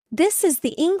This is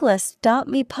the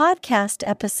Englist.me podcast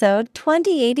episode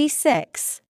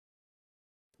 2086.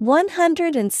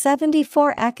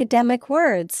 174 academic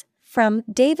words from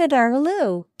David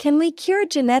Arlou. Can we cure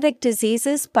genetic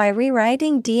diseases by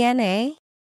rewriting DNA?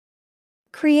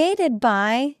 Created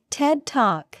by TED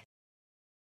Talk.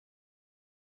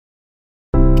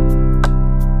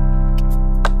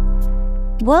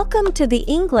 Welcome to the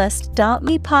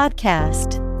Englist.me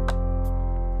podcast.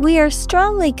 We are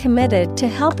strongly committed to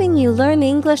helping you learn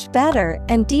English better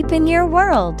and deepen your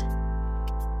world.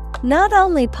 Not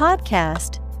only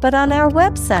podcast, but on our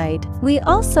website, we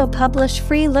also publish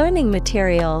free learning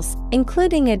materials,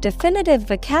 including a definitive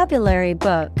vocabulary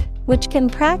book, which can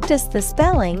practice the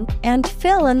spelling and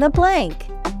fill in the blank.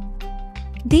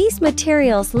 These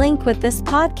materials link with this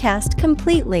podcast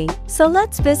completely, so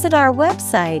let's visit our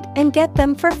website and get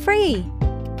them for free.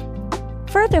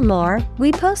 Furthermore,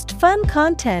 we post fun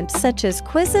content such as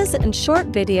quizzes and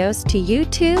short videos to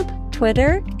YouTube,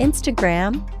 Twitter,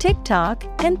 Instagram, TikTok,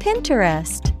 and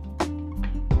Pinterest.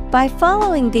 By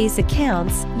following these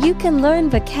accounts, you can learn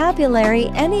vocabulary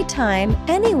anytime,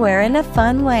 anywhere in a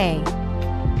fun way.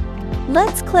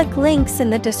 Let's click links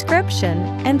in the description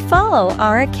and follow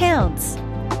our accounts.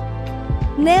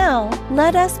 Now,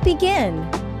 let us begin.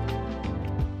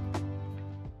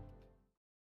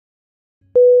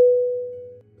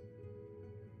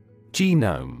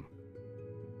 Genome.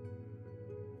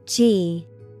 G-E-N-O-M-E.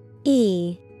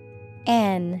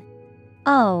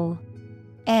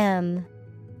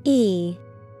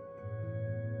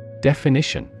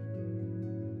 Definition: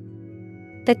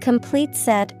 the complete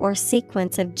set or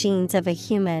sequence of genes of a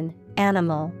human,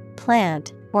 animal,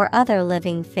 plant, or other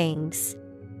living things.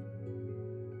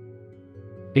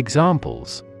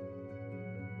 Examples: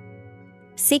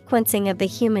 sequencing of the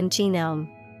human genome,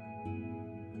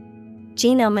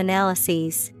 genome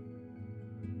analyses.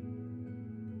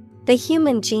 The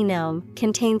human genome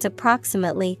contains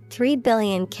approximately 3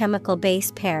 billion chemical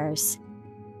base pairs.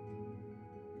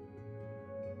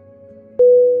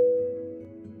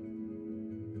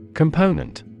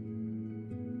 Component.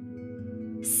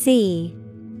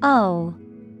 C-O-M-P-O-N-E-N-T.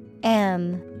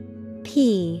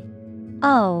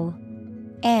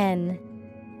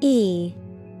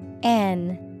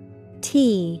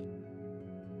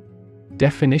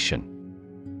 Definition: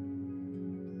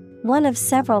 one of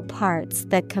several parts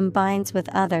that combines with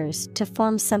others to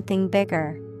form something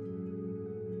bigger.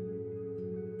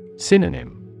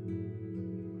 Synonym: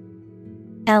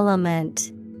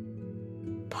 element,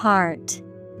 part,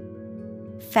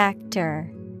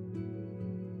 factor.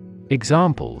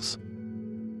 Examples: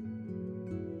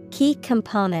 key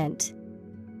component,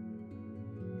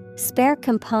 spare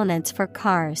components for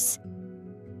cars.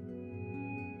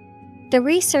 The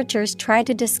researchers try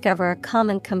to discover a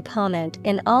common component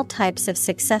in all types of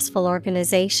successful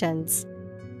organizations.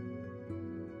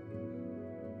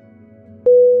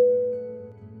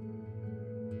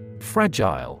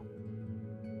 Fragile.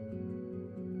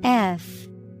 F-R-A-G-I-L-E.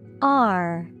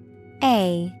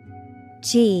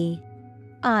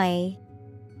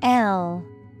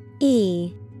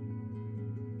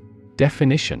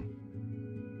 Definition: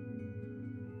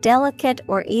 delicate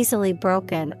or easily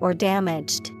broken or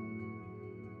damaged.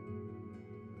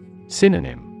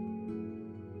 Synonym: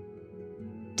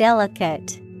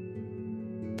 delicate,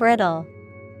 brittle,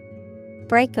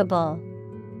 breakable.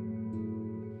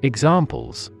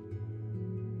 Examples: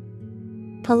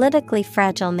 politically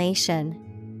fragile nation,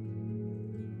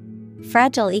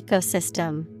 fragile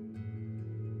ecosystem.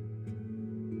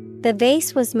 The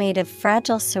vase was made of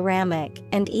fragile ceramic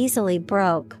and easily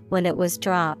broke when it was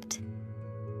dropped.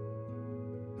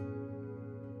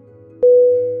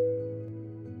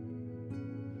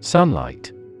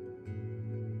 Sunlight.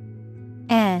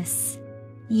 S-U-N-L-I-G-H-T.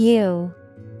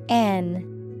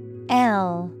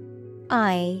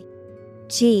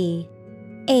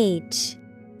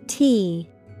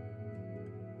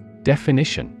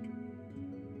 Definition: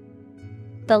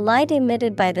 the light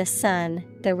emitted by the sun,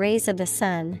 the rays of the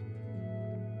sun.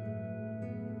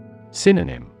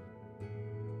 Synonym: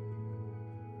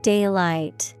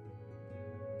 daylight,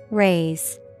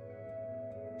 rays,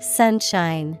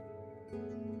 sunshine.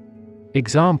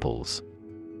 Examples: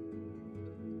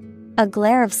 a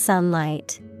glare of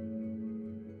sunlight,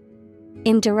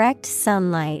 indirect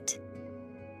sunlight.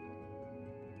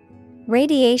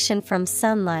 Radiation from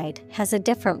sunlight has a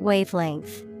different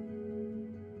wavelength.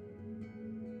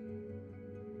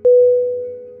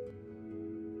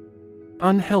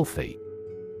 Unhealthy.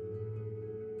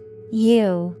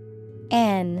 U-N-H-E-A-L-T-H-Y.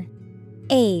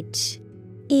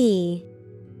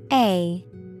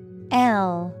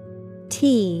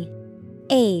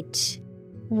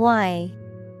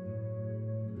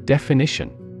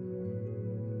 Definition: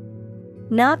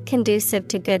 not conducive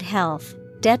to good health,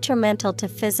 detrimental to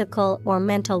physical or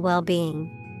mental well-being.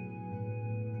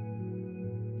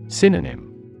 Synonym: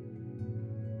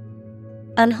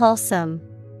 Unwholesome,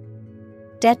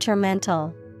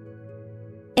 detrimental,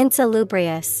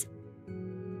 insalubrious.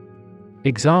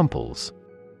 Examples: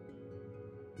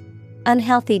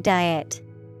 unhealthy diet,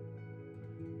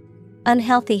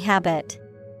 unhealthy habit.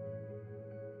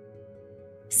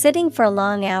 Sitting for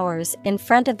long hours in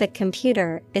front of the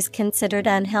computer is considered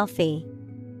unhealthy.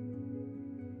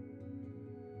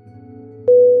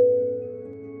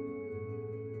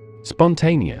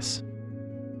 Spontaneous.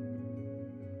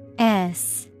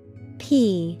 Spontaneous.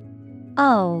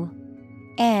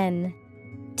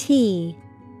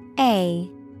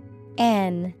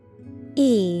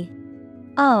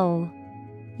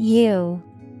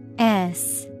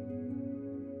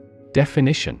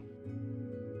 Definition: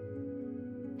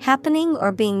 happening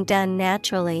or being done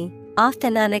naturally,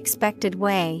 often unexpected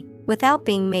way, without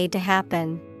being made to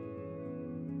happen.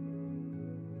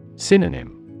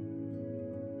 Synonym: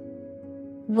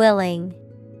 willing,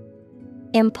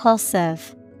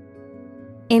 impulsive,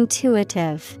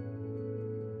 intuitive.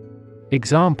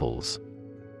 Examples: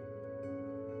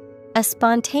 a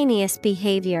spontaneous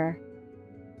behavior,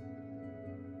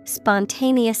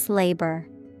 spontaneous labor.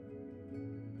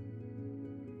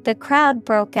 The crowd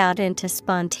broke out into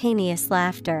spontaneous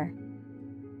laughter.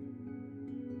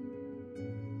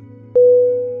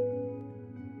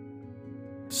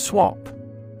 Swap.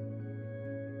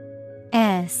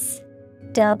 S-W-A-P.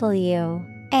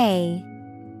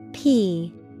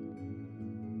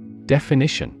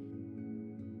 Definition: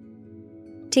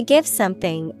 to give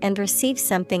something and receive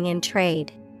something in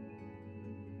trade.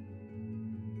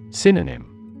 Synonym: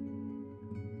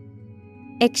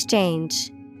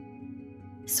 exchange,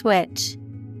 switch,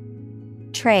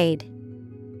 trade.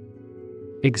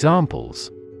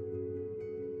 Examples: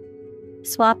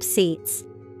 swap seats,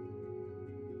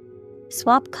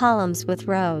 swap columns with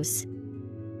rows.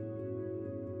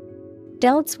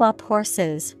 Don't swap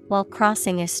horses while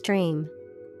crossing a stream.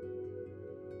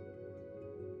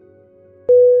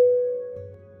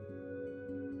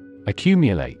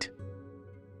 Accumulate.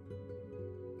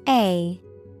 A-C-C-U-L-A-T-E.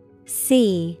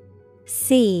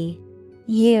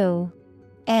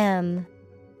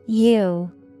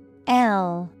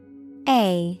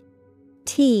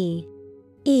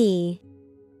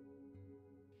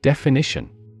 Definition: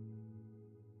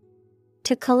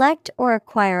 to collect or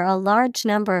acquire a large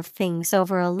number of things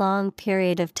over a long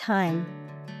period of time.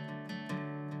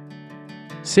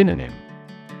 Synonym: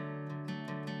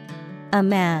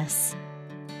 amass,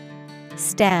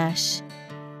 stash,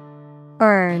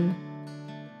 earn.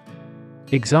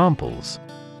 Examples: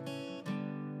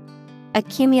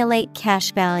 accumulate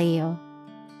cash value,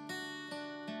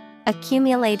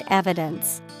 accumulate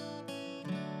evidence.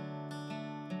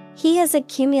 He has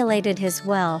accumulated his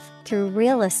wealth through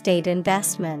real estate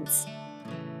investments.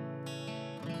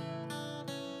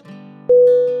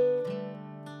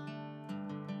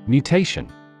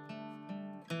 Mutation.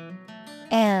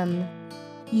 M-U-T-A-T-I-O-N.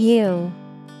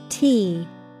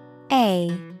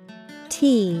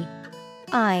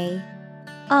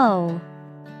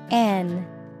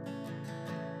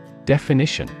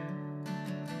 Definition: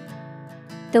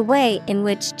 the way in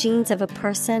which genes of a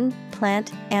person,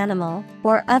 plant, animal,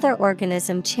 or other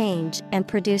organism change and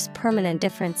produce permanent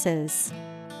differences.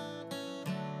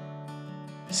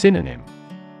 Synonym: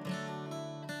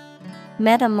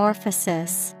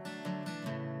 metamorphosis,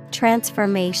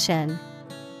 transformation,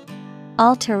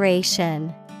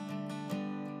 alteration.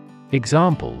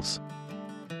 Examples: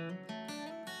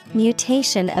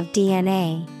 mutation of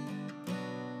DNA,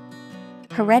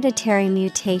 hereditary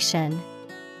mutation.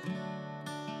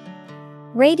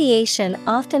 Radiation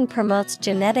often promotes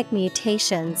genetic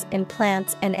mutations in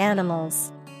plants and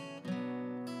animals.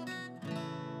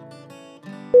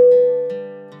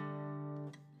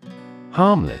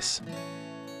 Harmless.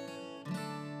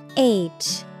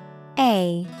 H-A-R-M-L-E-S-S.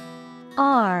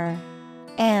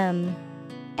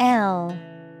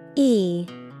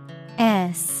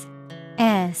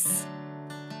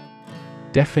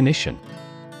 Definition: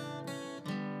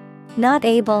 not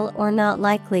able or not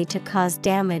likely to cause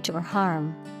damage or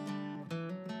harm.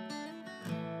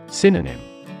 Synonym: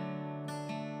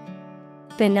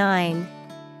 benign,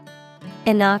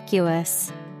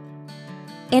 innocuous,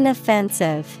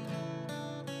 inoffensive.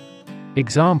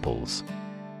 Examples: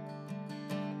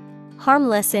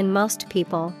 harmless in most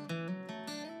people,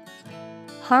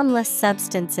 harmless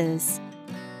substances.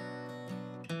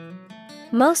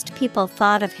 Most people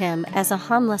thought of him as a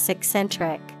harmless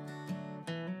eccentric.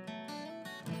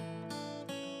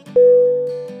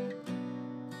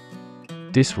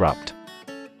 Disrupt.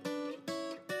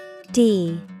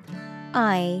 D-I-S-R-U-P-T.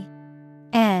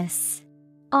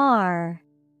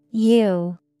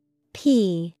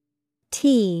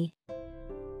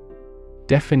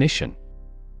 Definition.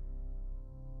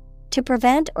 To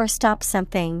prevent or stop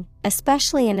something,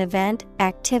 especially an event,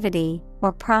 activity,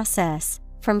 or process,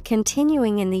 from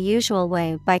continuing in the usual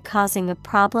way by causing a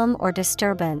problem or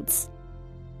disturbance.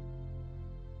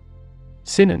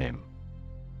 Synonym.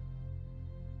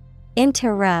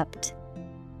 Interrupt,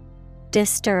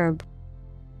 disturb,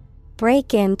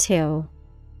 break into.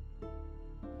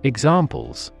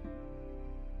 Examples.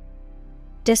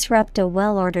 Disrupt a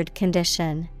well-ordered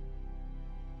condition.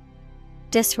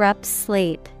 Disrupt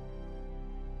sleep.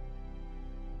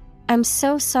 I'm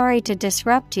so sorry to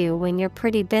disrupt you when you're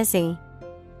pretty busy.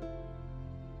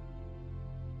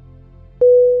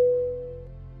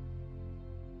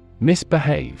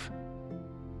 Misbehave.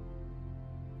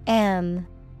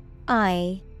 M-I-S-B-E-H-A-V-E.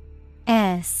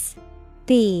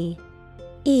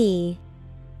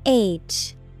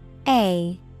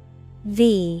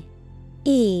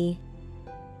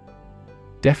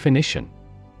 Definition.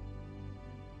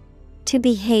 To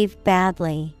behave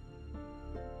badly.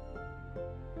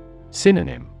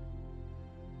 Synonym.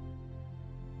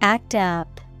 Act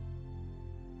up,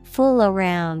 fool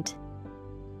around,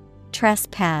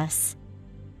 trespass.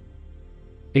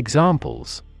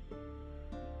 Examples.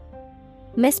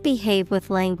 Misbehave with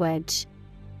language.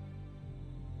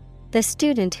 The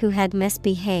student who had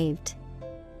misbehaved.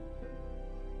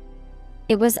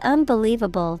 It was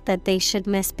unbelievable that they should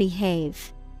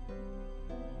misbehave.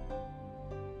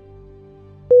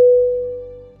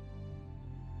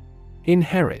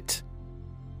 Inherit.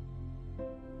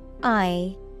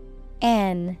 I-N-H-E-R-I-T.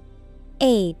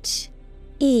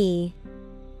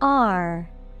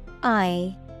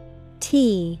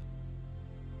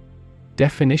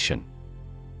 Definition.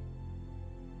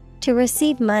 To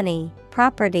receive money,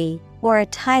 property, or a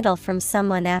title from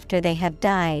someone after they have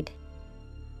died.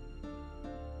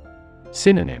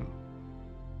 Synonym.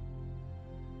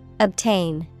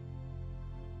 Obtain,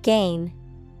 gain,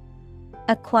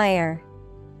 acquire.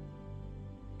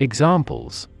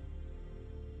 Examples.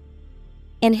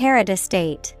 Inherit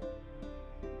estate.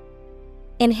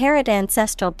 Inherit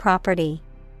ancestral property.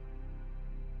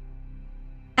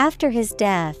 After his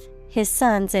death, his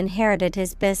sons inherited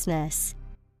his business.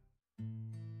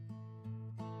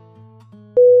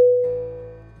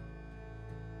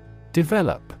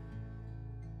 Develop.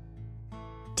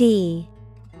 D-E-V-E-L-O-P.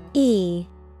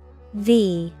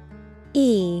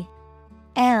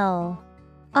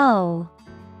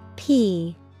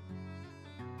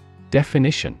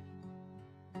 Definition.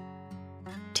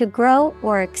 To grow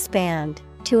or expand,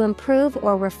 to improve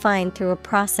or refine through a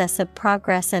process of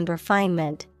progress and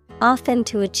refinement, often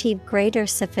to achieve greater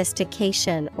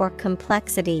sophistication or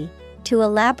complexity, to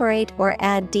elaborate or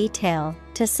add detail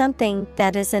to something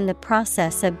that is in the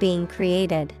process of being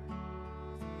created.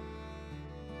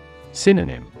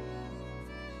 Synonym.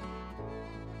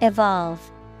 Evolve,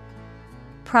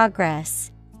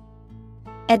 progress,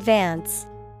 advance.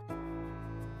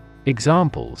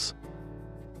 Examples.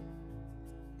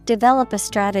 Develop a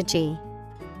strategy.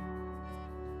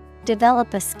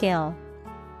 Develop a skill.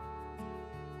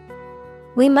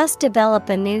 We must develop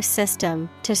a new system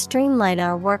to streamline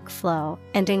our workflow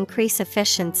and increase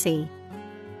efficiency.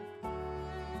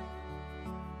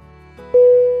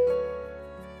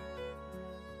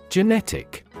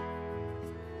 Genetic.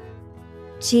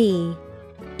 G-E-N-E-T-I-C.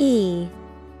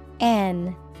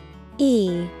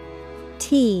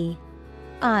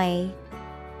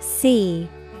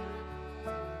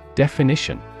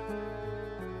 Definition.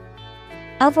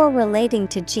 Of or relating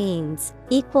to genes,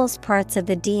 equals parts of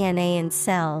the DNA in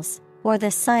cells, or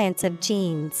the science of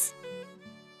genes.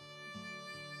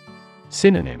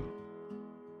 Synonym.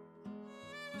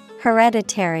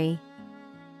 Hereditary,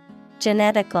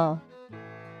 genetical,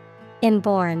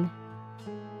 inborn.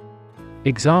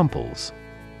 Examples.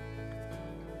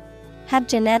 Have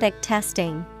genetic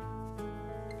testing.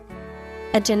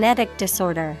 A genetic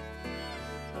disorder.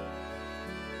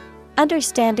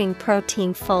 Understanding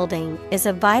protein folding is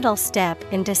a vital step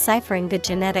in deciphering the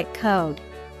genetic code.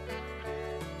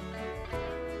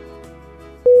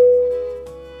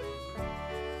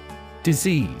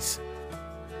 Disease.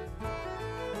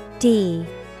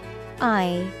 D-I-S-E-A-S-E.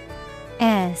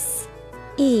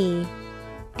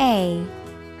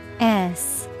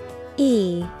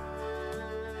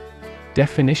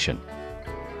 Definition.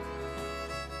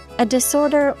 A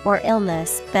disorder or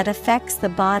illness that affects the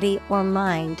body or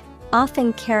mind,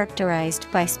 often characterized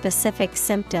by specific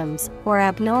symptoms or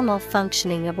abnormal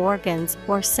functioning of organs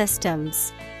or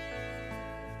systems.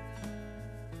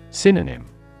 Synonym.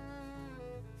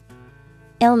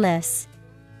 Illness,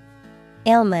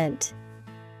 ailment,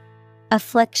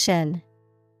 affliction.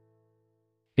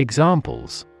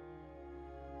 Examples: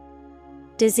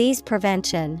 Disease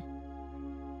prevention,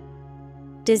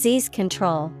 disease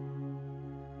control.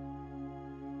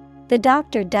 The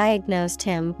doctor diagnosed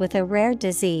him with a rare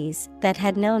disease that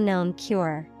had no known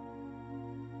cure.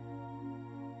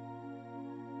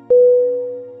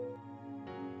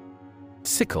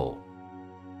 Sickle.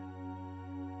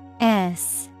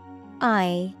 S-I-C-K-L-E.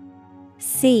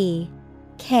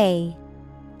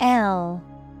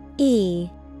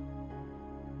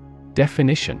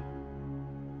 Definition: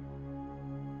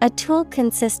 A tool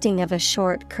consisting of a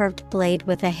short curved blade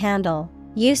with a handle,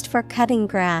 used for cutting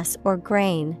grass or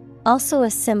grain, also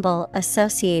a symbol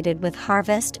associated with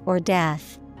harvest or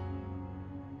death.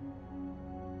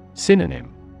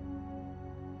 Synonym: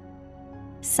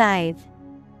 Scythe,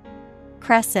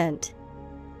 crescent,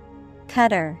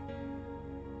 cutter.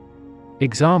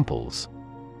 Examples: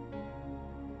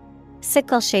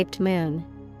 Sickle-shaped moon,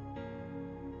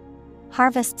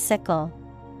 harvest sickle.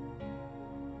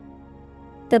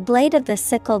 The blade of the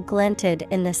sickle glinted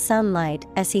in the sunlight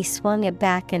as he swung it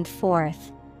back and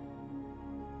forth.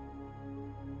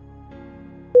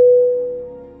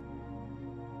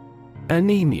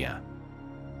 Anemia.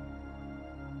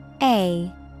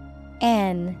 A-N-E-M-I-A.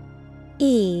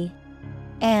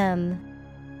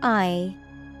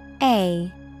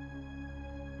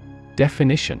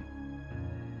 Definition: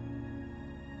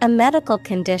 A medical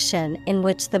condition in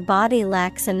which the body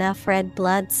lacks enough red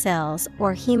blood cells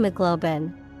or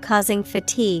hemoglobin, causing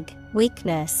fatigue,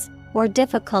 weakness, or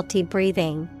difficulty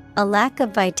breathing, a lack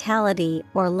of vitality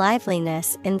or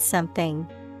liveliness in something.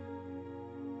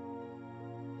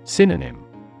 Synonym: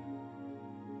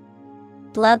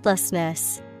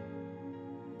 Bloodlessness,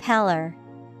 pallor,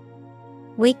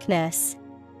 weakness.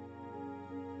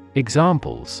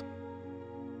 Examples: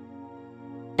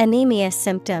 Anemia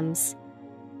symptoms,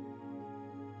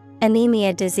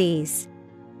 anemia disease.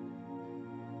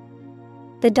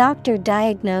 The doctor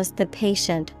diagnosed the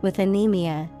patient with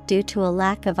anemia due to a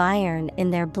lack of iron in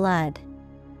their blood.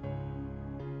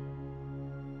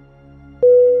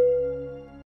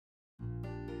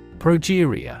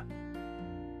 Progeria.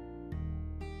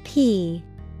 P-R-O-G-E-R-I-A.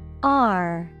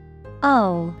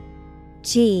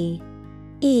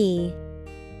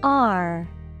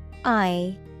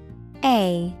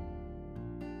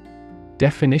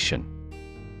 Definition: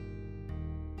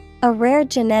 A rare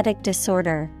genetic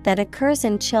disorder that occurs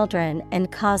in children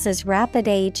and causes rapid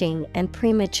aging and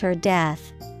premature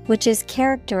death, which is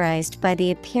characterized by the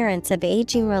appearance of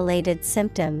aging-related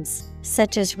symptoms,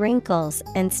 such as wrinkles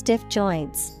and stiff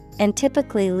joints, and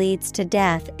typically leads to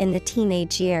death in the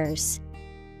teenage years.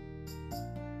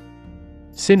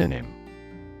 Synonym: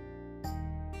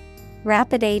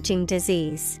 Rapid aging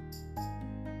disease,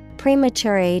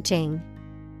 premature aging.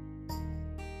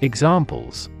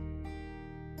 Examples: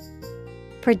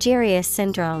 Progeria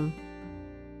syndrome,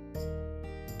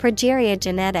 progeria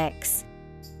genetics.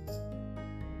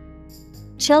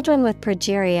 Children with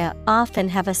progeria often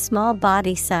have a small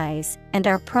body size and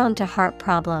are prone to heart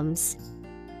problems.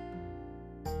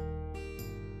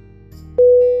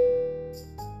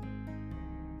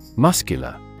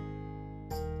 Muscular.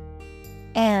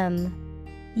 M-U-S-C-U-L-A-R.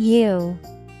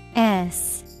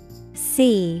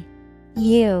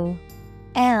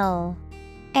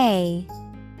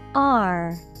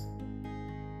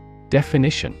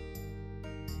 Definition: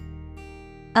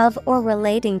 Of or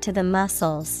relating to the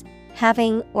muscles,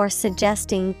 having or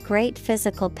suggesting great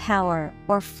physical power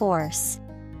or force.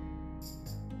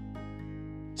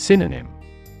 Synonym: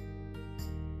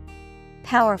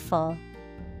 Powerful,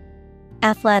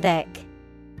 athletic,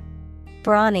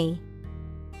 brawny.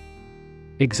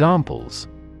 Examples: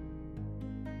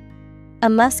 A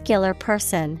muscular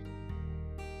person,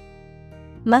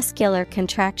 muscular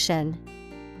contraction.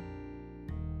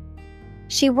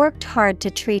 She worked hard to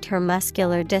treat her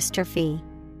muscular dystrophy.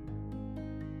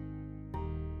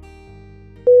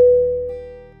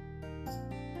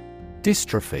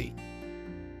 Dystrophy.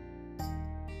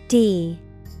 D-Y-S-T-R-O-P-H-Y.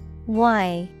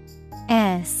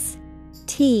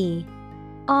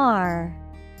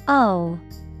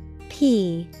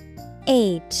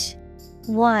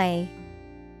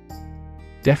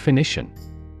 Definition: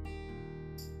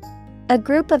 A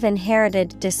group of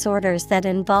inherited disorders that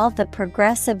involve the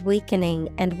progressive weakening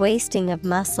and wasting of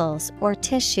muscles or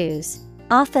tissues,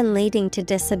 often leading to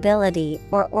disability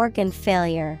or organ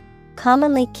failure,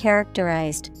 commonly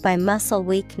characterized by muscle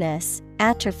weakness,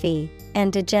 atrophy,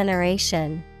 and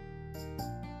degeneration.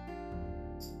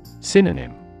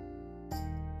 Synonym: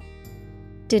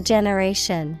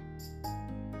 Degeneration,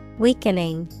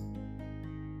 weakening,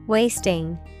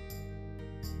 wasting.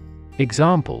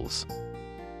 Examples: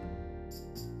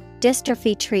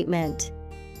 Dystrophy treatment,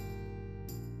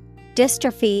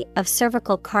 dystrophy of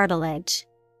cervical cartilage.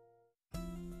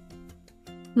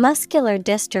 Muscular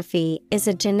dystrophy is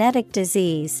a genetic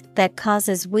disease that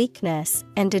causes weakness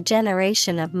and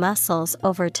degeneration of muscles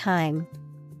over time.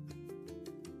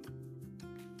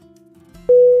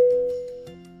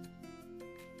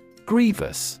 Grievous.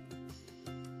 Grievous.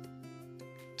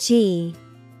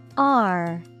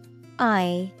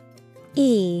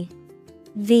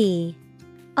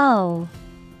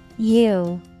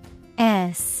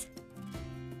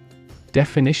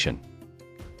 Definition: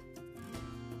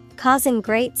 Causing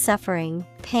great suffering,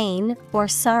 pain, or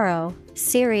sorrow,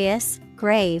 serious,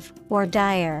 grave, or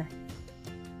dire.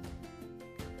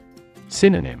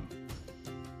 Synonym: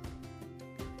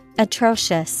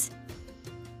 Atrocious,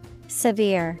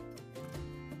 severe,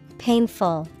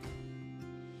 painful.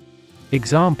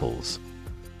 Examples: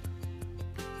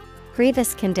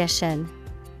 Grievous condition,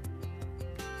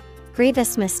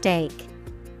 grievous mistake.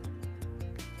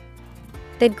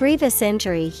 The grievous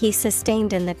injury he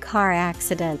sustained in the car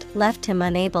accident left him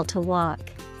unable to walk.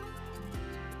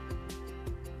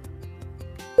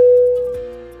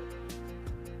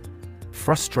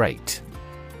 Frustrate.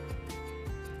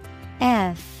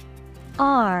 Frustrate.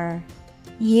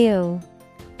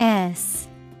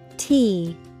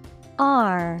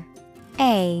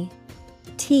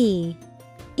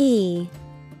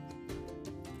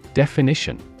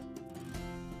 Definition: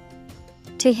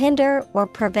 To hinder or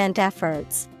prevent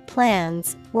efforts,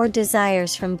 plans, or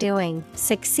desires from doing,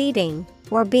 succeeding,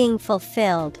 or being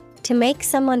fulfilled, to make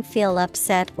someone feel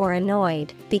upset or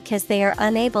annoyed because they are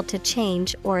unable to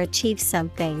change or achieve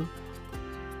something.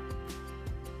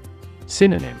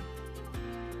 Synonym: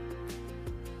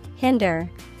 Hinder,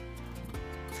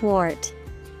 thwart,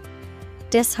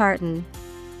 dishearten.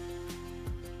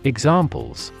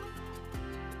 Examples: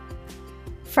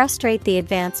 Frustrate the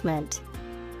advancement.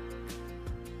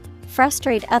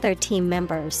 Frustrate other team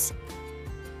members.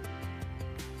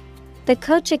 The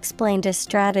coach explained a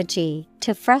strategy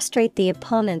to frustrate the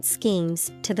opponent's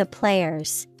schemes to the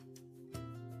players.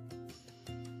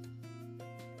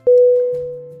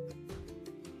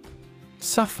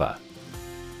 Suffer.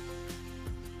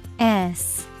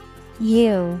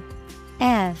 S-U-F-F-E-R.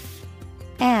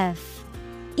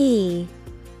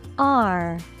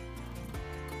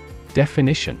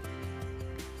 Definition: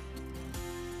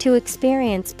 To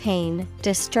experience pain,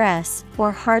 distress,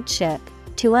 or hardship,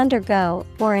 to undergo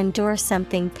or endure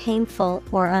something painful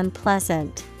or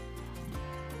unpleasant.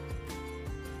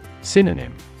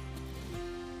 Synonym: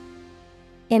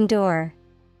 Endure,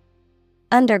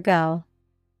 undergo,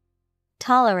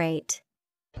 tolerate.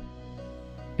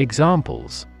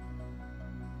 Examples: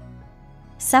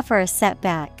 Suffer a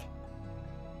setback.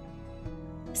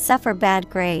 Suffer bad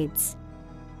grades.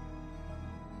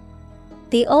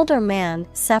 The older man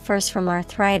suffers from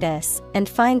arthritis and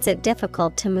finds it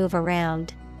difficult to move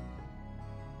around.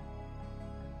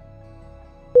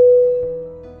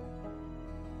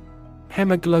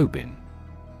 Hemoglobin.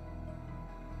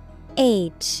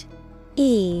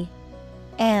 Hemoglobin.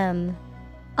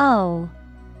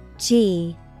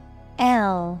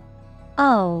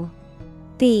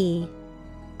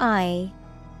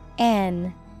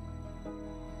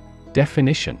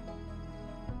 Definition: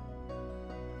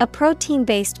 A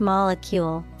protein-based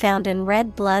molecule found in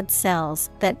red blood cells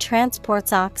that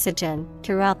transports oxygen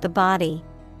throughout the body.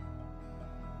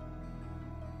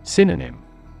 Synonym: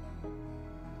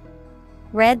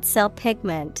 Red cell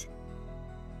pigment,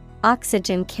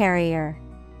 oxygen carrier.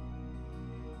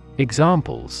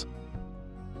 Examples: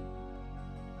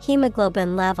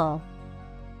 Hemoglobin level,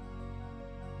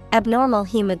 abnormal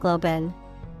hemoglobin.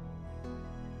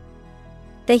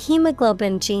 The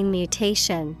hemoglobin gene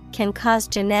mutation can cause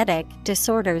genetic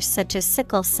disorders such as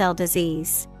sickle cell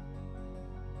disease.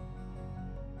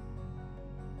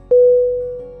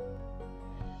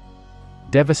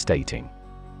 Devastating.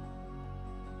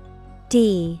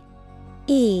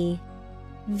 Devastating.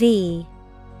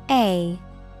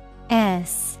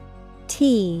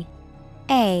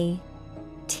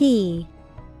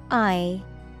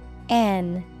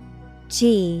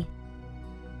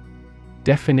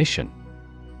 Definition: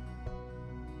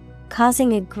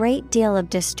 Causing a great deal of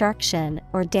destruction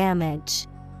or damage.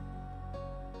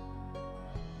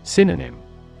 Synonym: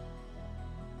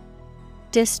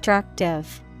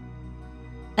 Destructive,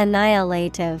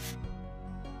 annihilative,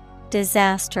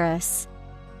 disastrous.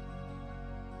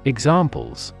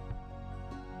 Examples: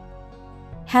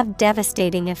 Have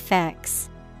devastating effects.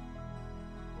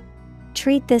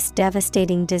 Treat this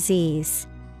devastating disease.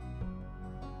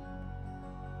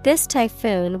 This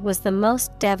typhoon was the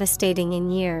most devastating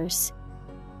in years.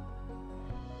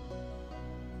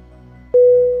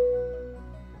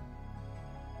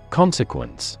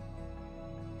 Consequence.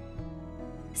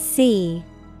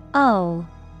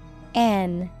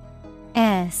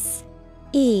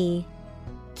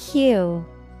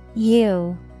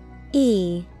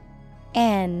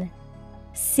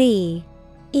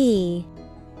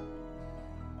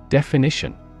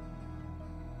 Definition.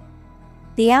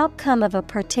 The outcome of a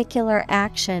particular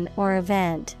action or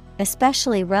event,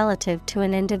 especially relative to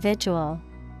an individual.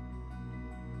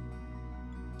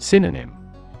 Synonym.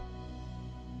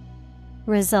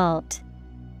 Result,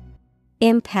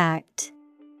 impact,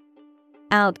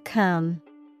 outcome.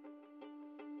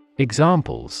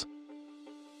 Examples.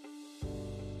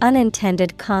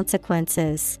 Unintended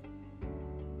consequences.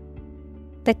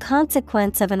 The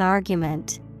consequence of an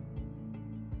argument.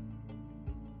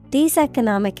 These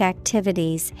economic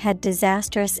activities had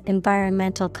disastrous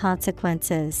environmental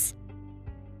consequences.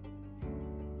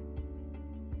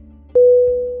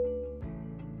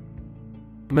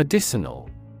 Medicinal.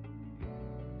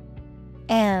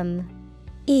 M-E-D-I-C-I-N-A-L.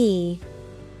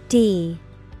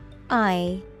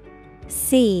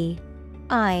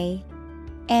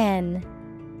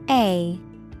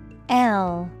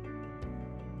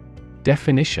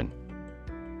 Definition.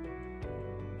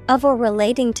 Of or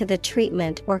relating to the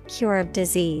treatment or cure of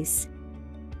disease.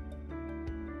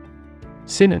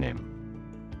 Synonym.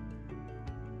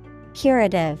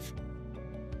 Curative,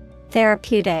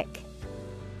 therapeutic,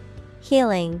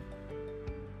 healing.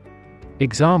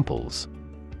 Examples.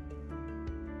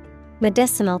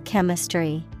 Medicinal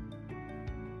chemistry.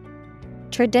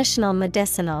 Traditional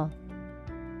medicinal.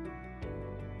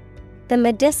 The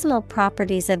medicinal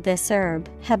properties of this herb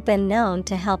have been known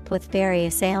to help with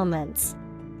various ailments.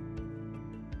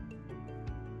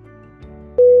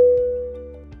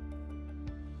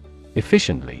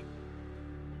 Efficiently.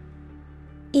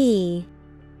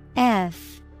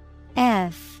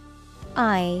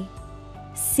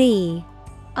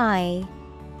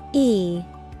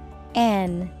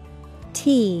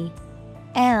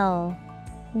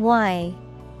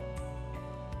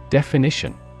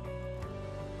 Definition.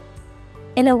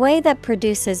 In a way that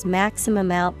produces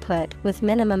maximum output with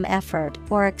minimum effort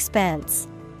or expense.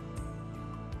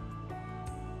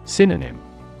 Synonym.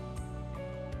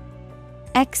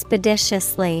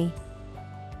 Expeditiously,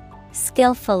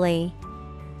 skillfully,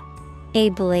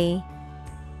 ably.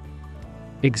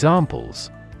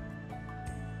 Examples.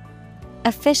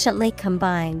 Efficiently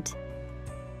combined.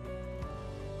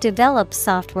 Develop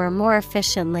software more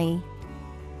efficiently.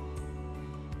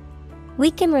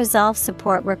 We can resolve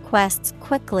support requests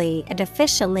quickly and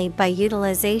efficiently by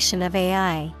utilization of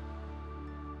AI.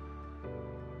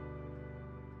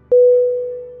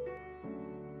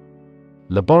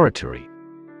 Laboratory. Laboratory.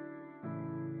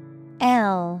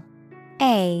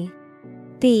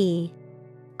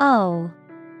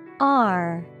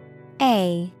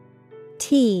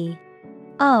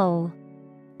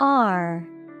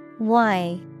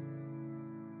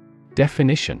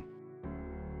 Definition.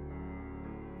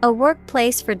 A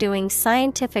workplace for doing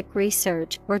scientific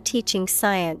research or teaching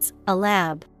science, a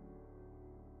lab.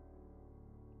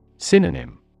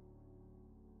 Synonym.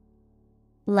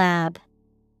 Lab,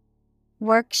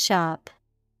 workshop,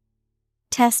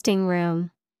 testing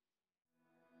room.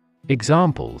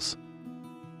 Examples.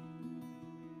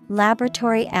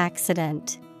 Laboratory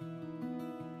accident.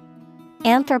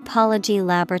 Anthropology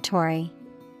laboratory.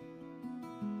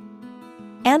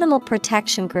 Animal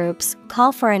protection groups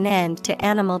call for an end to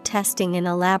animal testing in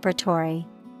a laboratory.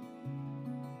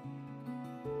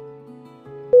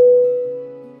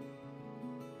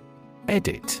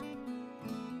 Edit.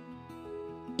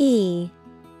 E-D-I-T.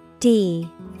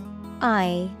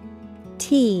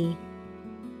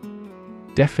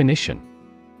 Definition.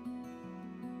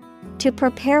 To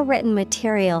prepare written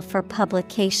material for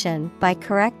publication by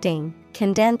correcting,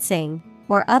 condensing,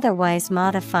 or otherwise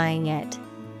modifying it.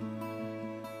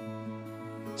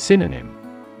 Synonym.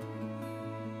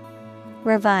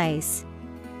 Revise,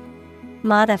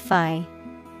 modify,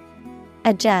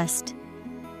 adjust.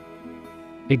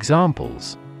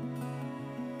 Examples.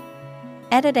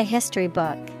 Edit a history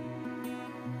book.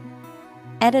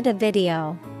 Edit a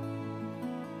video.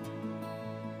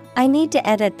 I need to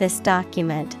edit this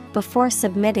document before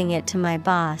submitting it to my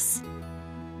boss.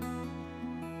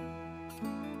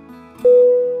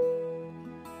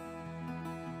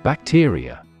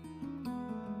 Bacteria.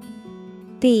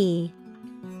 B-A-C-T-E-R-I-A.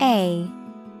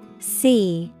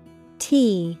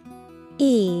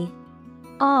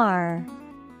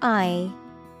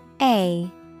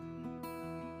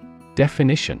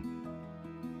 Definition.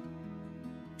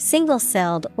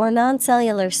 Single-celled or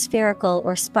non-cellular spherical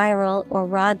or spiral or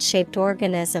rod-shaped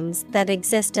organisms that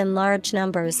exist in large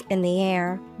numbers in the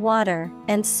air, water,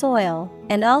 and soil,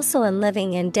 and also in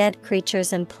living and dead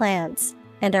creatures and plants,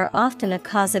 and are often a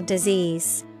cause of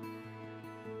disease.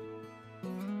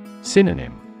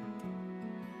 Synonym: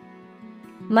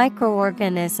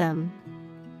 Microorganism,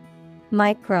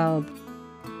 microbe.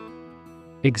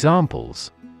 Examples: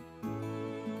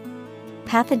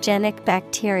 Pathogenic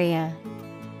bacteria,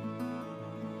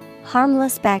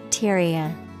 harmless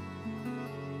bacteria.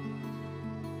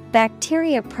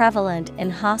 Bacteria prevalent in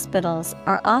hospitals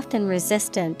are often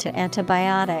resistant to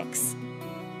antibiotics.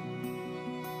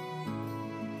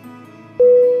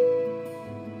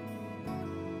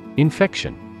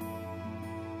 Infection.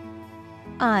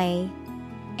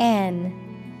 INFECTION.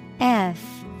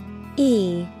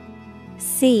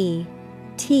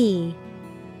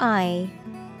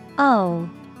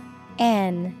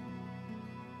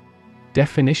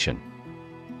 Definition: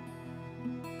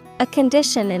 A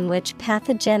condition in which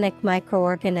pathogenic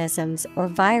microorganisms or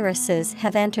viruses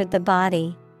have entered the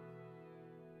body.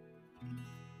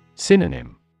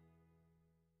 Synonym: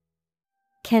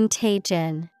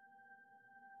 Contagion,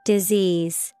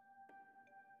 disease,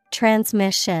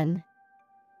 transmission.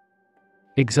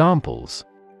 Examples: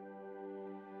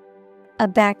 A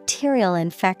bacterial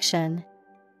infection.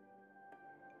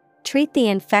 Treat the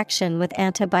infection with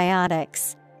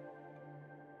antibiotics.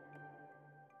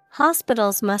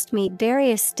 Hospitals must meet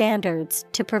various standards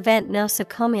to prevent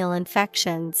nosocomial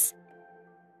infections.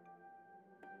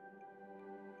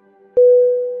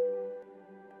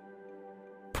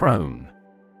 Prone.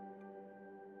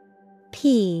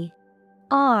 P-R-O-N-E.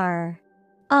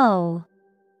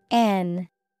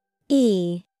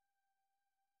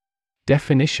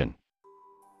 Definition: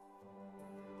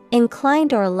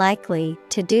 Inclined or likely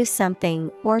to do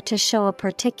something or to show a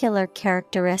particular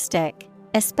characteristic,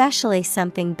 especially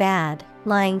something bad,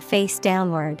 lying face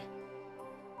downward.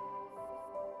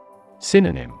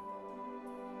 Synonym: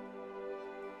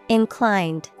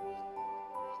 Inclined,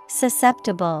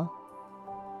 susceptible,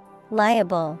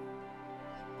 liable.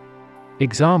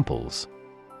 Examples: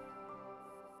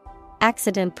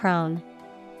 Accident prone,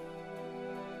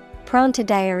 prone to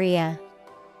diarrhea.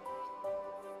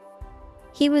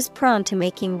 He was prone to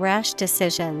making rash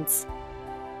decisions.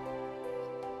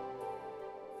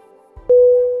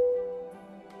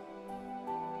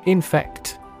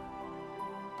 Infect.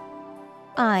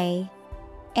 I-N-F-E-C-T.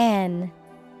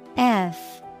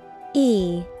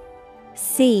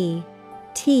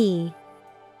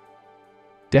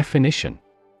 Definition: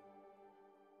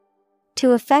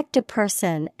 To affect a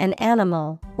person, an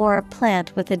animal, or a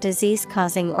plant with a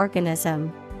disease-causing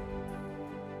organism.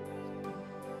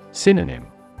 Synonym: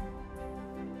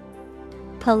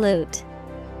 Pollute,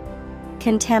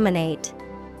 contaminate,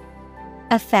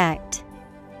 affect.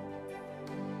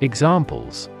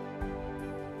 Examples: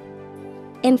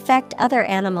 Infect other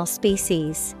animal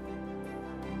species.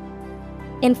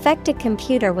 Infect a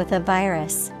computer with a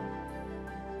virus.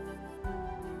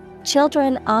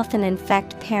 Children often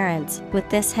infect parents with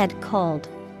this head cold.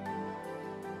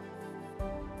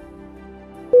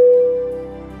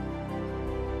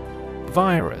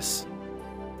 Virus.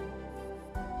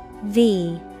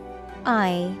 V-I-R-U-S.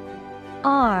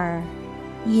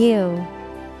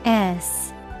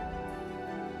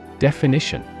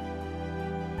 Definition: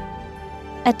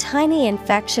 A tiny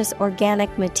infectious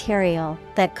organic material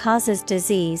that causes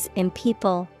disease in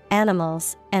people,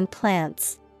 animals, and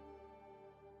plants.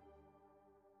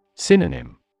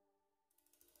 Synonym: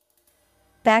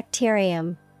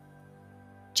 Bacterium,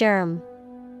 germ,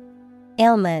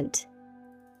 ailment.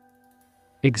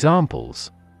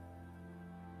 Examples: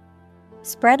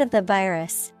 Spread of the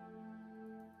virus.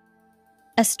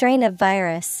 A strain of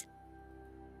virus.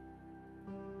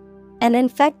 An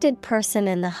infected person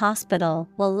in the hospital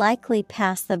will likely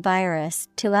pass the virus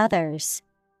to others.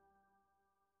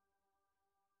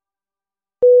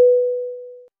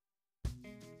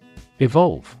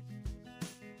 Evolve.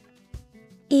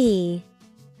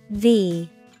 E-V-O-L-V-E.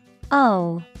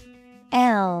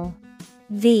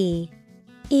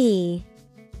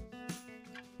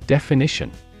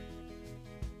 Definition: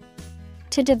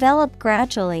 To develop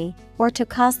gradually, or to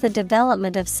cause the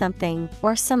development of something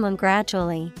or someone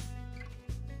gradually.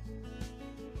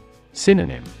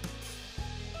 Synonym: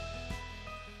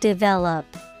 Develop,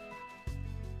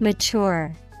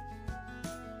 mature,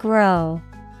 grow.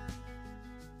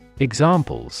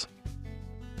 Examples: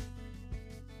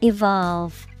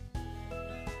 Evolve.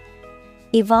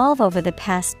 Evolve over the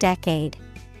past decade.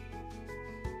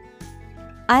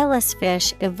 Eyeless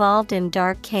fish evolved in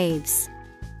dark caves.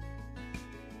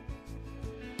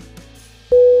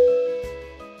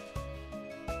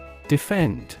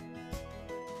 Defend.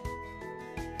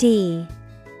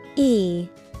 D-E-F-E-N-D.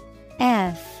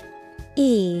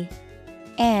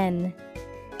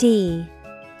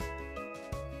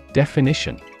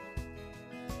 Definition: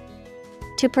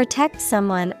 to protect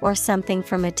someone or something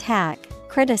from attack,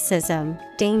 criticism,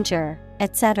 danger,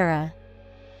 etc.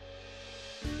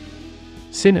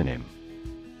 Synonym: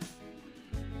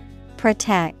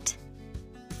 protect,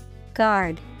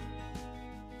 guard,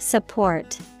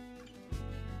 support.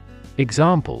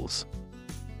 Examples: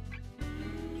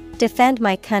 defend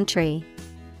my country,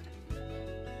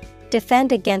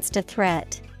 defend against a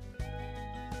threat.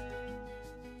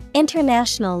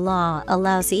 International law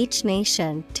allows each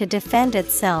nation to defend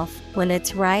itself when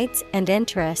its rights and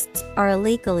interests are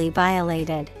illegally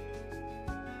violated.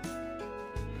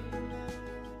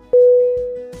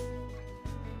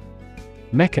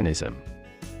 Mechanism.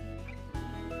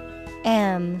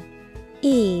 M-E-C-H-A-N-I-S-M.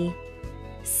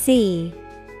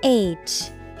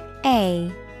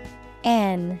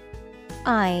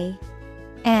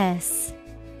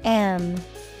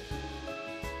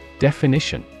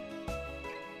 Definition: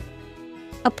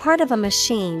 a part of a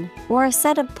machine, or a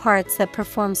set of parts that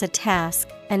performs a task,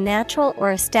 a natural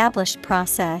or established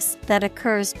process that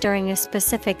occurs during a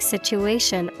specific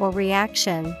situation or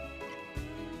reaction.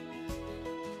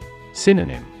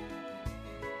 Synonym: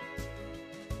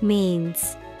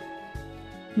 means,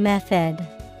 method,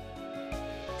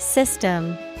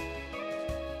 system.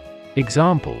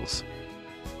 Examples: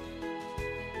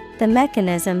 the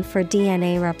mechanism for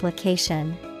DNA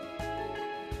replication.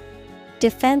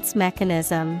 Defense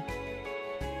mechanism.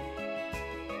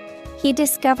 He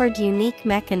discovered unique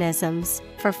mechanisms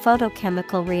for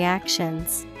photochemical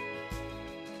reactions.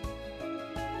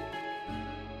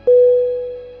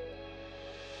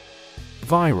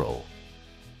 Viral.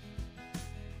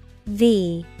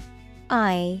 V-I-R-A-L.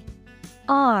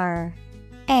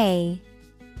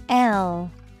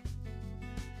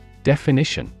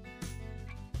 Definition: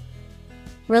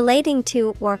 relating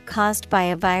to or caused by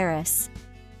a virus.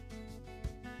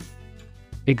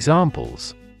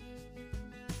 Examples: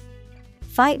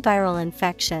 fight viral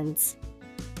infections.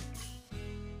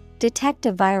 Detect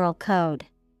a viral code.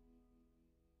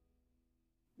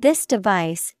 This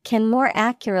device can more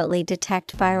accurately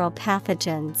detect viral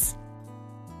pathogens.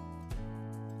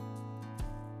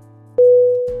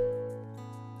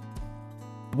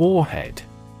 Warhead.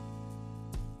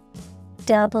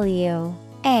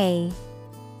 W-A-R-H-E-A-D.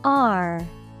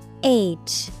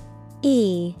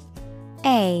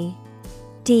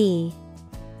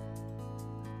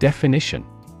 Definition: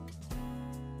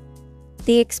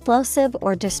 the explosive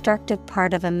or destructive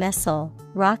part of a missile,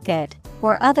 rocket,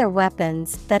 or other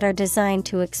weapons that are designed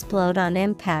to explode on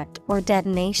impact or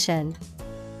detonation.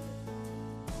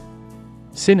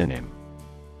 Synonym: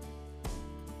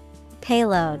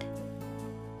 payload,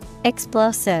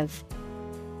 explosive.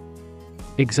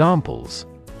 Examples: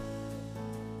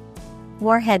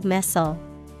 warhead missile,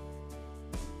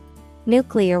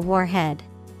 nuclear warhead.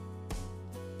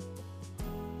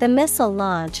 The missile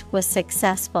launch was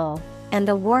successful, and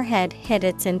the warhead hit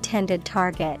its intended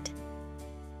target.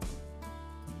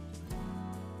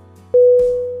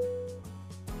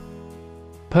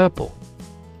 Purple.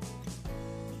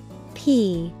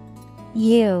 P-U-R-P-L-E.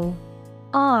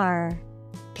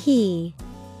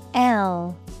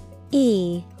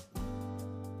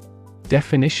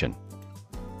 Definition: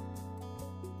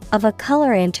 of a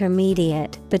color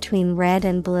intermediate between red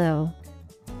and blue.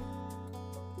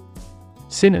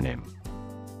 Synonym: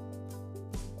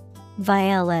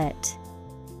 violet.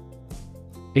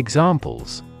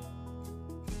 Examples: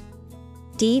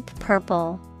 deep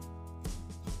purple,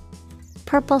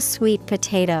 purple sweet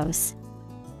potatoes.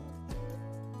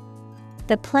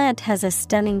 The plant has a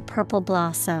stunning purple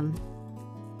blossom.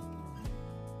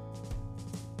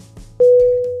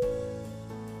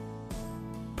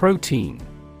 Protein.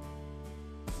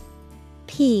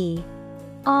 P-R-O-T-E-I-N.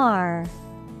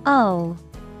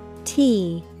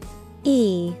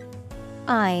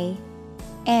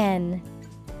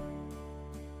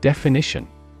 Definition: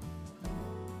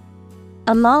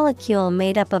 a molecule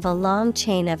made up of a long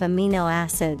chain of amino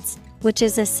acids, which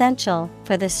is essential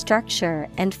for the structure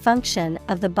and function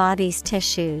of the body's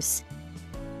tissues.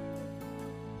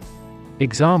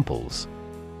 Examples: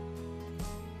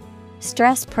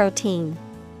 stress protein,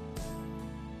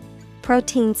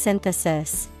 protein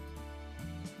synthesis.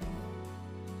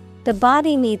 The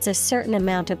body needs a certain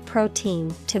amount of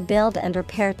protein to build and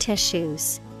repair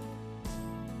tissues.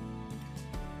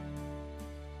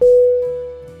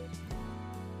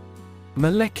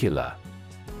 Molecular.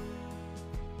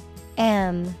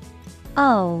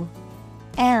 M-O-L-E-C-U-L-A-R.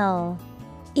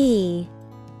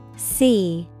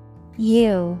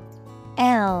 U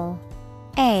L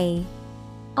A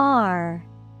R.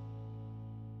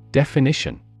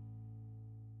 Definition: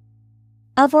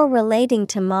 Of or relating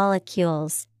to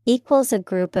molecules, equals a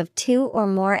group of two or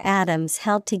more atoms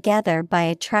held together by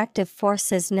attractive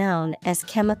forces known as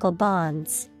chemical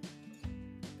bonds.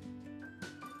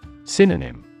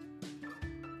 Synonym: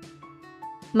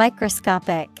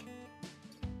 Microscopic,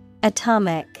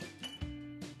 atomic.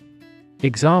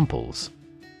 Examples: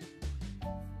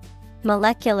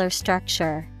 Molecular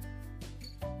structure,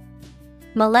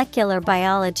 molecular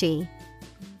biology.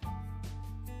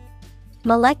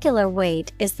 Molecular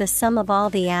weight is the sum of all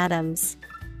the atoms.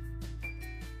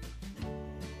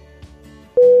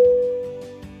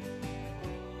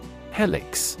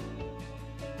 Helix.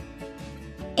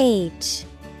 H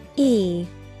E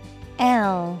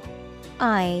L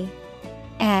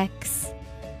I-X.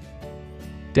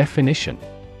 Definition: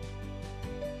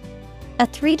 A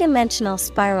three-dimensional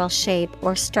spiral shape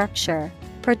or structure,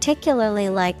 particularly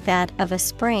like that of a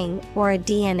spring or a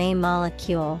DNA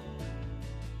molecule.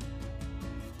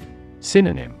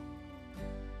 Synonym: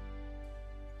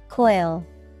 Coil,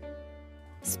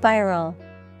 spiral,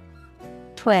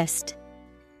 twist.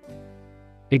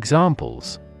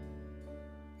 Examples: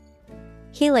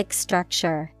 Helix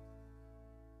structure,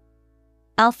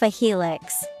 alpha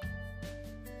helix.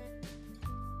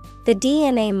 The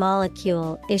DNA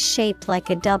molecule is shaped like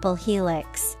a double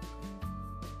helix.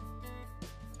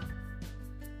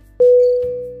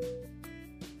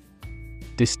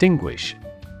 Distinguish.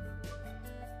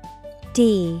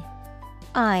 D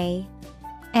I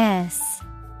S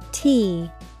T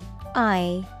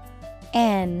I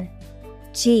N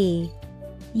G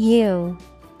U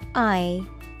I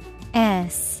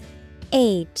S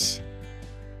H.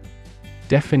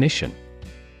 Definition: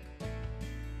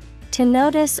 To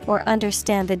notice or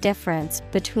understand the difference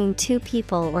between two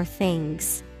people or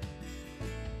things.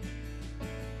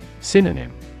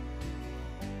 Synonym: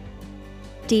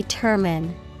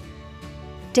 Determine,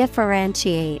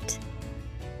 differentiate,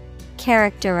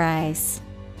 characterize.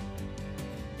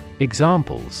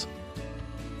 Examples: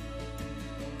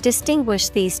 Distinguish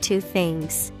these two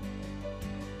things.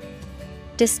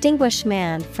 Distinguish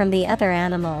man from the other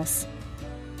animals.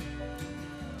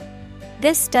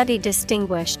 This study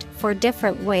distinguished 4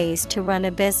 different ways to run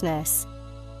a business.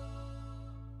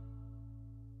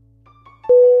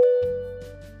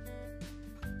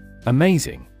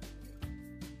 Amazing.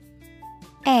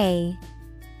 A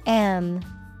M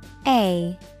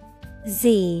A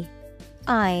Z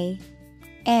I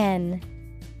N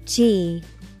G.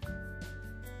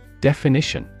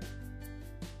 Definition: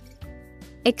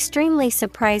 Extremely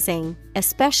surprising,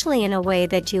 especially in a way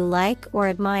that you like or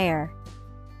admire.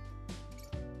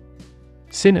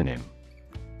 Synonym: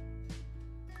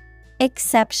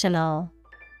 Exceptional,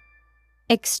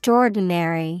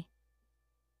 extraordinary,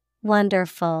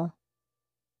 wonderful.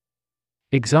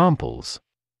 Examples: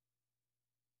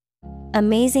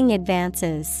 Amazing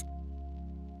advances.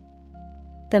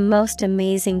 The most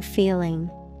amazing feeling.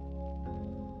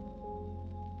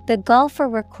 The golfer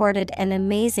recorded an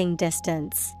amazing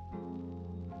distance.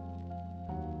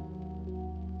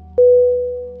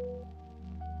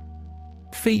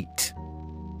 Feat.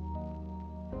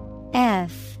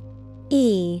 F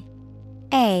E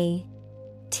A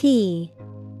T.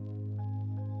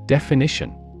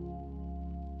 Definition: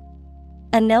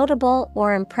 A notable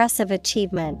or impressive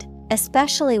achievement,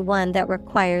 especially one that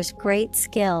requires great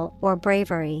skill or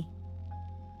bravery.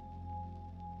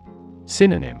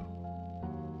 Synonym: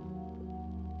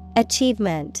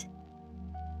 Achievement,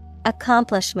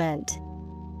 accomplishment,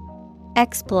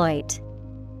 exploit.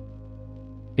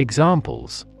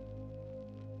 Examples: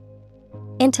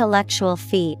 Intellectual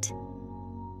feat,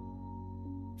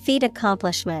 feat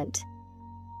accomplishment.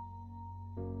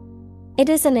 It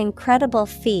is an incredible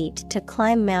feat to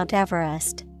climb Mount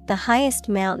Everest, the highest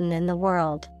mountain in the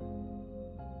world.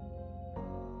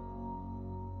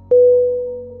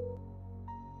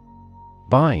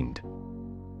 Bind.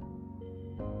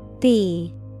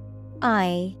 B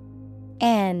I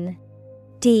N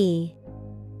D.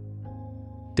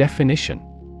 Definition: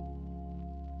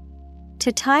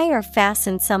 To tie or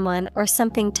fasten someone or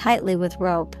something tightly with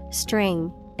rope,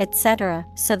 string, etc.,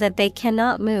 so that they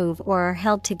cannot move or are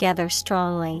held together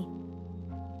strongly.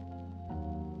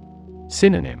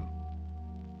 Synonym: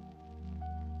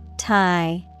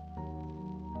 Tie,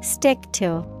 stick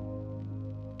to,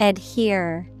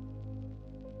 adhere.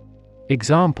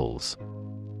 Examples: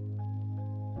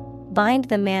 Bind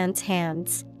the man's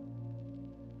hands.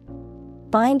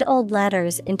 Bind old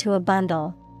letters into a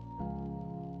bundle.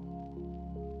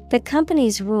 The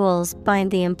company's rules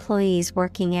bind the employees'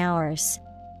 working hours.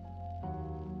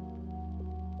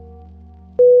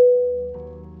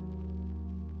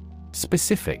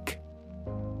 Specific.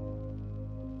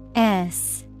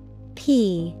 S-P-E-C-I-F-I-C.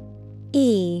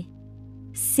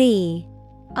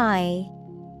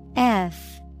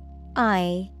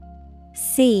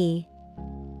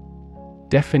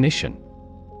 Definition.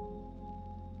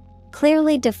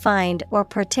 Clearly defined or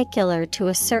particular to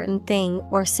a certain thing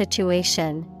or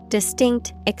situation,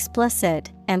 distinct,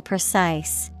 explicit, and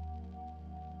precise.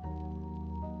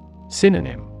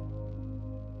 Synonym.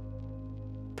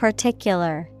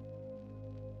 Particular,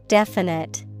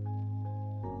 definite,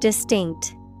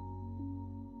 distinct.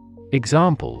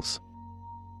 Examples.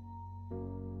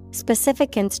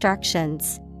 Specific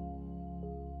instructions.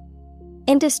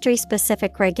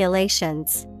 Industry-specific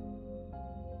regulations.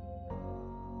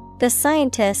 The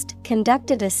scientist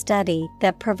conducted a study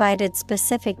that provided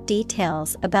specific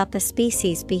details about the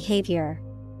species' behavior.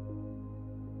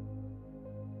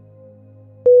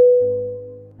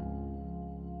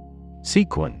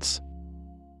 Sequence.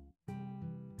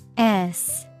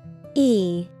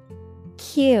 S-E-Q-U-E-N-C-E.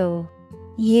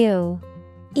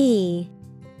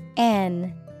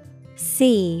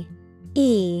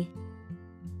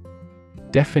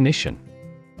 Definition.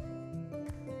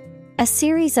 A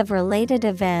series of related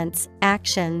events,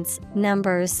 actions,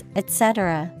 numbers,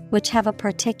 etc., which have a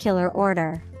particular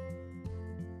order.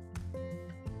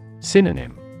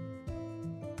 Synonym.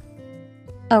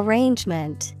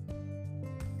 Arrangement,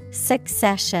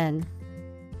 succession,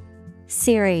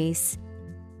 series.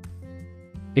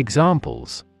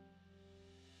 Examples.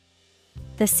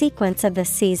 The sequence of the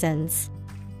seasons.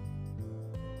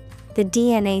 The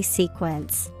DNA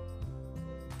sequence.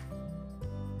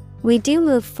 We do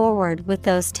move forward with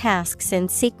those tasks in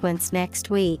sequence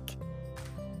next week.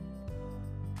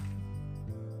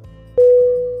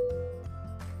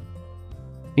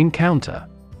 Encounter.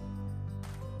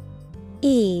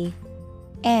 E-N-C-O-U-N-T-E-R.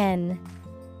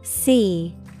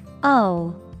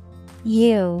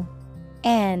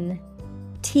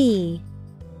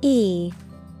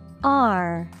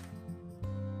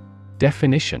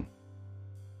 Definition.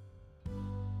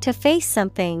 To face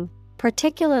something,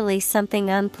 particularly something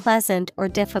unpleasant or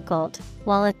difficult,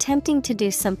 while attempting to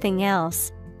do something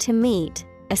else, to meet,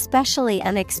 especially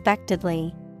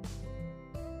unexpectedly.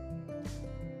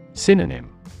 Synonym.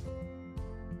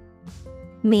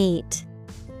 Meet,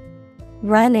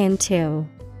 run into,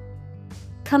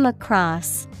 come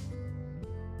across.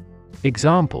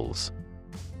 Examples.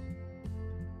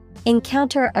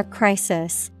 Encounter a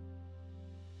crisis.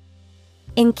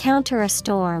 Encounter a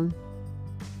storm.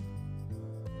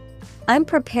 I'm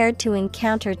prepared to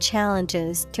encounter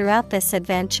challenges throughout this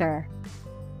adventure.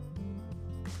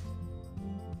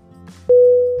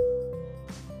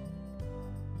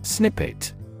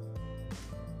 Snippet.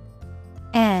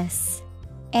 S-N-I-P-P-E-T.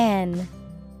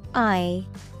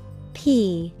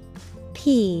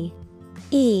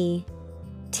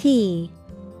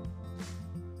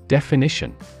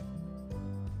 Definition.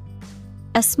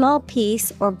 A small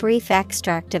piece or brief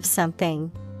extract of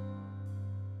something.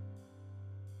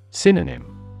 Synonym.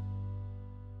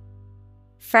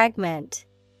 Fragment,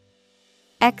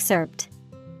 excerpt,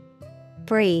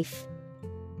 brief.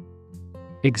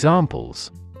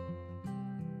 Examples.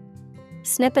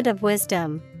 Snippet of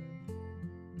wisdom.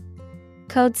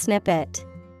 Code snippet.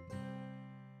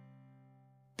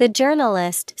 The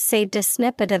journalist saved a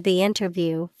snippet of the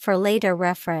interview for later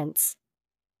reference.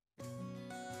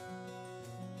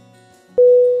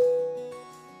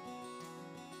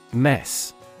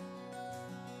 Mess.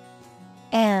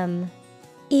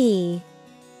 M-E-S-S.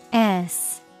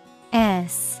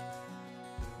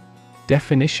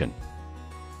 Definition.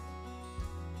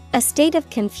 A state of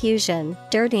confusion,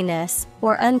 dirtiness,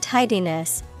 or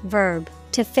untidiness. Verb,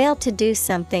 to fail to do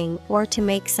something or to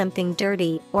make something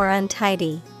dirty or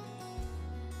untidy.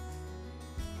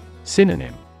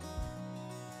 Synonym.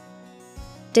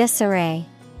 Disarray,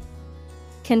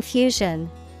 confusion,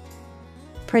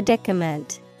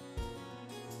 predicament.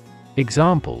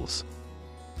 Examples.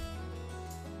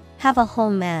 Have a whole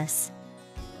mess.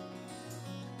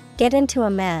 Get into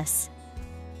a mess.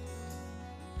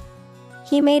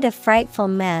 He made a frightful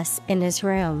mess in his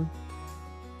room.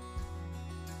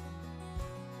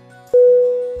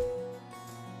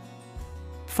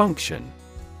 Function.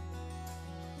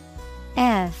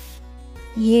 F-U-N-C-T-I-O-N.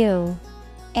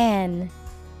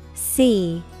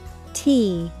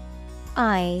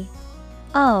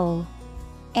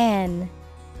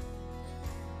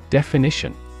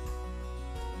 Definition.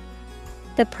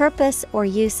 The purpose or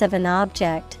use of an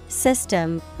object,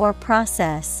 system, or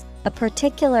process, a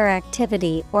particular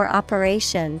activity or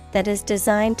operation that is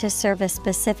designed to serve a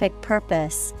specific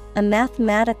purpose, a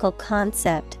mathematical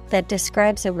concept that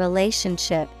describes a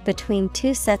relationship between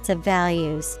two sets of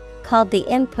values, called the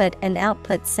input and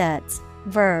output sets,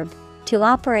 verb, to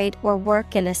operate or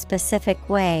work in a specific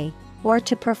way, or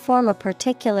to perform a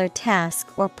particular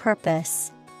task or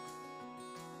purpose.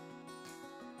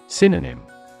 Synonym: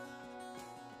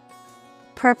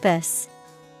 Purpose,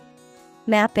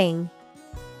 mapping,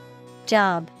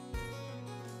 job.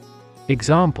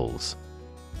 Examples: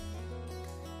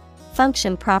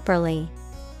 Function properly.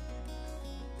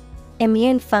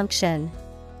 Immune function.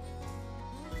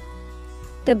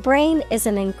 The brain is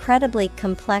an incredibly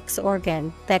complex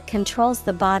organ that controls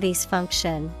the body's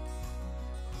function.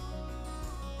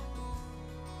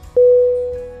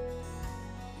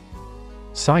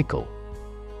 Cycle.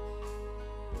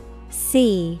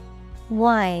 C-Y-C-L-E.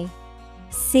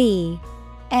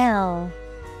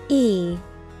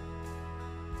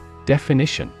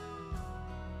 Definition: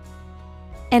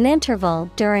 An interval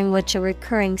during which a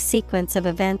recurring sequence of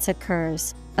events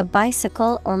occurs, a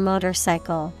bicycle or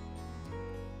motorcycle.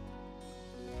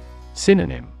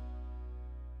 Synonym: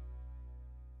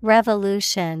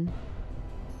 Revolution,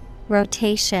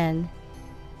 rotation,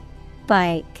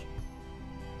 bike.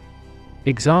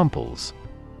 Examples: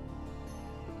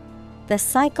 The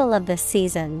cycle of the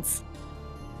seasons.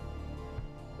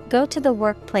 Go to the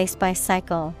workplace by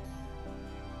cycle.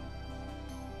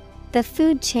 The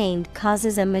food chain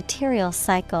causes a material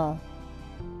cycle.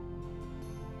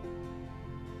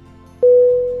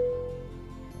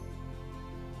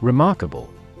 Remarkable.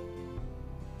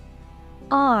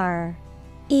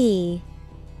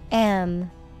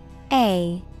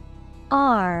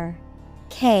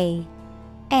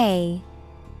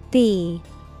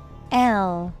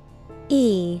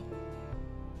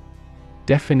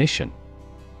 Definition: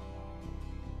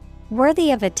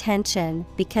 Worthy of attention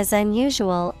because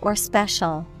unusual or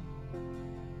special.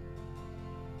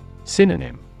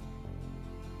 Synonym: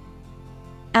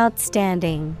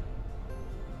 Outstanding,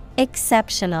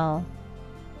 exceptional,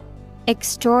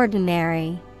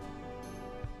 extraordinary.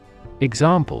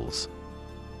 Examples: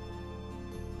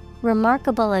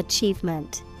 Remarkable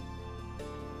achievement.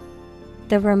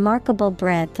 The remarkable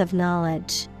breadth of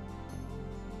knowledge.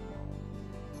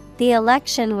 The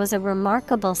election was a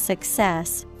remarkable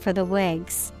success for the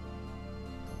Whigs.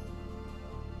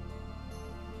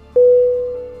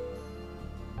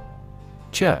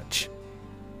 Church.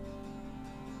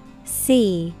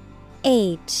 C-H-U-R-C-H.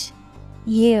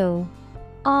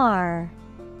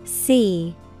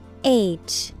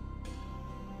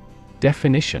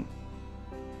 Definition: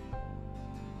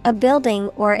 A building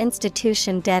or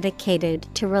institution dedicated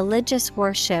to religious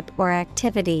worship or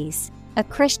activities, a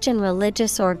Christian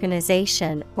religious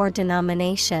organization or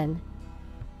denomination.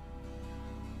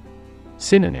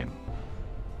 Synonym: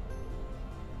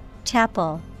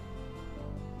 Chapel,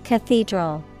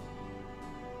 cathedral,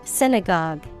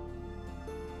 synagogue.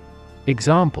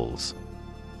 Examples: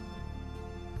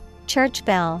 Church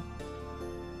bell,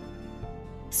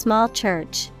 small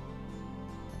church.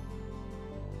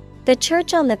 The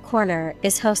church on the corner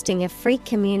is hosting a free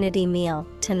community meal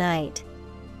tonight.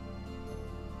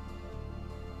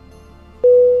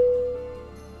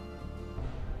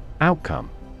 Outcome.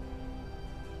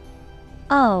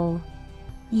 O-U-T-C-O-M-E.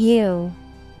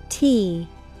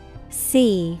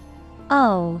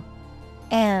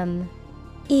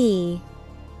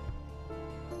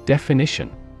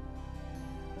 Definition: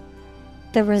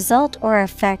 The result or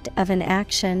effect of an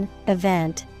action,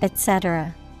 event,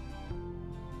 etc.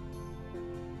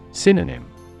 Synonym: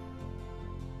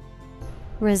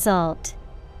 Result,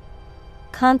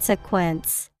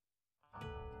 consequence,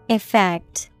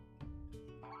 effect.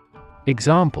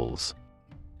 Examples: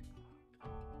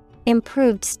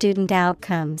 Improved student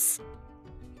outcomes.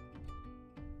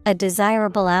 A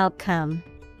desirable outcome.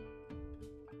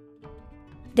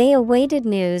 They awaited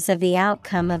news of the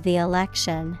outcome of the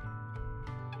election.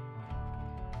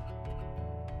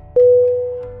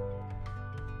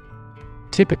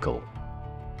 Typical.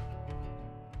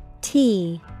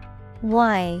 T-Y-P-I-C-A-L.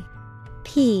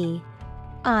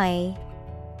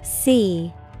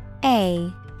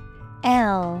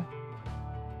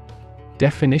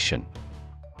 Definition: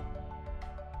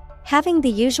 Having the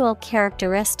usual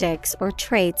characteristics or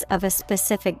traits of a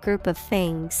specific group of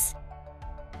things.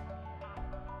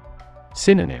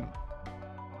 Synonym: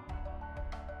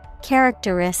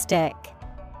 Characteristic,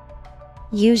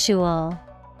 usual,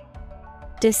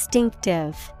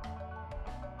 distinctive.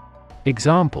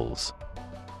 Examples: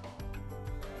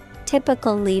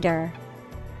 Typical leader.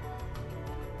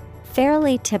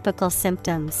 Fairly typical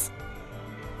symptoms.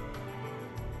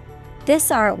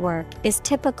 This artwork is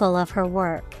typical of her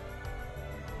work.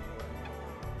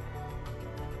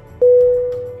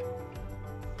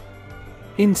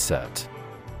 Insert.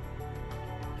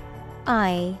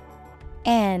 I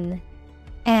N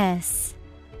S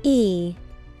E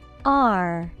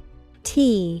R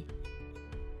T.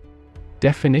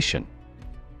 Definition: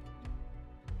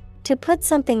 To put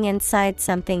something inside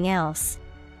something else.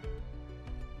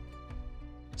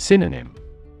 Synonym: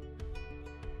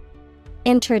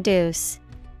 Introduce,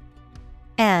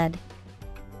 add,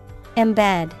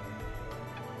 embed.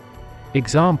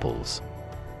 Examples: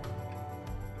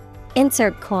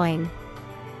 Insert coin.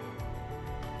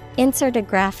 Insert a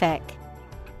graphic.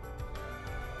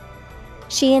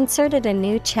 She inserted a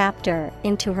new chapter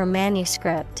into her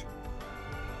manuscript.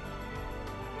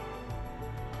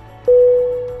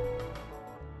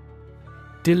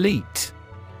 Delete.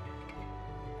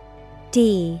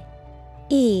 D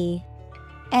E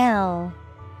L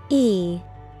E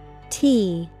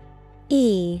T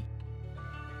E.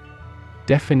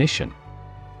 Definition: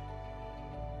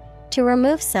 To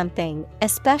remove something,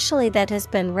 especially that has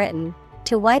been written,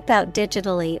 to wipe out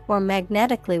digitally or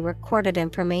magnetically recorded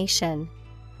information.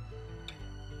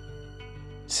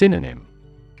 Synonym: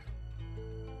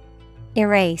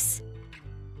 Erase,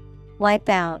 wipe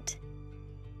out,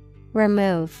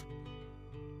 remove.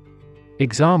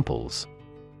 Examples: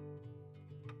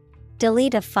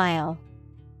 Delete a file.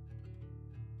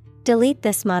 Delete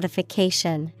this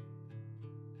modification.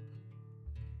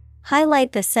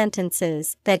 Highlight the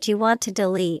sentences that you want to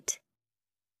delete.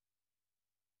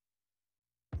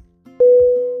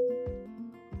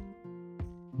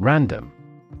 Random.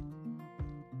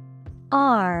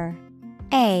 R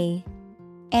A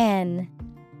N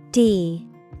D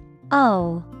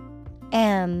O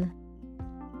M.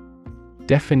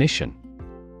 Definition: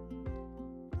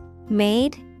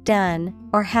 Made, done,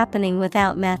 or happening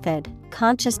without method,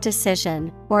 conscious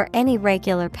decision, or any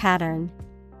regular pattern.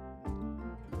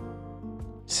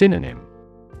 Synonym: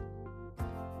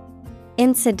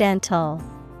 Incidental,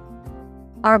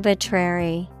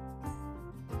 arbitrary,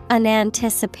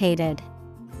 unanticipated.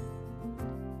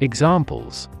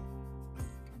 Examples: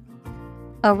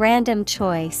 A random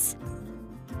choice.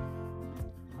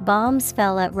 Bombs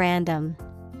fell at random.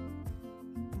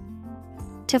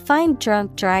 To find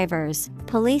drunk drivers,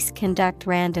 police conduct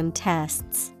random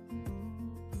tests.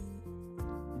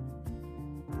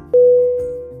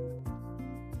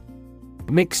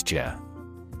 Mixture.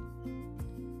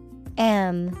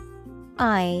 M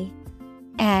I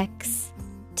X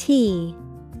T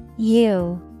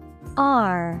U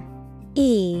R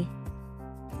E.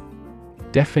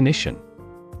 Definition: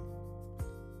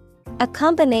 A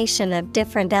combination of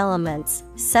different elements,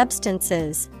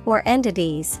 substances, or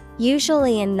entities,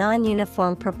 usually in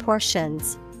non-uniform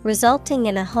proportions, resulting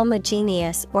in a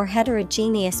homogeneous or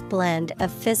heterogeneous blend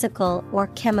of physical or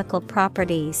chemical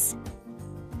properties.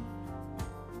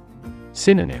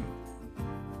 Synonym: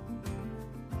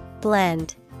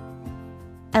 Blend,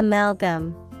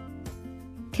 amalgam,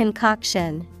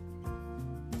 concoction.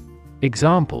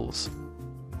 Examples: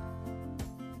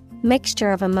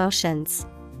 Mixture of emotions.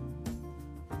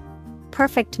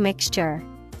 Perfect mixture.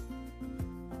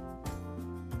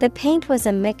 The paint was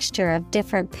a mixture of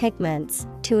different pigments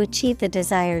to achieve the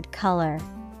desired color.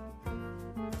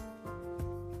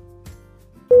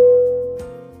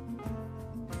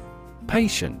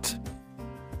 Patient.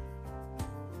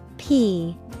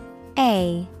 P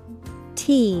A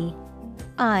T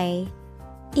I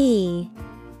E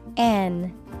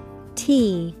N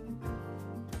T.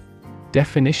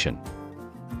 Definition: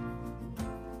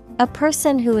 A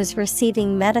person who is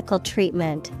receiving medical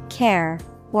treatment, care,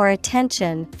 or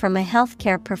attention from a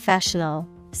healthcare professional,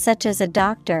 such as a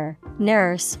doctor,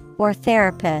 nurse, or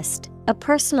therapist, a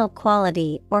personal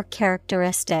quality or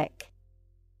characteristic.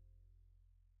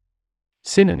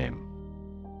 Synonym: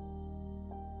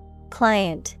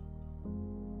 Client,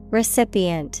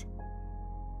 recipient,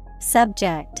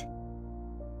 subject.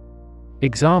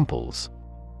 Examples: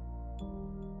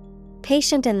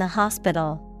 Patient in the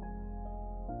hospital.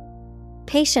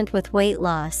 Patient with weight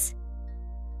loss.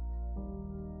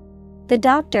 The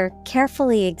doctor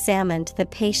carefully examined the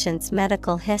patient's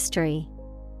medical history.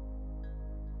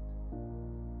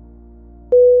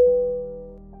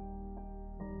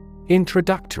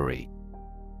 Introductory.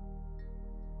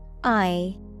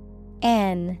 I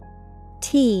N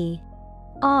T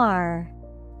R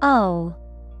O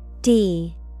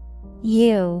D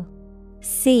U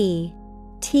C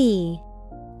T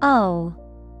O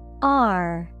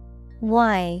R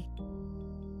Y.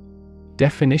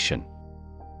 Definition: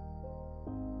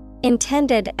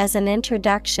 Intended as an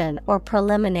introduction or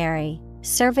preliminary,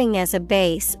 serving as a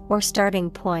base or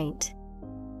starting point.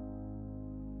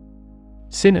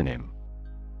 Synonym: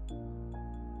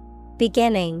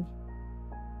 Beginning,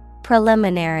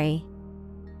 preliminary,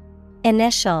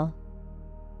 initial.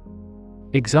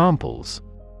 Examples: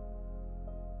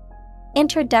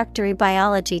 introductory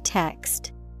biology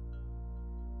text,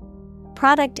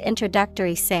 product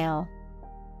introductory sale.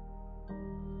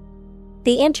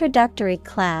 The introductory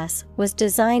class was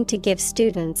designed to give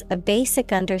students a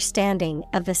basic understanding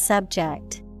of the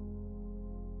subject.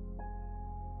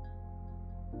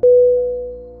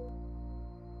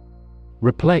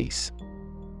 Replace.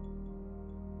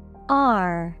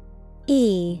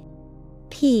 R-E-P-L-A-C-E.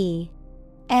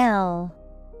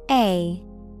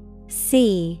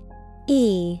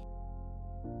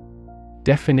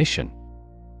 Definition: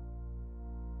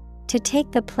 to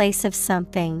take the place of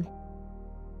something.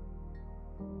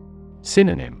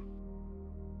 Synonym: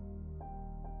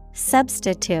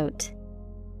 Substitute,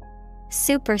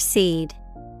 supersede,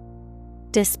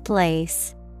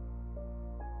 displace.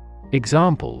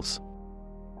 Examples: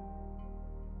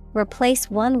 replace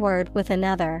one word with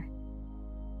another.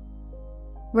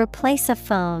 Replace a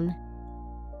phone.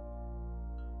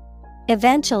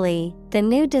 Eventually, the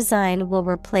new design will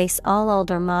replace all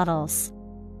older models.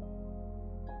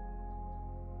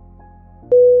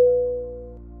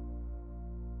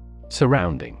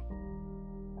 Surrounding.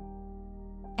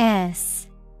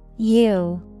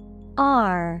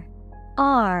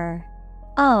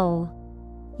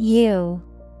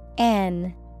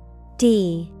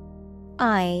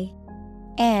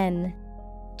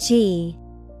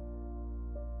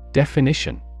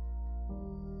 Definition: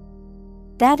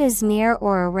 that is near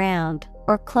or around,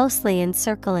 or closely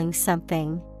encircling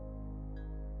something.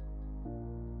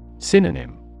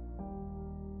 Synonym: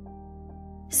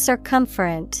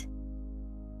 circumferent,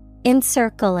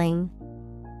 encircling,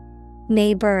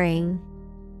 neighboring.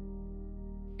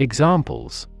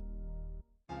 Examples: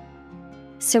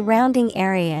 surrounding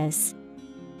areas.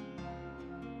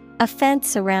 A fence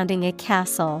surrounding a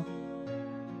castle.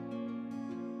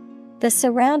 The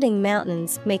surrounding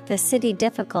mountains make the city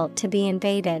difficult to be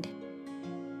invaded.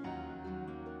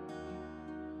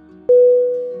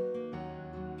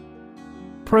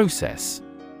 Process.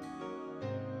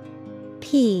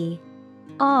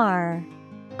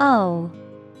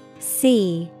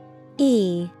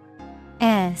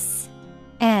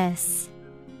 P-R-O-C-E-S-S.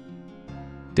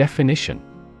 Definition: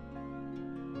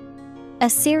 a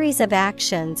series of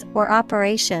actions or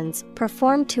operations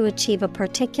performed to achieve a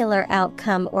particular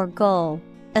outcome or goal,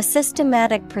 a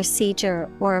systematic procedure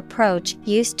or approach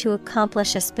used to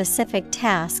accomplish a specific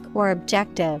task or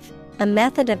objective, a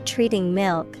method of treating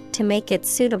milk to make it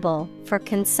suitable for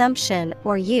consumption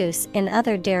or use in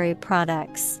other dairy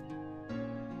products.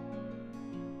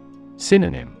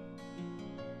 Synonym: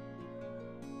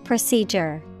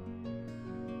 procedure,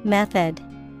 method,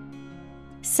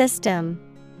 system.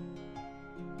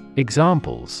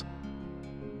 Examples: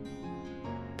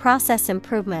 process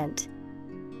improvement,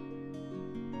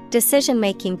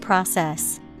 decision-making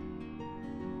process.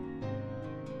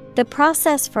 The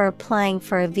process for applying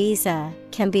for a visa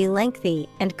can be lengthy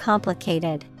and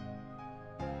complicated.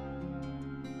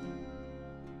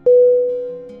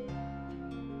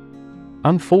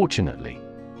 Unfortunately.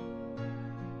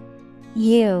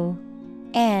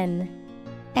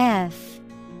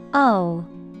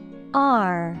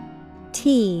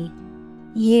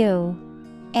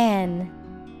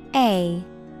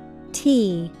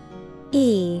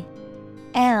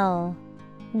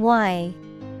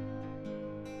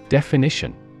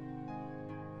 Definition: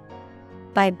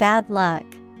 by bad luck,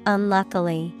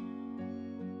 unluckily.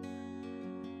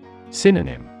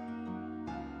 Synonym: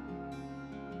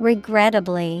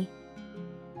 regrettably,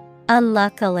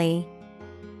 unluckily,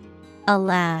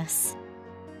 alas.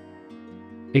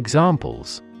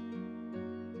 Examples: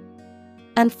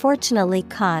 unfortunately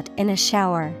caught in a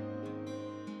shower.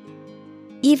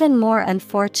 Even more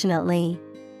unfortunately.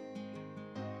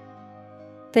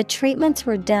 The treatments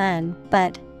were done,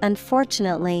 but,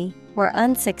 unfortunately, were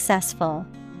unsuccessful.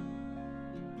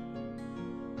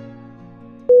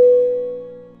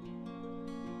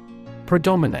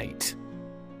 Predominate.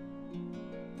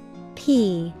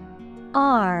 P-R-E-D-O-M-I-N-A-T-E.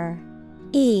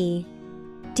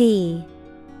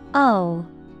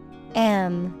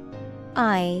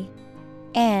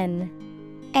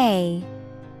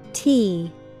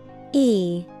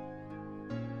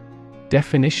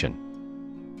 Definition: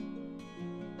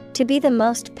 to be the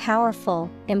most powerful,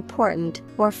 important,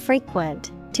 or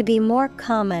frequent, to be more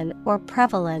common or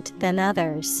prevalent than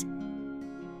others.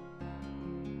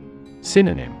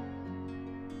 Synonym: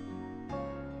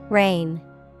 reign,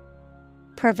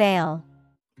 prevail,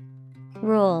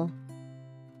 rule.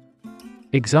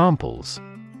 Examples: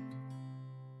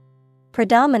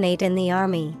 predominate in the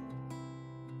army.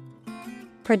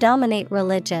 Predominate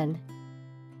religion.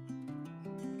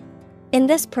 In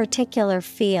this particular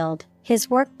field, His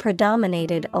work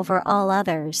predominated over all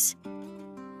others.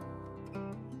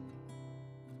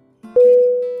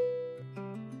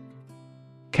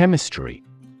 Chemistry.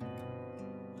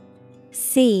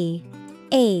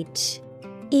 CHEMISTRY.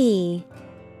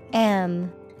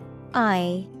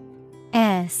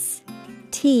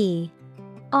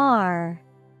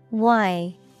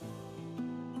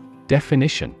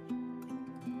 Definition.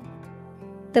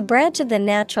 The branch of the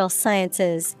natural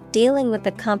sciences dealing with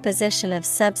the composition of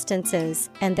substances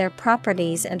and their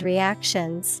properties and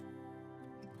reactions.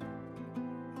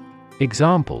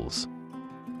 Examples.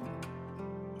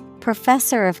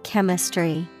 Professor of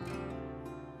chemistry.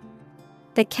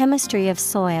 The chemistry of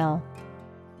soil.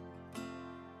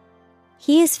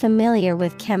 He is familiar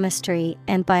with chemistry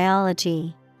and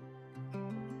biology.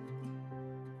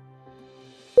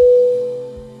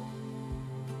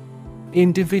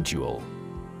 Individual.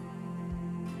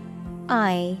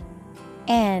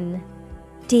 INDIVIDUAL.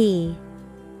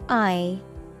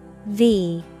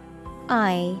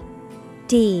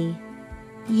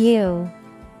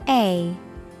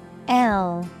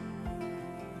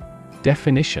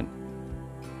 Definition.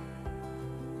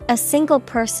 A single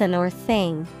person or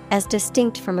thing, as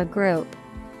distinct from a group.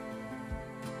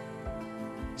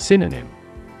 Synonym.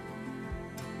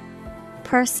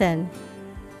 Person,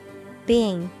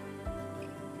 being,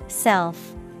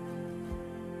 self.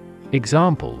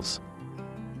 Examples.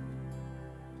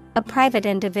 A private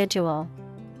individual.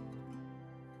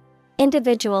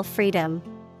 Individual freedom.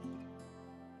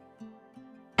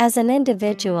 As an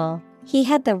individual, he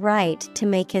had the right to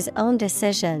make his own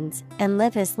decisions and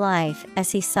live his life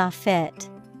as he saw fit.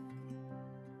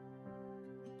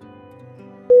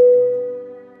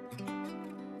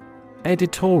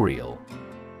 Editorial.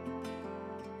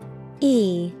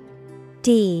 EDITORIAL.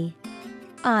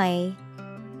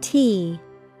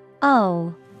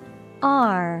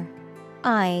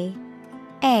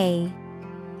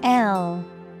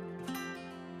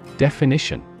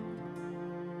 Definition.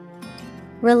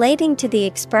 Relating to the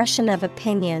expression of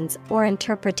opinions or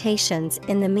interpretations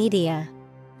in the media.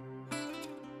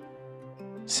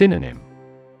 Synonym.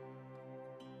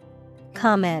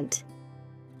 Comment,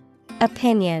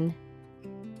 opinion,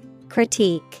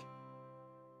 critique.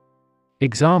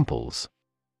 Examples.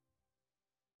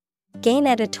 Gain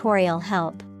editorial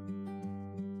help.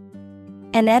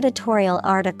 An editorial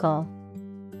article.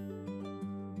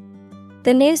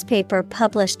 The newspaper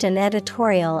published an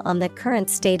editorial on the current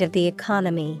state of the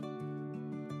economy.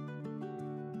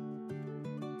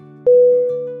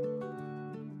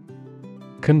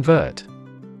 Convert. CONVERT.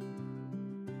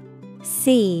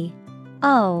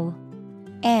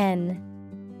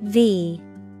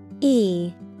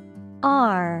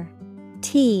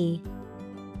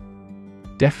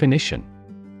 Definition.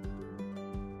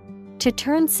 To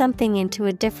turn something into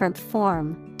a different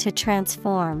form, to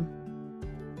transform.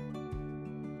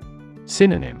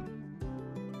 Synonym.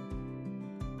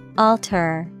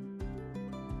 Alter,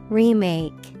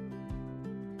 remake,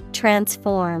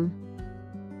 transform.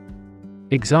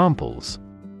 Examples.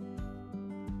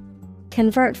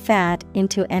 Convert fat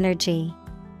into energy.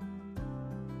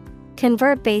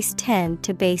 Convert base 10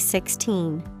 to base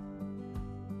 16.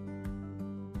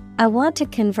 I want to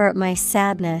convert my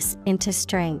sadness into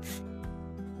strength.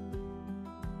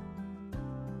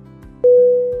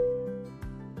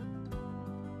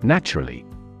 Naturally.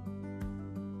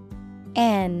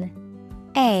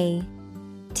 NATURALLY.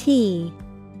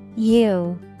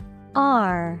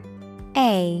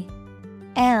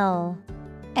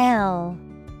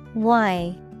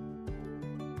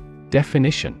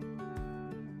 Definition.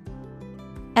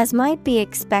 As might be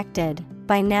expected,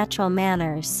 by natural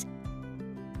manners.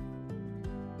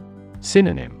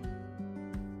 Synonym.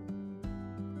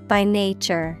 By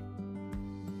nature.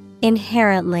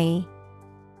 Inherently.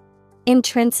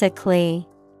 Intrinsically.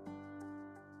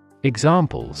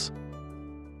 Examples.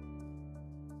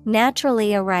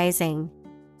 Naturally arising.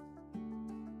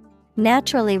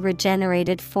 Naturally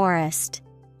regenerated forest.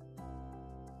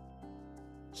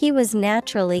 He was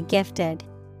naturally gifted.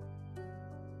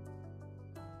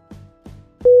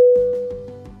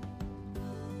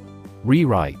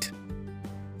 Rewrite.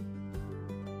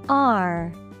 REWRITE.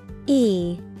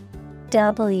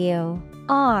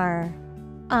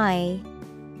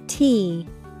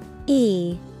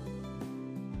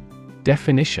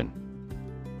 Definition.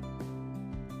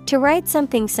 To write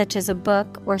something such as a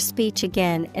book or speech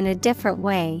again in a different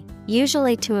way,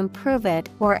 usually to improve it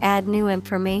or add new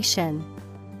information.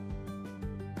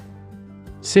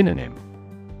 Synonym.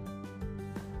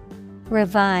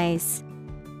 Revise,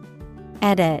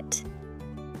 edit,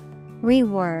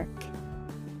 rework.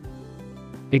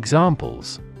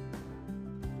 Examples.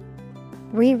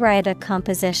 Rewrite a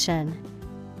composition.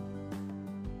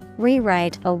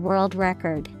 Rewrite a world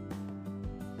record.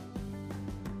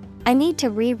 I need to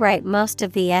rewrite most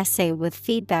of the essay with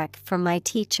feedback from my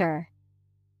teacher.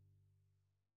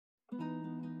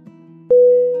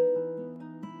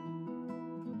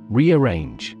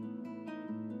 Rearrange.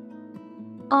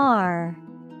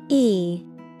 R-E-A-R-A-N-G-E.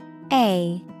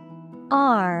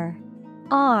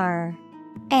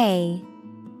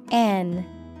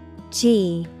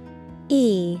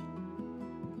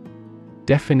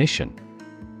 Definition: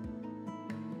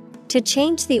 to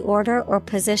change the order or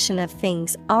position of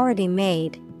things already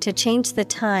made, to change the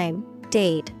time,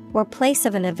 date, or place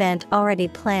of an event already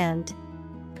planned.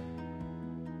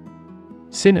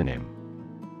 Synonym: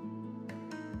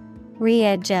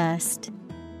 Readjust,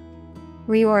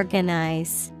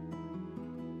 reorganize,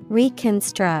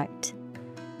 reconstruct.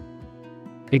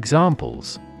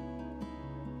 Examples: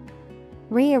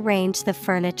 rearrange the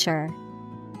furniture,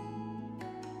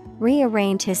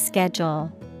 rearrange his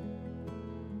schedule.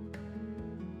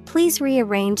 Please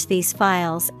rearrange these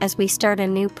files as we start a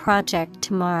new project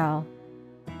tomorrow.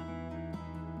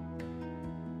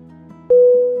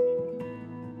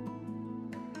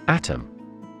 Atom.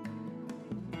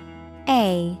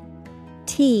 A-T-O-M.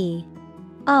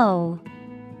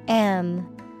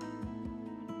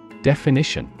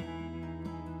 Definition: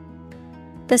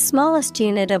 the smallest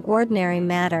unit of ordinary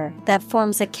matter that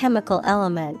forms a chemical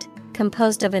element,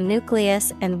 composed of a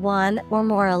nucleus and one or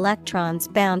more electrons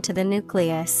bound to the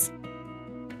nucleus.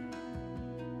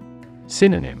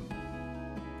 Synonym: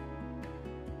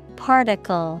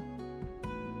 particle,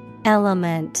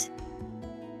 element,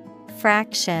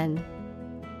 fraction.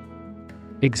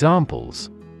 Examples: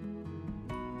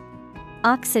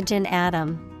 oxygen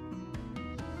atom,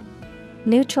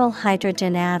 neutral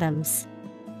hydrogen atoms.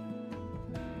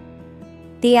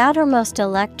 The outermost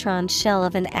electron shell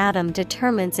of an atom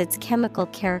determines its chemical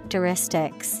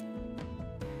characteristics.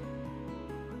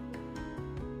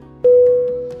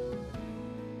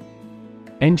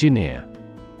 Engineer.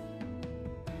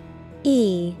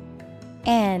 E-N-G-I-N-E-R.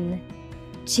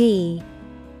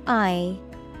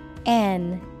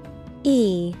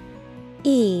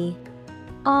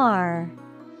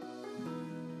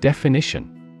 Definition: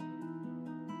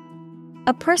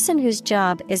 a person whose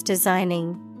job is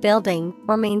designing, building,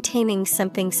 or maintaining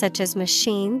something such as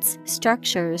machines,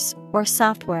 structures, or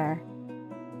software.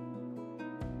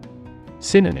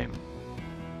 Synonym: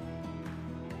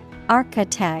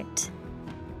 architect,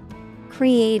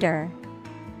 creator,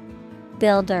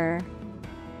 builder.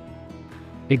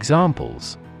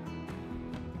 Examples: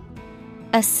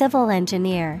 a civil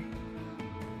engineer,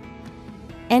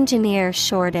 engineer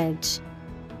shortage.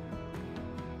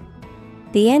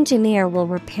 The engineer will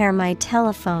repair my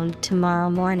telephone tomorrow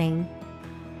morning.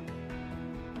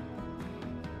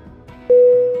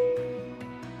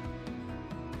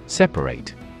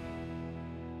 Separate.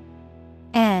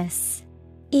 S-E-P-A-R-A-T-E.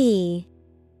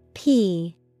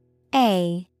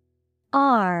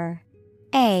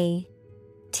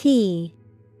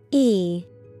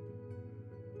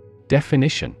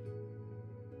 Definition: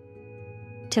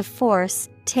 to force,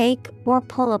 take, or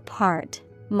pull apart,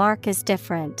 mark as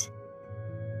different.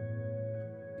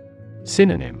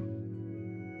 Synonym: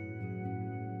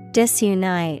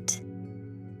 disunite,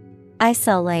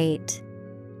 isolate,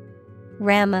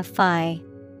 ramify.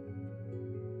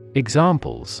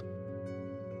 Examples: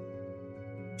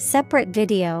 separate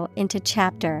video into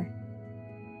chapter,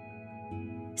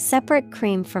 separate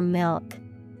cream from milk.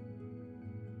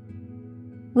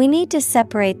 We need to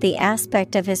separate the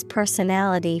aspect of his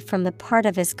personality from the part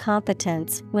of his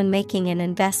competence when making an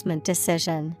investment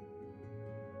decision.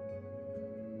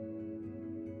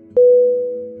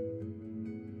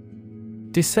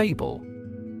 Disable.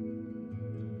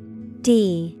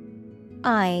 D-I-S-A-B-L-E.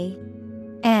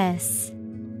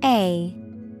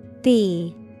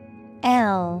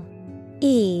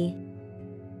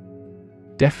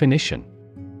 Definition: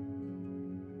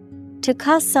 to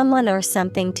cause someone or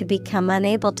something to become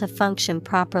unable to function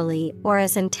properly or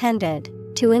as intended,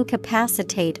 to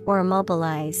incapacitate or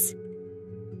immobilize.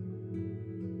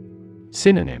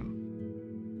 Synonym: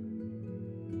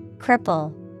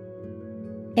 cripple,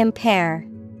 impair,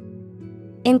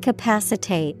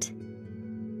 incapacitate.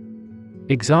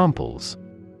 Examples: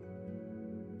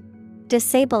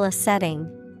 disable a setting,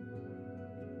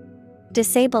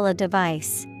 disable a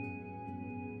device.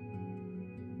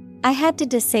 I had to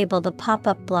disable the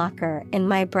pop-up blocker in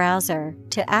my browser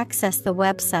to access the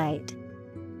website.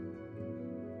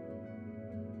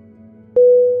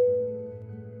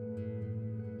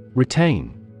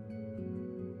 Retain.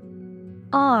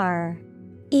 R-E-T-A-I-N.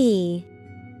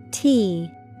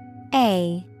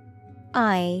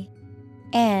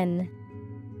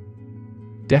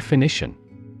 Definition: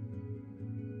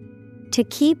 To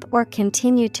keep or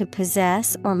continue to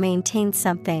possess or maintain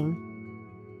something.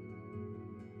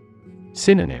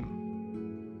 Synonym: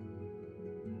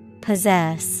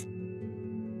 Possess,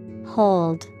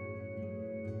 hold,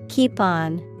 keep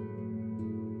on.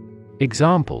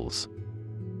 Examples: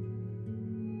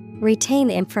 Retain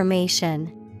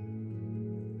information.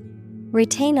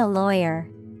 Retain a lawyer.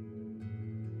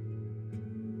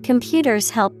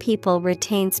 Computers help people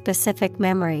retain specific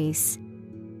memories.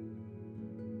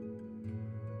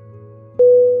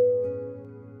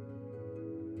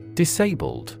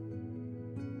 Disabled.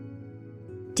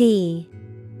 D-I-S-A-B-L-E-D.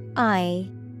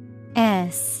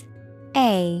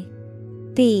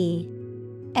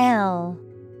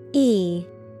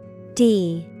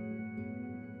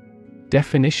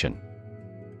 Definition: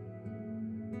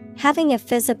 Having a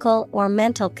physical or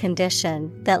mental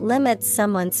condition that limits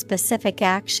someone's specific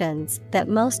actions that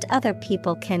most other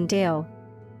people can do.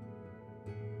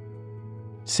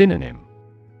 Synonym: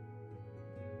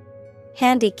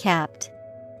 Handicapped,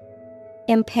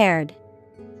 impaired,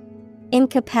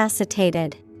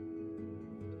 incapacitated.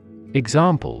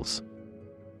 Examples: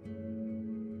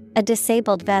 A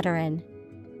disabled veteran.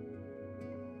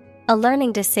 A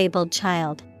learning disabled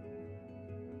child.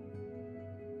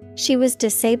 She was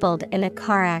disabled in a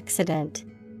car accident.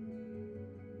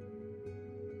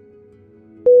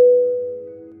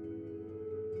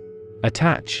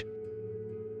 Attach.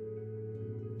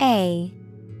 A-T-T-A-C-H.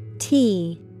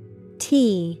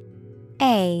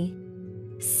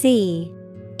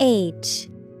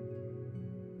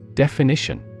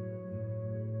 Definition: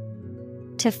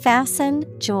 To fasten,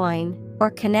 join,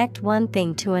 or connect one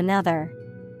thing to another.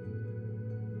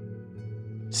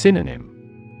 Synonym: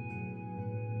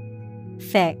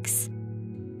 Fix,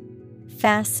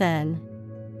 fasten,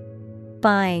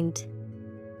 bind.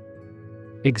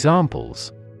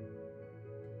 Examples: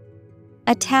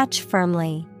 Attach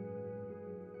firmly.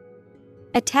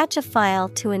 Attach a file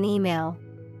to an email.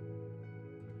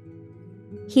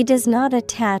 He does not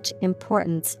attach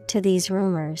importance to these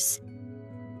rumors.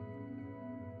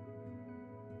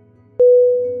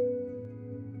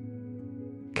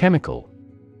 Chemical.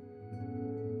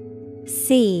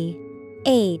 C-H-E-M-I-C-A-L.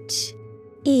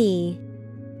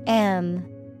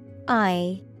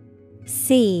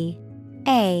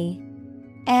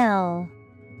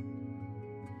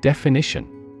 Definition: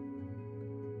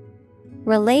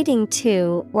 Relating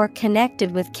to or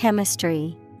connected with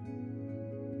chemistry.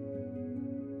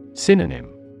 Synonym: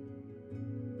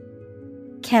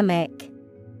 Chemic,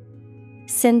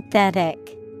 synthetic.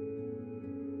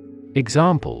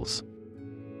 Examples: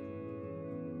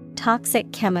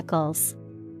 Toxic chemicals.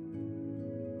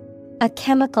 A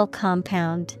chemical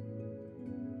compound.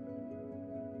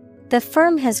 The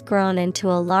firm has grown into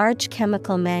a large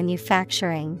chemical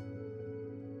manufacturing.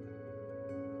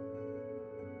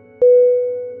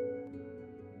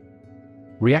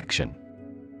 Reaction.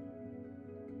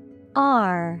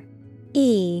 R-E-A-C-T-I-O-N.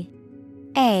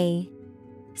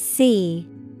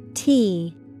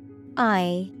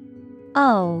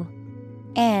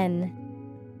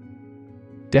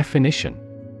 Definition: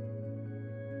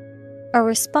 A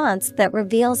response that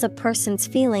reveals a person's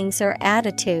feelings or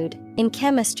attitude. In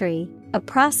chemistry, a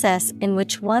process in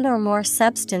which one or more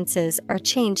substances are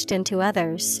changed into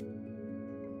others.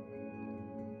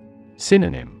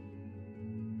 Synonym: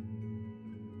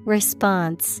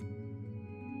 Response,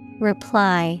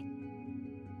 reply,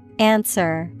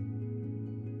 answer.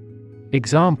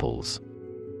 Examples: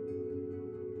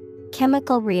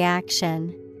 Chemical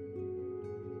reaction.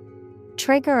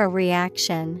 Trigger a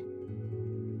reaction.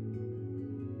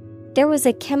 There was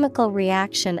a chemical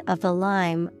reaction of the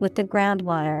lime with the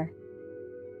groundwater.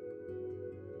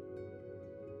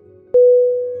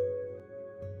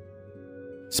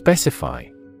 Specify.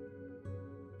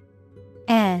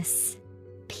 S-P-E-C-I-F-Y.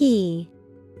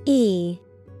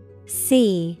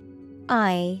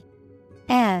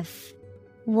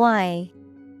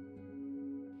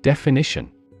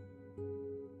 Definition: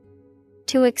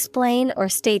 To explain or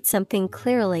state something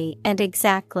clearly and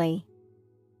exactly.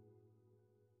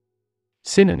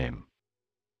 Synonym: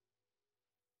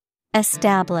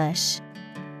 Establish,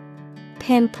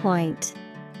 pinpoint,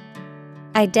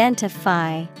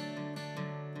 identify.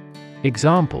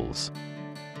 Examples: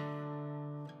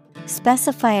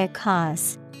 Specify a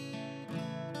cause.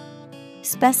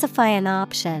 Specify an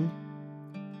option.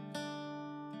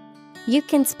 You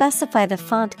can specify the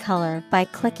font color by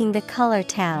clicking the Color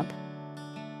tab.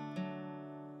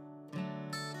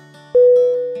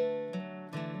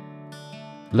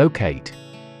 Locate.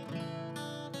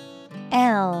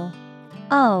 L-O-C-A-T-E.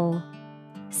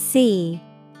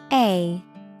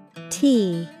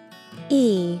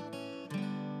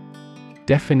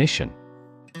 Definition: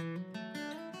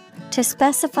 to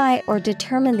specify or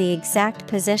determine the exact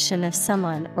position of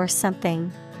someone or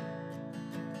something.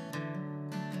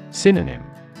 Synonym: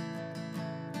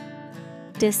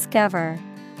 Discover,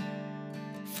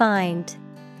 find,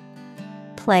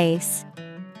 place.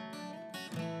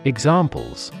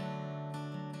 Examples: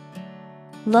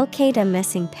 locate a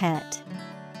missing pet.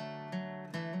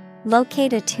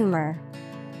 Locate a tumor.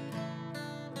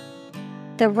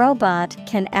 The robot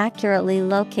can accurately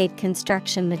locate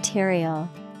construction material.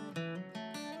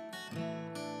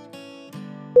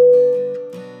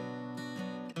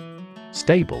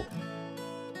 Stable.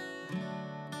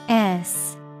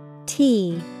 S-T-A-B-L-E.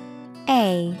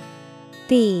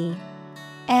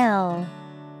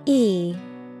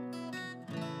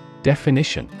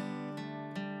 Definition: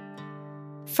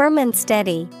 firm and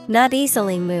steady, not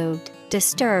easily moved,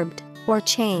 disturbed, or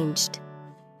changed.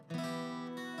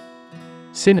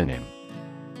 Synonym: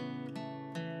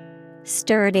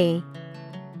 sturdy,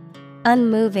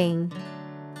 unmoving,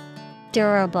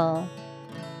 durable.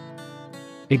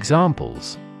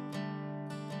 Examples: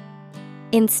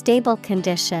 in stable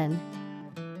condition.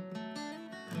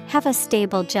 Have a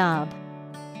stable job.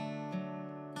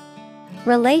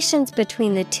 Relations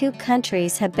between the two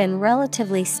countries have been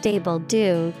relatively stable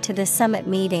due to the summit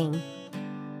meeting.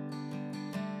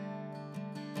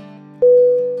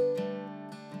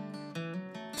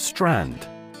 Strand.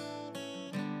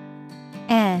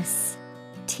 S-T-R-A-N-D.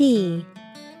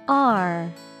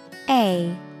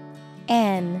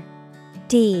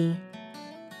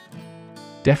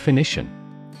 Definition: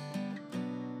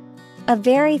 a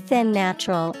very thin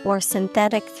natural or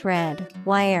synthetic thread,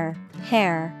 wire,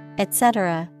 hair,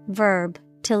 etc. Verb,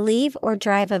 to leave or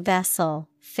drive a vessel,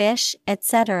 fish,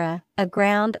 etc.,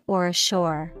 aground or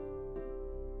ashore.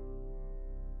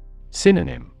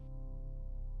 Synonym: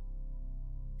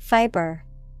 fiber,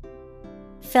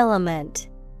 filament,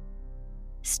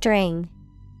 string.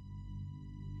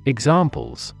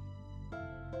 Examples: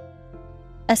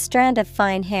 a strand of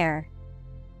fine hair.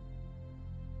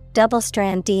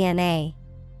 Double-strand DNA.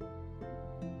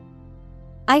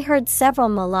 I heard several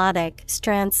melodic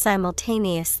strands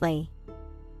simultaneously.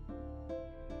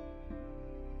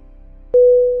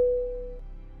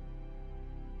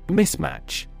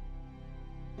 Mismatch.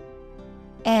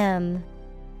 M-I-S-M-A-T-C-H.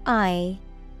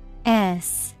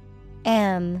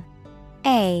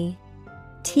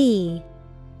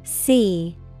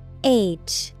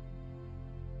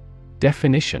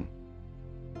 Definition: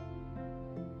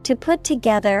 to put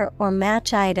together or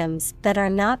match items that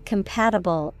are not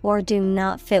compatible or do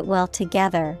not fit well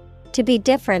together. To be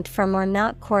different from or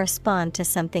not correspond to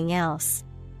something else.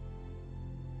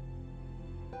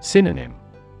 Synonym: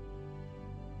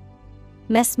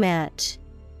 mismatch,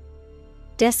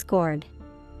 discord,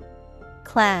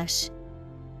 clash.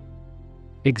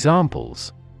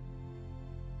 Examples: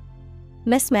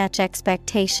 mismatch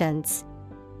expectations.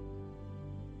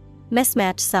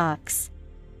 Mismatch socks.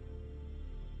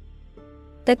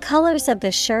 The colors of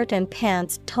the shirt and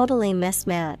pants totally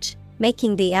mismatch,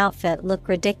 making the outfit look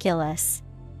ridiculous.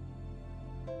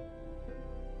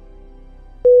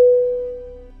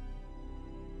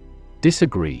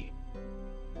 Disagree.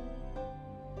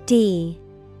 D-I-S-A-G-R-E-E.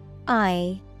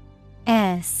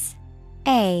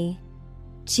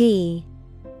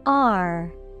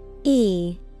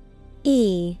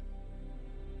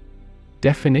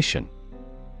 Definition: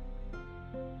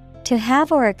 to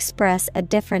have or express a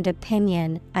different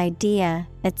opinion, idea,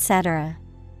 etc.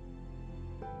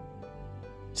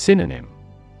 Synonym: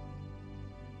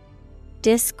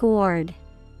 discord,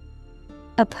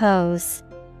 oppose,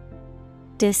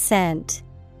 dissent.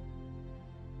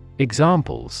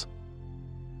 Examples: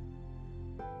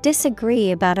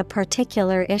 disagree about a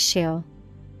particular issue.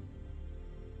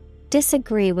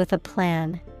 Disagree with a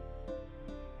plan.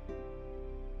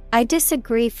 I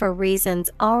disagree for reasons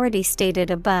already stated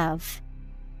above.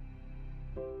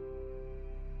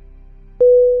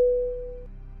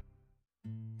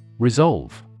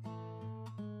 Resolve.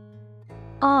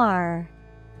 R-E-S-O-L-V-E.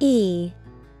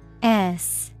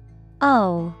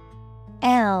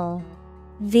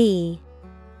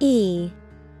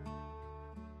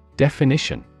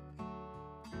 Definition: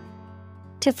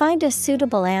 to find a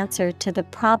suitable answer to the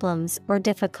problems or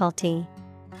difficulty.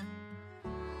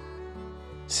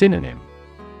 Synonym: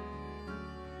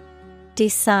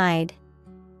 decide,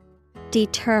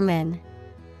 determine,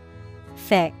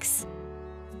 fix.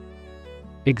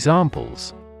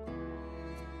 Examples: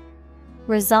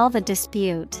 resolve a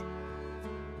dispute.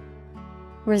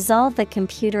 Resolve the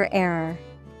computer error.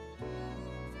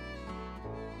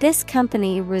 This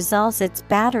company resolves its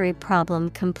battery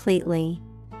problem completely.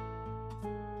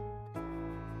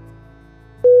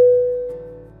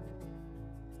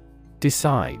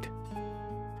 Decide.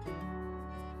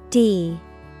 D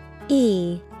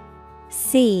E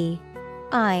C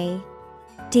I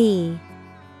D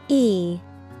E.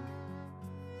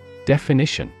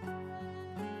 Definition.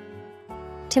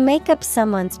 To make up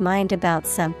someone's mind about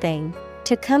something.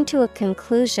 To come to a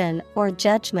conclusion or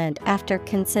judgment after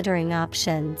considering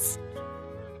options.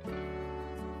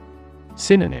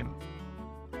 Synonym.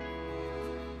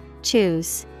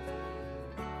 Choose,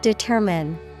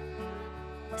 determine,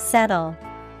 settle.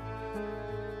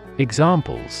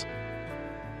 Examples.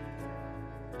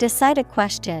 Decide a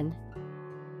question.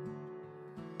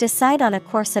 Decide on a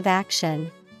course of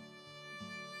action.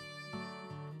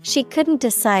 She couldn't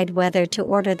decide whether to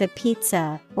order the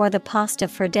pizza or the pasta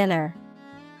for dinner.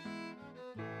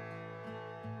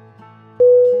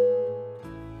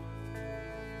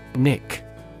 Nick.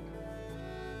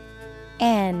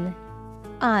 N-I-C-K.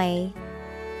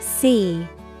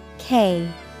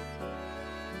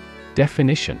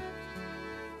 Definition.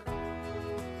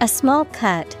 A small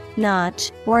cut,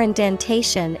 notch, or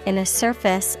indentation in a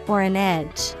surface or an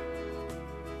edge.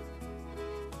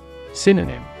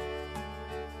 Synonym.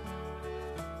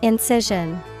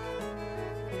 Incision,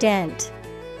 dent,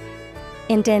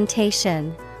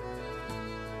 indentation.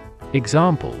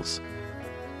 Examples.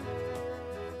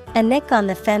 A nick on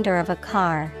the fender of a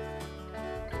car.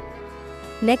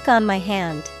 Nick on my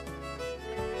hand.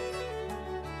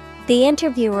 The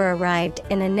interviewer arrived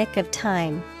in a nick of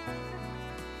time.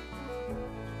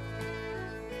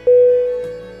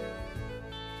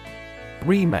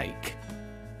 Remake.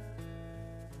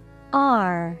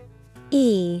 R-E-M-A-K-E.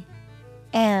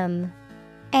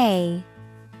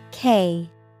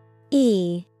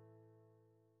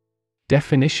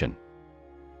 Definition.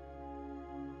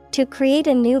 To create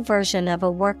a new version of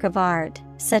a work of art,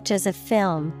 such as a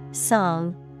film,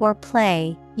 song, or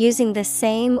play, using the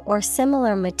same or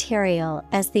similar material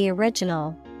as the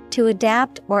original. To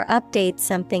adapt or update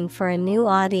something for a new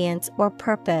audience or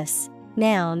purpose.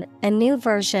 Noun, a new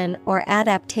version or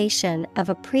adaptation of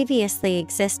a previously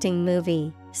existing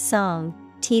movie, song,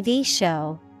 TV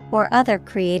show, or other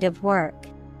creative work.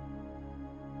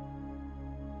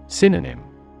 Synonym.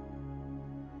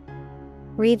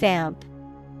 Revamp,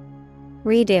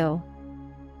 redo,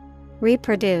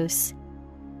 reproduce.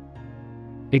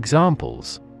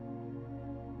 Examples.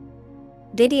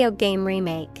 Video game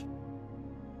remake.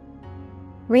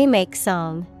 Remake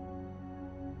song.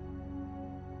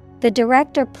 The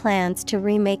director plans to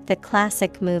remake the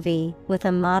classic movie with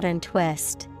a modern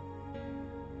twist.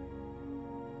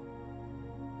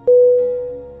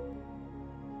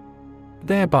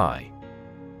 Thereby.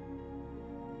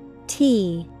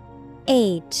 T-H-E-R-E-B-Y.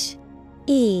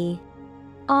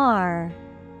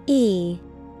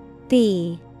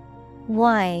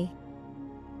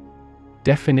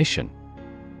 Definition.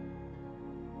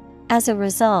 As a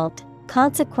result,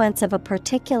 consequence of a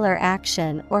particular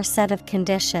action or set of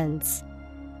conditions.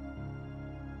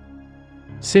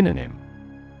 Synonym.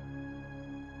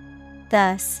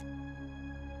 Thus,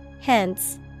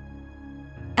 hence,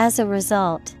 as a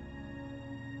result.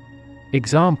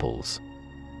 Examples.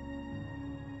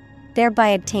 Thereby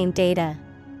obtain data.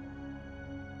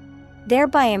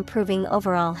 Thereby improving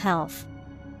overall health.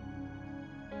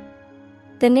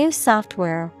 The new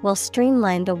software will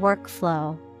streamline the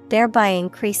workflow, thereby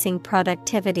increasing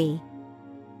productivity.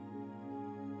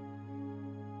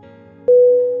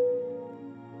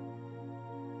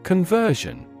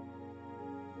 Conversion.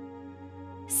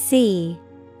 C-O-N-V-E-R-S-I-O-N.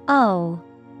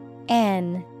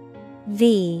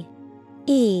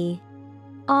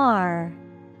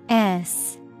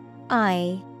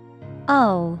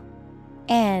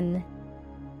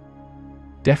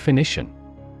 Definition.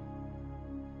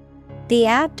 The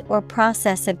act or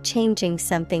process of changing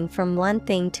something from one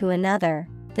thing to another,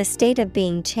 the state of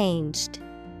being changed.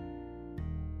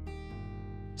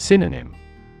 Synonym.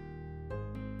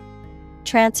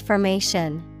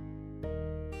 Transformation,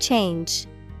 change,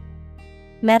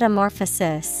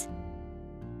 metamorphosis.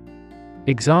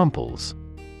 Examples.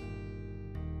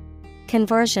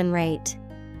 Conversion rate,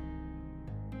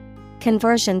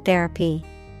 conversion therapy.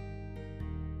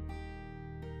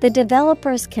 The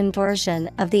developer's conversion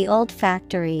of the old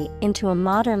factory into a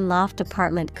modern loft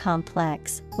apartment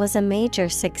complex was a major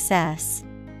success.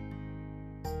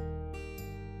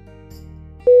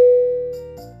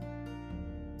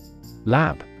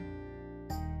 Lab.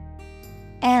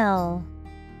 L-A-B.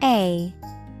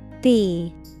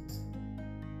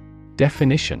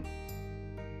 Definition.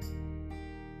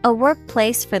 A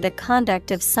workplace for the conduct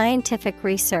of scientific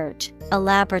research, a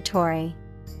laboratory.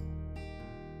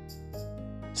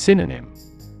 Synonym: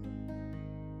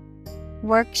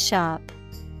 Workshop,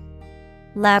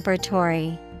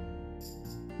 laboratory,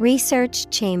 research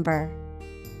chamber.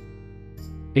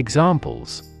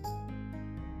 Examples: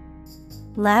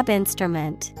 Lab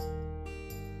instrument,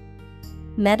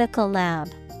 medical lab.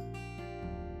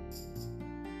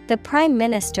 The Prime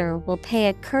Minister will pay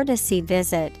a courtesy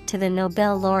visit to the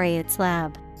Nobel laureate's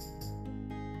lab.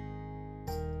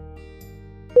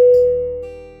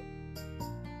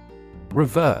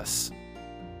 Reverse.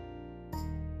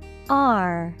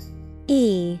 R-E-V-E-R-S-E.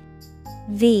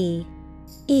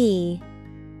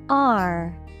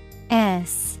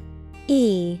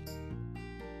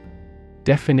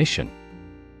 Definition: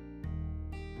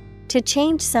 to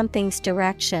change something's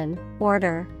direction,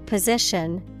 order,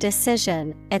 position,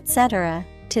 decision, etc.,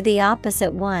 to the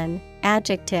opposite one.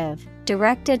 Adjective,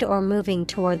 directed or moving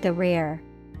toward the rear.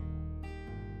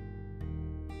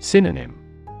 Synonym: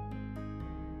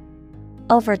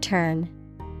 Overturn,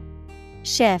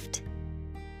 shift,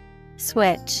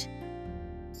 switch.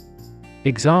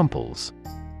 Examples: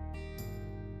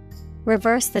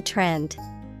 reverse the trend,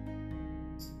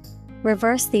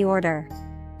 reverse the order.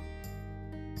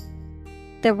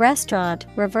 The restaurant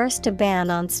reversed a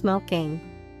ban on smoking.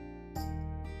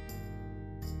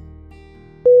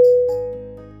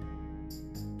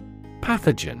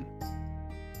 Pathogen.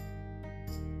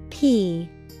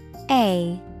 P-A-T-H-O-G-E-N.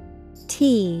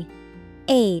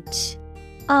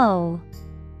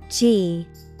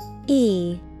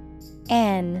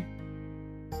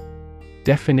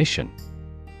 Definition: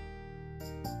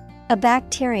 a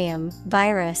bacterium,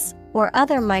 virus, or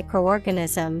other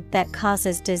microorganism that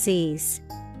causes disease.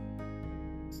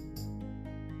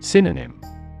 Synonym: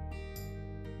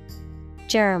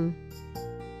 germ,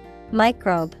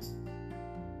 microbe,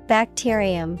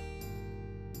 bacterium.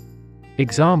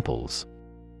 Examples: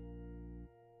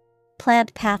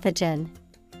 plant pathogen,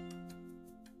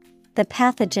 the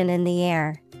pathogen in the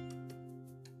air.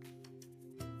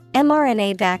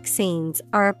 mRNA vaccines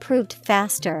are approved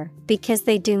faster because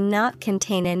they do not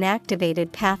contain inactivated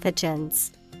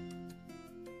pathogens.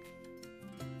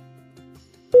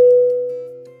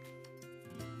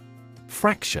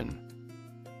 Fraction.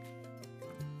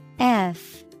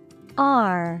 F-R-A-C-T-I-O-N.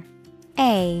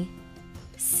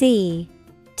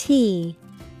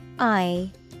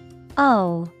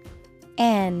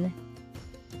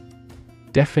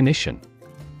 Definition: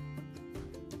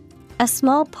 a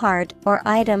small part or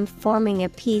item forming a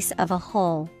piece of a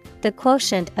whole, the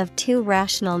quotient of two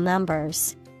rational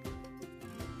numbers.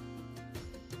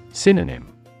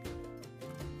 Synonym: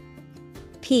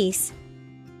 piece,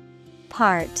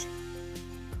 part,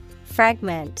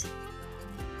 fragment.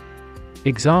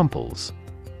 Examples: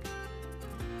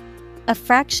 a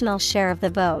fractional share of the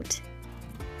vote,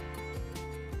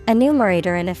 a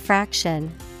numerator in a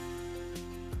fraction.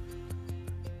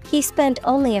 He spent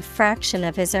only a fraction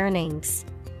of his earnings.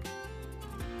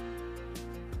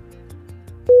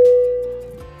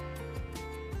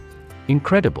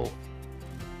 Incredible.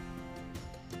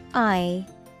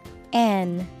 I-N-C-R-E-D-I-B-L-E.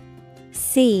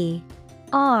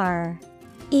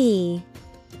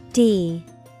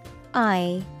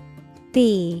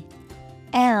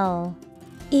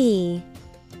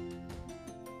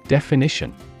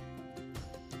 Definition: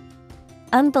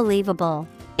 unbelievable,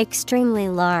 extremely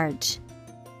large.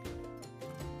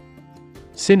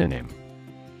 Synonym: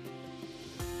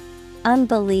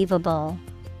 unbelievable,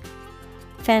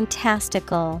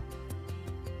 fantastical,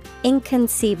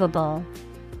 inconceivable.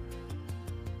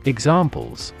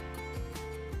 Examples: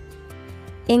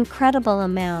 incredible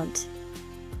amount,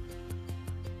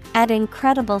 at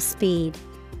incredible speed.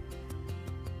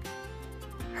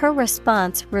 Her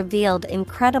response revealed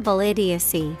incredible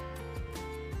idiocy.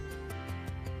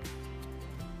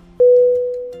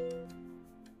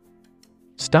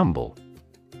 Stumble.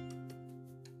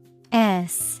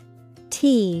 S-T-U-M-B-L-E.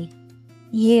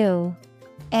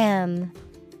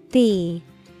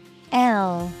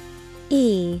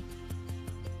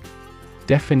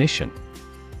 Definition: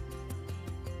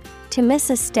 to miss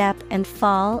a step and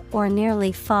fall or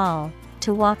nearly fall,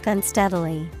 to walk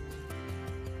unsteadily.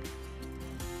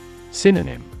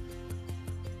 Synonym: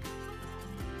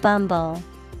 bumble,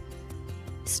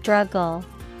 struggle,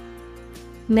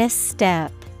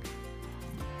 misstep.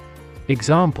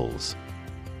 Examples: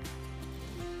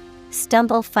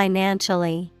 stumble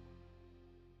financially,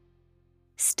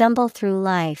 stumble through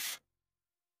life.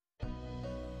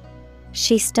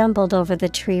 She stumbled over the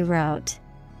tree root.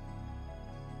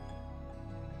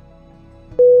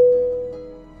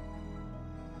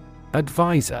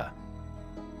 Advisor.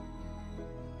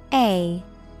 A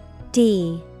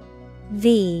D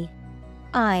V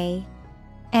I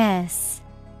S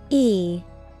E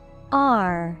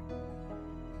R.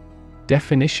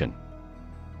 Definition: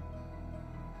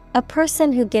 A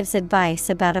person who gives advice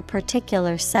about a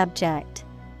particular subject.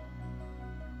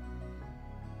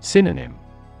 Synonym: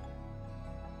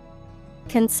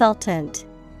 Consultant,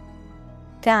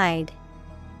 guide,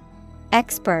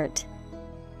 expert.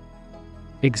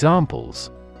 Examples: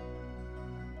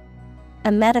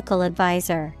 A medical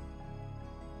advisor,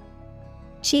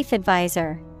 chief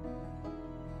advisor.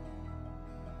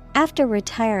 After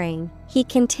retiring, he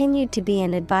continued to be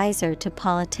an advisor to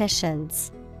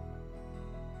politicians.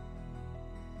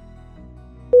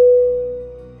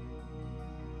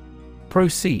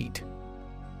 Proceed.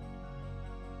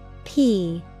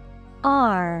 P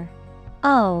R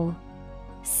O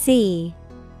C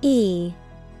E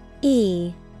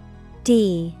E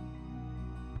D.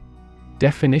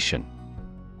 Definition: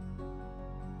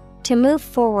 To move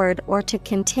forward or to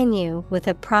continue with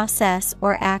a process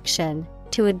or action,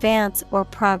 to advance or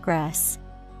progress.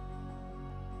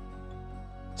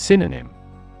 Synonym: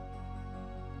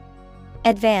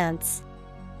 Advance,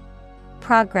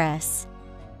 progress,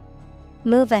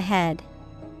 move ahead.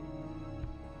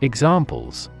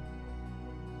 Examples: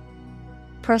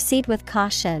 Proceed with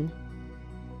caution.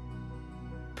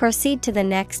 Proceed to the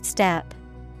next step.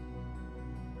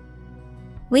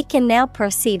 We can now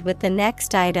proceed with the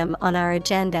next item on our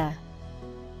agenda.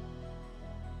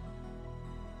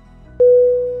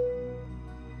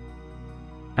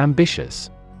 Ambitious.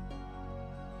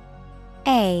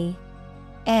 A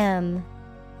M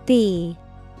B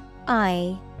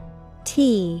I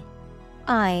T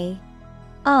I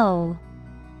O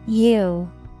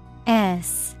U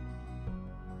S.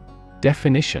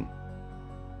 Definition: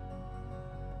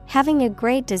 Having a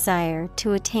great desire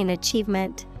to attain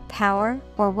achievement, power,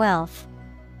 or wealth.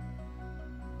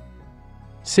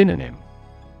 Synonym: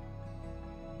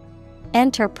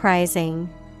 Enterprising,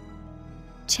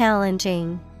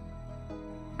 challenging,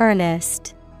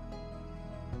 earnest.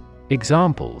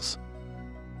 Examples: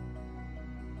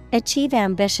 Achieve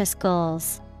ambitious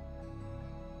goals.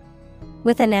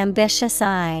 With an ambitious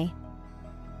eye.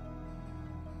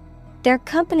 Their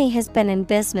company has been in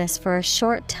business for a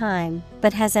short time,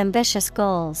 but has ambitious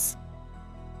goals.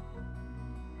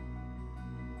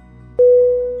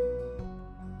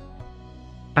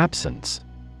 Absence.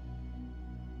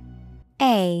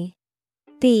 A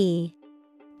B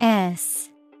S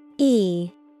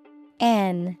E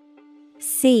N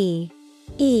C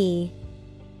E.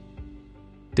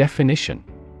 Definition: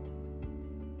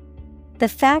 The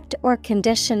fact or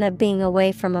condition of being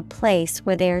away from a place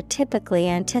where they are typically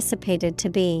anticipated to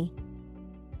be.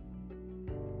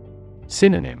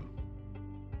 Synonym: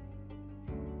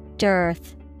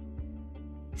 Dearth,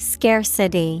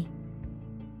 scarcity,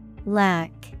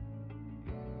 lack.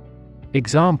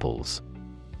 Examples: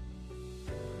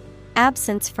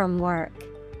 Absence from work.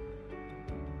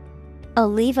 A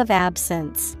leave of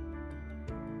absence.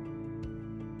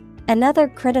 Another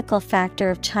critical factor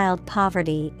of child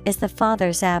poverty is the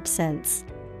father's absence.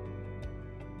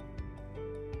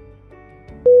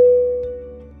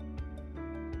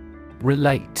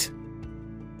 Relate.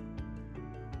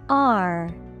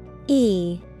 R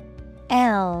E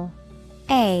L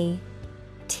A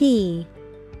T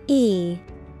E.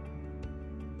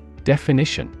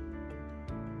 Definition: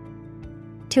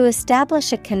 To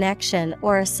establish a connection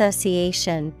or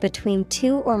association between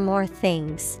two or more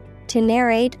things. To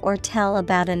narrate or tell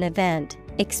about an event,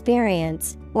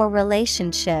 experience, or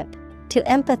relationship. To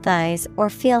empathize or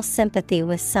feel sympathy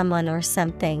with someone or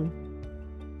something.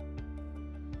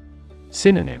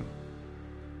 Synonym: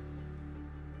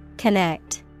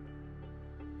 Connect,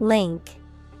 link,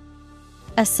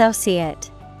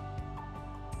 associate.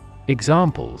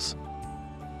 Examples: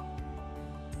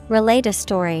 Relate a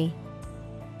story.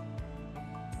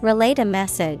 Relate a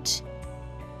message.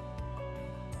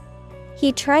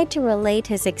 He tried to relate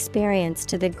his experience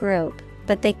to the group,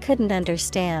 but they couldn't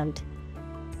understand.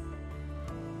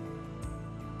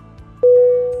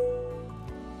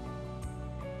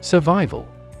 Survival.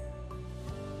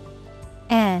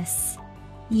 S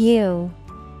U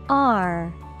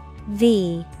R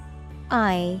V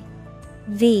I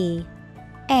V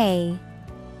A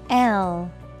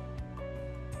L.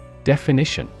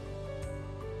 Definition: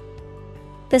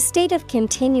 The state of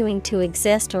continuing to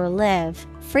exist or live,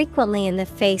 frequently in the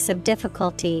face of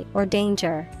difficulty or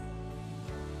danger.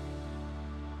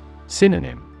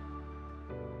 Synonym: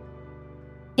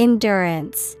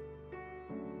 Endurance,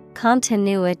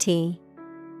 continuity.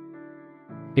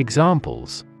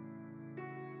 Examples: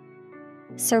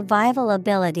 Survival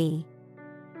ability.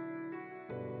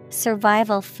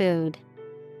 survival food.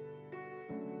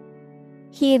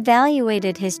 He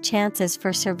evaluated his chances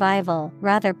for survival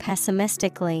rather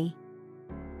pessimistically.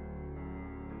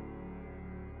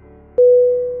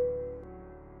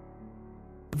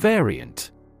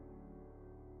 Variant.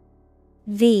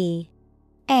 V-A-R-I-A-N-T.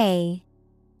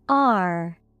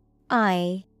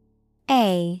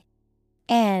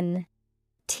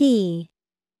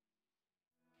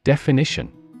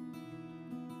 Definition.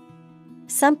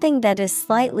 Something that is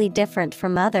slightly different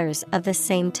from others of the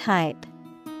same type.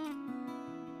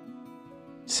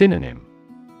 Synonym.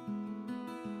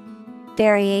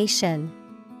 Variation,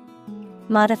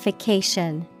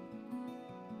 modification,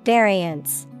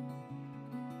 variance.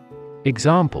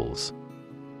 Examples.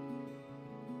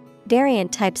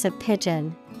 Variant types of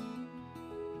pigeon.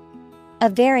 A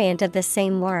variant of the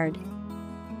same word.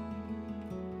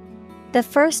 The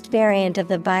first variant of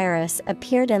the virus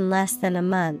appeared in less than a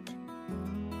month.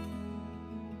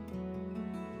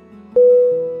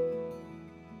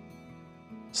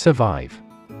 Survive.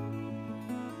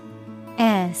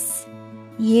 S-U-R-V-I-V-E.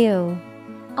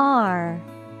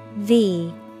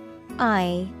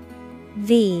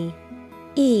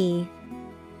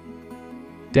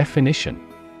 Definition.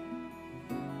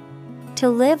 To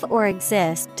live or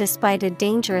exist despite a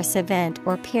dangerous event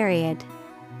or period.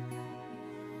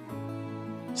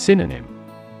 Synonym.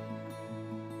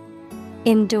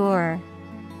 Endure,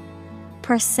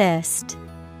 persist,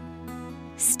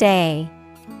 stay.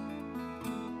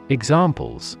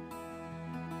 Examples.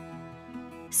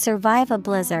 Survive a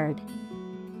blizzard.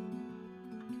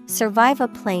 Survive a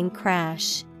plane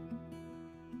crash.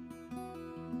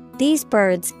 These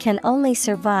birds can only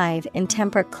survive in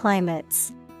temperate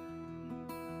climates.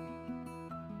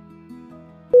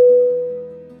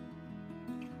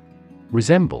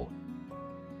 Resemble.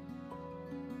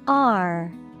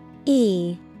 R-E-S-E-M-B-L-E.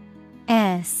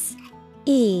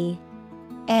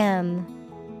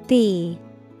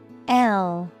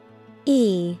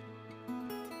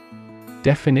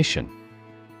 Definition.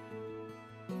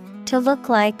 To look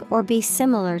like or be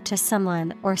similar to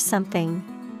someone or something.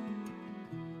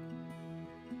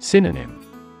 Synonym.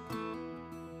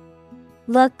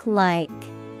 Look like.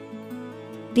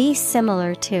 Be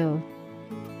similar to.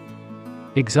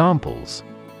 Examples.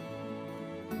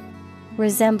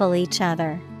 Resemble each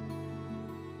other.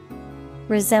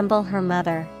 Resemble her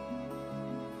mother.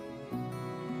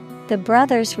 The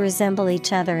brothers resemble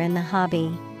each other in the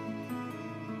hobby.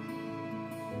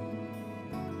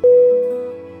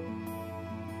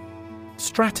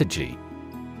 Strategy.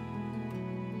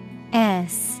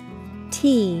 S-T-R-A-T-E-G-Y.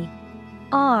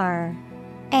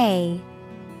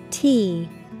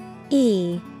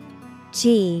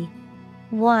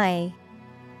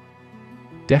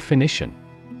 Definition.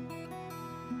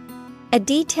 A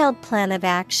detailed plan of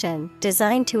action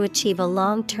designed to achieve a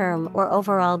long-term or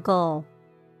overall goal.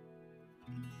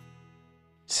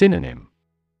 Synonym.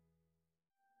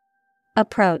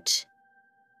 Approach,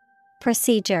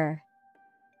 procedure,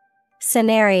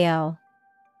 scenario.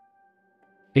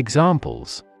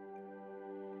 Examples.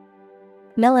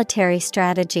 Military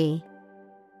strategy.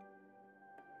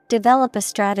 Develop a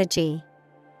strategy.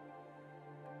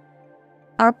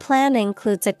 Our plan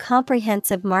includes a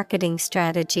comprehensive marketing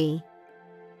strategy.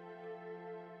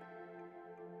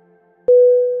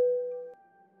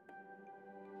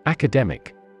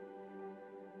 Academic.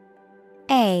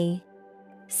 A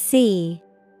C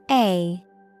A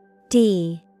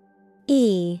D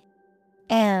E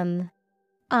M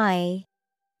I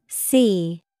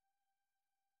C.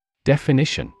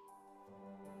 Definition.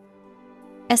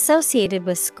 Associated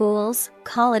with schools,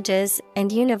 colleges,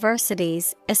 and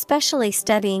universities, especially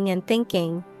studying and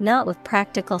thinking, not with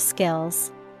practical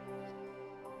skills.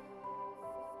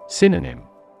 Synonym.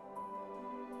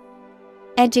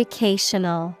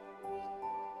 Educational,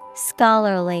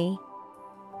 scholarly,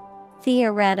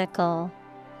 theoretical.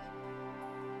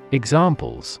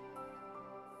 Examples.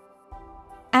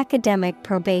 Academic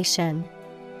probation.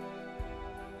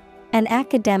 An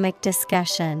academic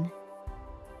discussion.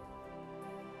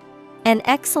 An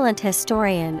excellent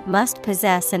historian must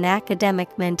possess an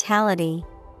academic mentality.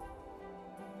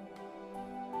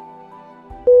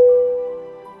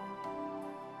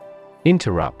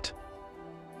 Interrupt.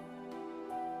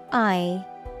 I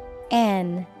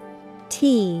N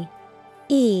T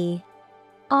E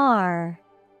R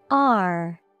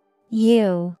R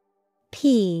U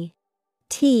P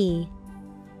T.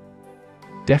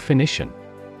 Definition.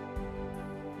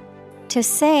 To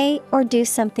say or do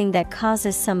something that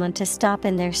causes someone to stop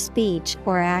in their speech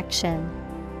or action.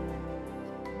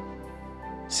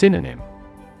 Synonym.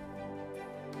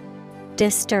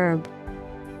 Disturb,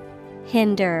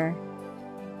 hinder,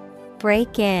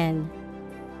 break in.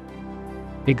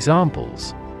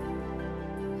 Examples: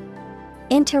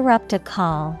 Interrupt a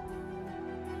call.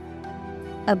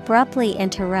 Abruptly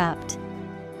interrupt.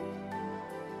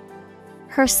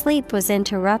 Her sleep was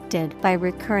interrupted by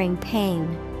recurring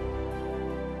pain.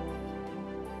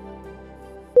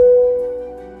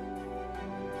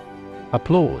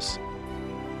 Applause.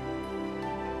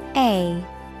 A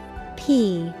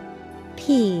P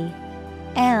P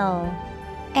L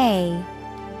A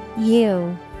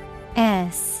U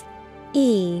S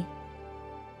E.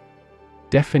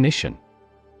 Definition: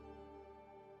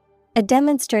 A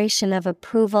demonstration of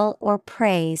approval or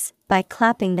praise by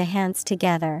clapping the hands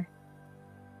together.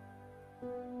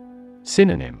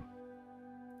 Synonym: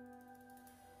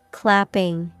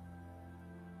 Clapping,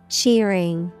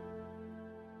 cheering,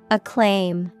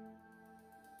 acclaim.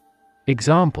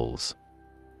 Examples: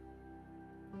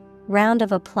 Round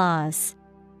of applause.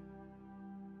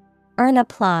 Earn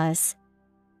applause.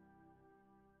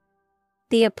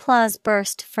 The applause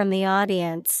burst from the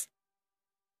audience.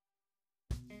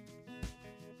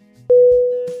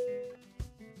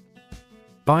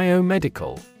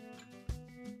 Biomedical.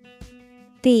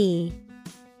 B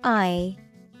I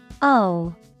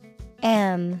O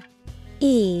M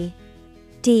E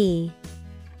D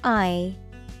I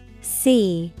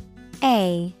C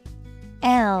A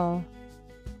L.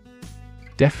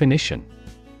 Definition: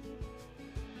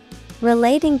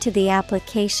 Relating to the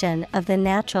application of the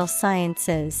natural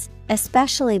sciences,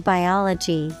 especially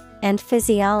biology and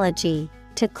physiology,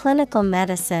 to clinical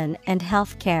medicine and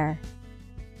healthcare.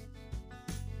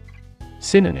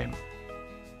 Synonym: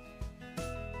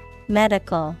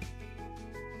 Medical,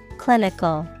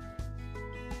 clinical,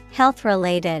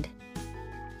 health-related.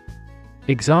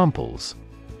 Examples: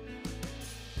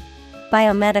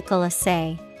 Biomedical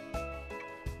assay.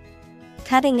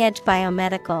 Cutting-edge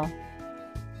biomedical.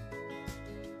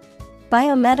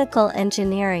 Biomedical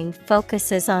engineering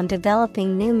focuses on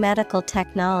developing new medical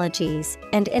technologies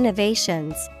and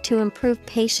innovations to improve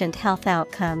patient health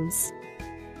outcomes.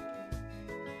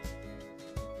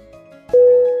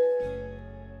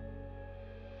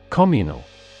 Communal.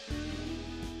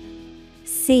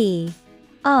 C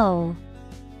O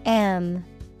M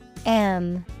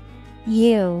M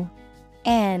U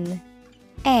N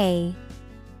A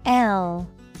L.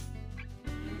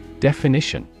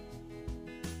 Definition: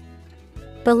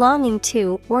 Belonging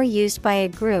to or used by a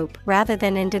group rather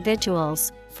than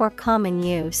individuals, for common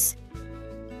use.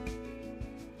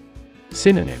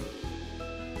 Synonym: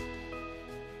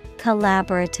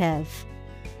 Collaborative,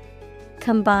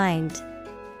 combined,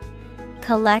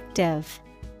 collective.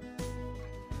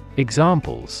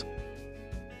 Examples: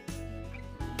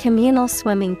 Communal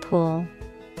swimming pool.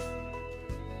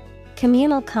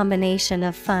 Communal combination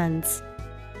of funds.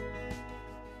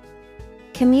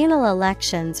 Communal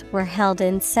elections were held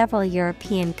in several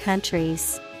European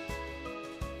countries.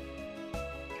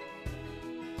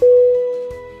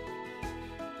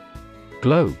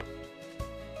 Globe.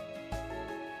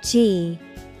 G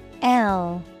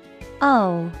L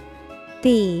O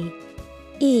B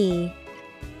E.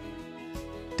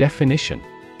 Definition: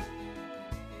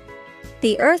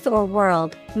 The earth or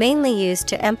world, mainly used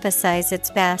to emphasize its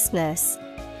vastness.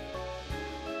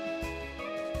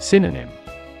 Synonym: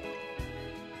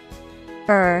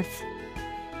 Earth,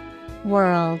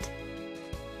 world,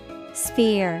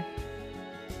 sphere.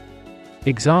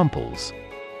 Examples: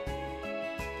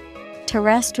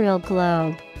 Terrestrial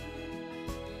globe.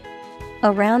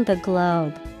 Around the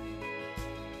globe.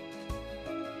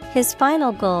 His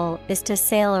final goal is to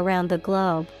sail around the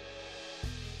globe.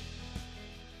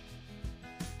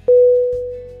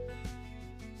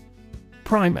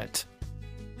 Primate.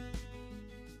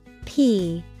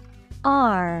 P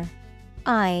R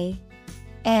I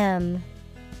M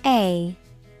A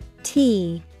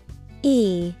T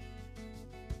E.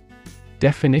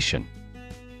 Definition: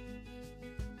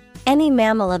 Any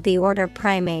mammal of the order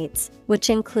primates, which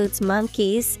includes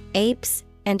monkeys, apes,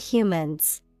 and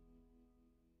humans.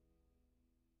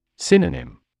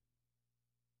 Synonym: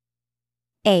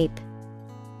 Ape,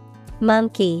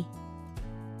 monkey,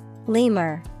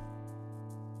 lemur.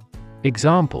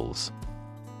 Examples: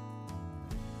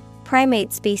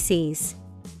 Primate species.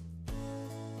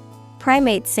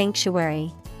 Primate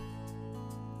sanctuary.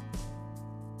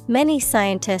 Many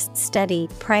scientists study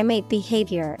primate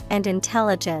behavior and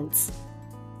intelligence.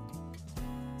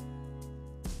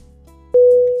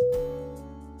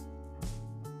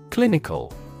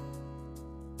 Clinical.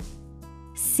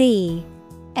 C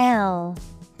L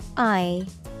I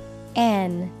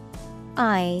N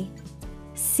I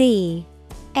C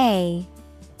A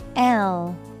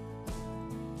L.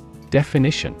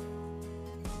 Definition: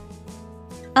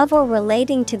 Of or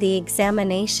relating to the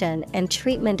examination and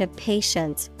treatment of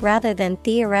patients rather than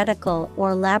theoretical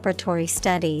or laboratory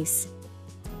studies.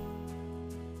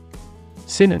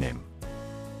 Synonym: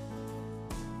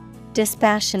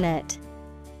 Dispassionate,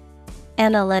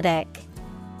 analytic,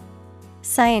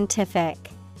 scientific.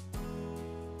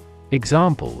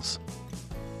 Examples: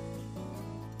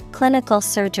 Clinical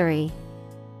surgery.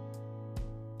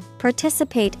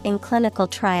 Participate in clinical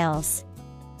trials.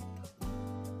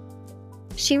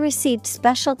 She received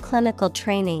special clinical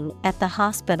training at the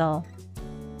hospital.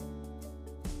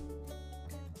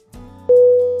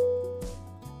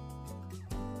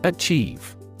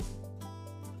 Achieve.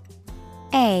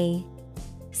 A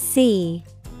C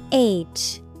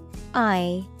H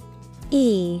I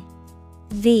E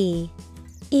V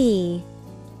E.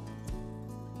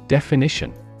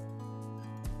 Definition: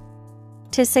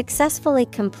 To successfully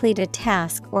complete a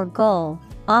task or goal,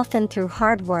 often through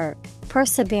hard work,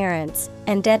 perseverance,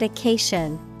 and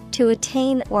dedication, to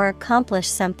attain or accomplish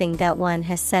something that one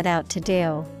has set out to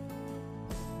do.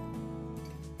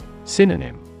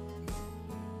 Synonym: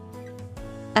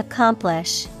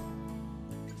 Accomplish,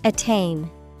 attain,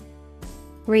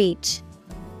 reach.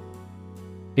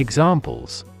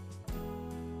 Examples: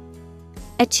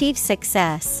 Achieve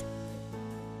success.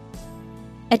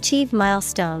 Achieve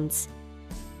milestones.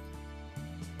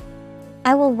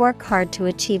 I will work hard to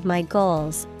achieve my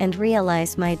goals and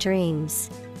realize my dreams.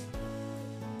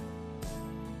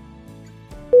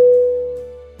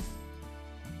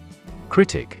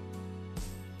 Critic.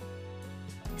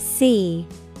 C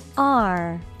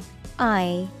R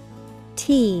I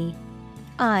T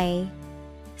I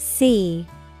C.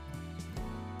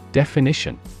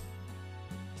 Definition: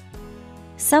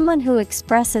 Someone who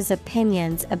expresses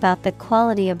opinions about the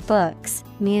quality of books,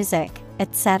 music,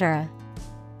 etc.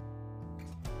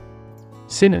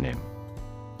 Synonym: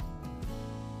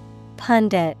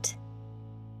 Pundit,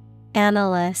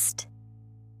 analyst,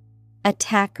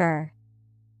 attacker.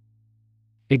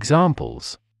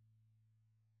 Examples: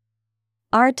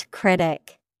 Art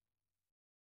critic,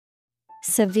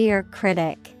 severe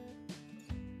critic.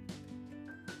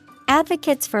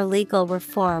 Advocates for legal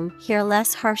reform hear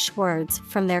less harsh words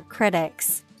from their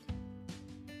critics.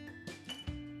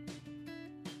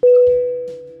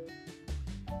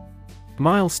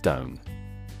 Milestone.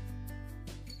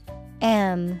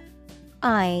 M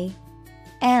I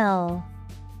L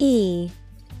E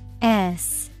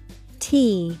S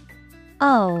T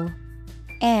O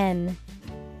N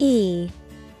E.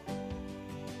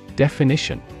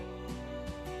 Definition: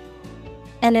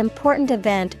 An important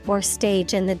event or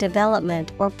stage in the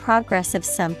development or progress of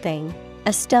something,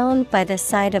 a stone by the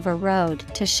side of a road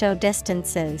to show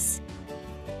distances.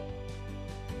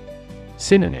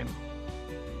 Synonym: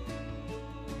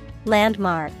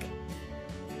 Landmark,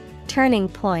 turning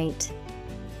point,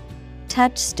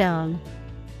 touchstone.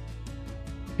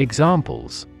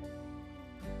 Examples: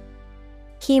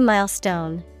 Key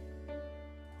milestone,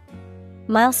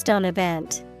 milestone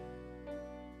event.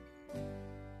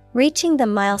 Reaching the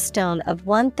milestone of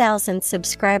 1,000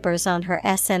 subscribers on her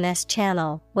SNS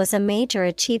channel was a major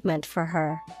achievement for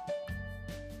her.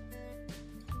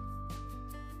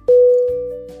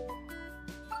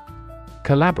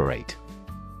 Collaborate.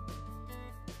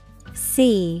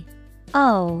 C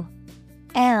O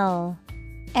L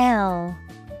L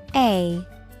A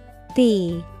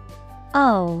B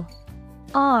O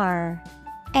R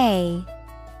A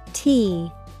T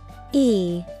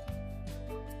E.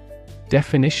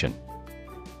 Definition: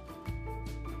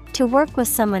 To work with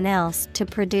someone else to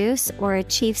produce or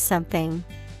achieve something.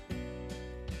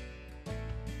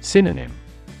 Synonym: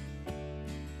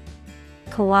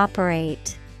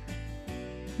 Cooperate,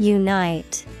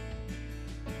 unite,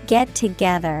 get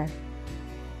together.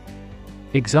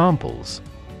 Examples: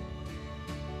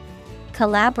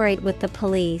 Collaborate with the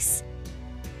police.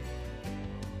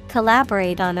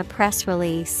 Collaborate on a press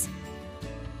release.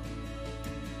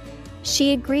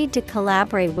 She agreed to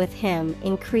collaborate with him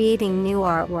in creating new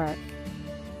artwork.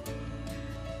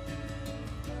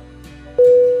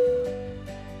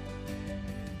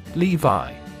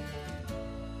 Levi.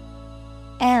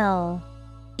 L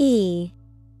E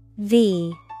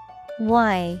V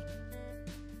Y.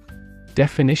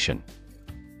 Definition: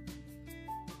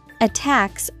 A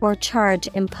tax or charge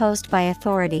imposed by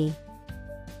authority.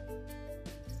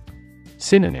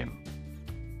 Synonym: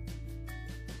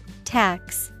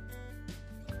 Tax,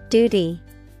 duty,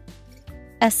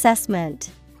 assessment.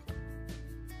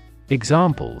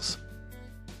 Examples: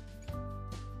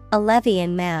 A levy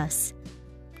in mass.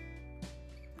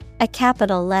 A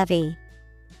capital levy.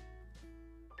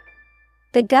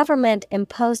 The government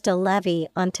imposed a levy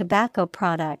on tobacco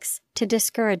products to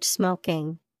discourage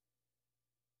smoking.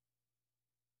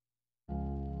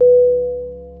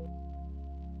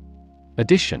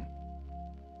 Addition.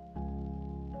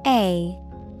 A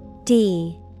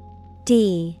D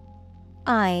D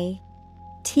I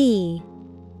T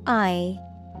I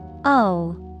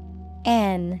O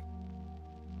N.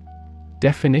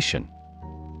 Definition.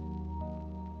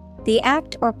 The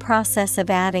act or process of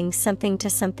adding something to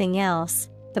something else,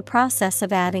 the process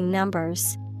of adding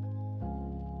numbers.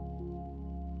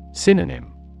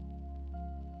 Synonym.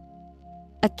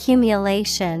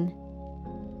 Accumulation,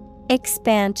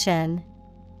 expansion,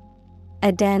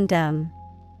 addendum.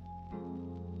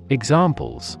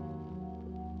 Examples.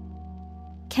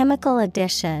 Chemical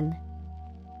addition,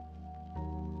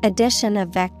 addition of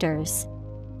vectors.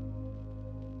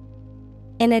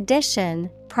 In addition,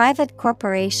 private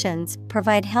corporations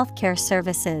provide healthcare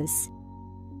services.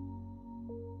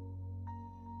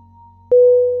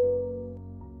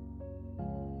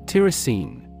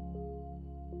 Tyrosine.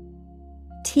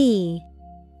 T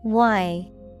Y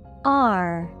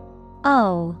R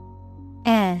O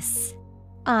S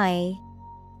I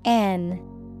N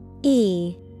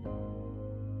E.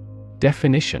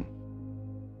 Definition.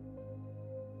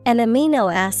 An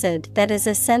amino acid that is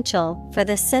essential for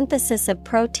the synthesis of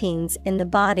proteins in the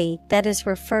body that is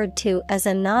referred to as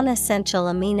a non-essential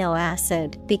amino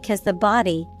acid because the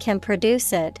body can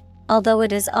produce it, although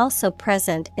it is also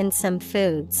present in some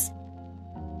foods.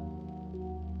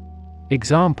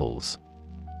 Examples.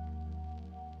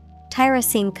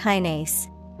 Tyrosine kinase,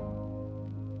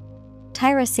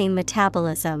 tyrosine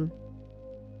metabolism.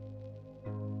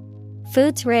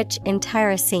 Foods rich in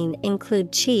tyrosine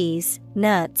include cheese,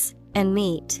 nuts, and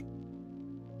meat.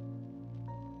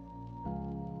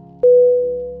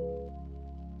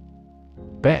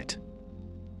 Bet.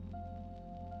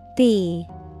 B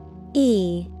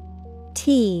E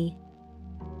T.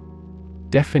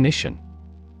 Definition.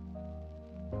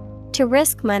 To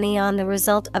risk money on the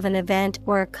result of an event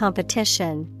or a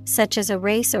competition, such as a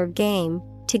race or game,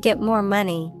 to get more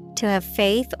money, to have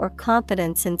faith or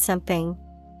confidence in something.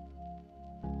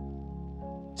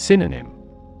 Synonym.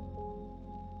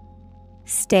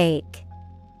 Stake,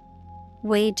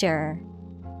 wager,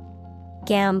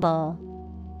 gamble.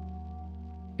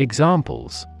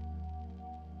 Examples.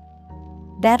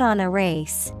 Bet on a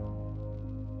race.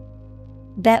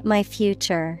 Bet my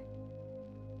future.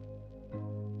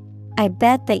 I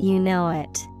bet that you know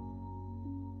it.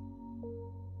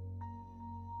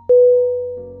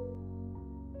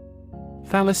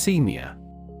 Thalassemia.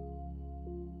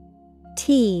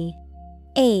 T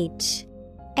H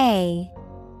A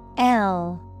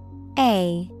L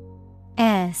A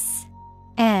S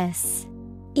S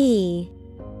E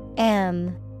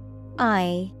M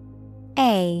I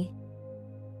A.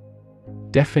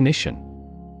 Definition.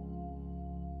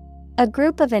 A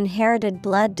group of inherited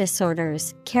blood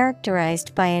disorders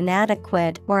characterized by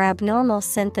inadequate or abnormal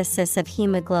synthesis of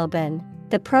hemoglobin,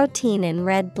 the protein in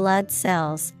red blood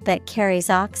cells that carries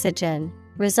oxygen,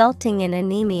 resulting in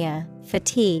anemia,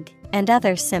 fatigue, and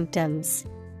other symptoms.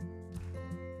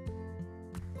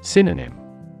 Synonym.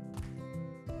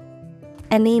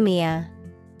 Anemia,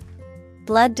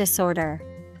 blood disorder,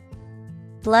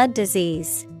 blood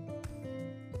disease.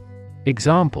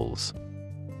 Examples.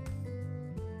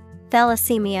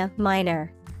 Thalassemia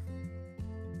minor,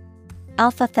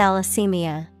 alpha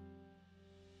thalassemia.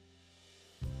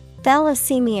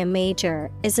 Thalassemia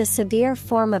major is a severe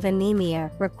form of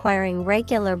anemia requiring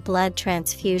regular blood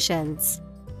transfusions.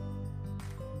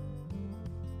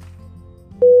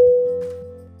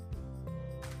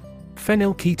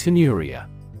 Phenylketonuria.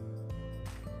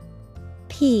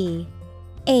 P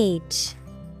H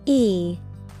E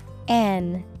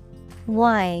N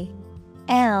Y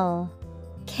L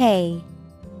K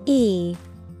E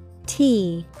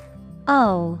T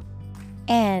O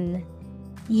N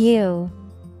U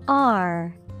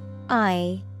R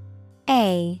I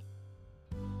A.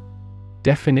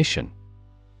 Definition.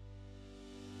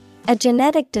 A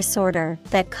genetic disorder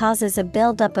that causes a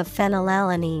buildup of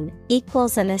phenylalanine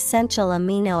equals an essential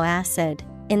amino acid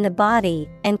in the body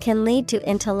and can lead to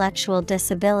intellectual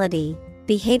disability,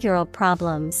 behavioral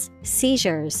problems,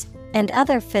 seizures, and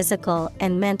other physical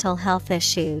and mental health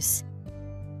issues.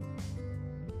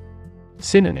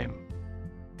 Synonym.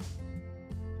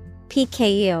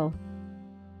 PKU,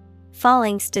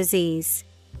 Falling's disease.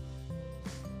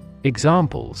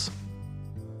 Examples.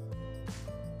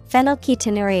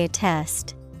 Phenylketonuria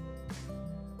test,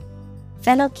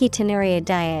 phenylketonuria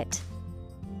diet.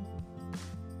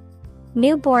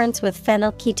 Newborns with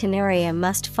phenylketonuria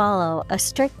must follow a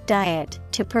strict diet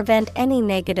to prevent any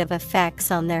negative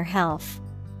effects on their health.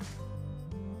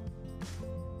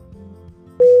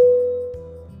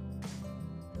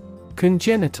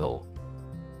 Congenital.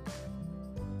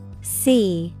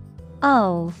 C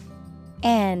O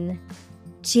N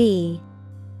G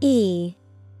E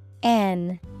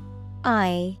N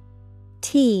I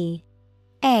T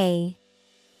A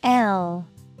L.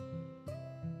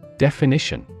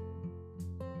 Definition: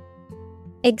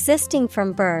 existing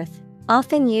from birth,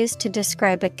 often used to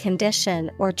describe a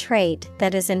condition or trait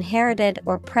that is inherited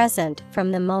or present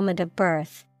from the moment of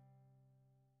birth.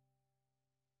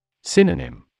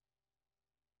 Synonym: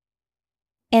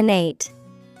 Innate,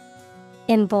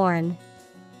 inborn,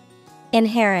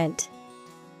 inherent.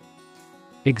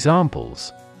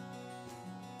 Examples: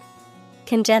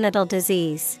 congenital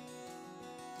disease,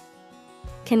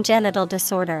 congenital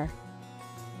disorder.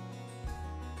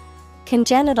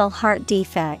 Congenital heart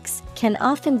defects can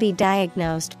often be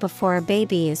diagnosed before a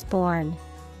baby is born.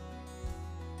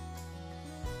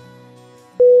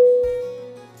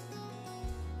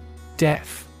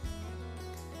 Deaf.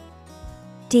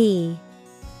 D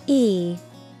E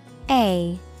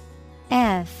A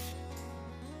F.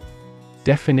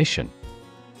 Definition: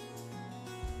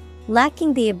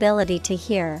 lacking the ability to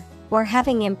hear, or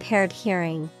having impaired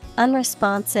hearing,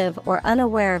 unresponsive or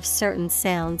unaware of certain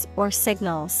sounds or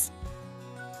signals.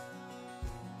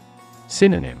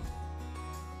 Synonym: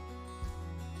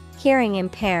 hearing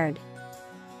impaired,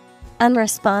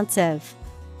 unresponsive,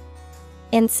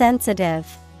 insensitive.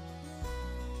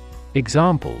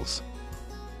 Examples: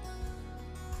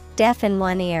 deaf in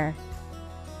one ear,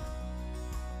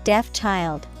 deaf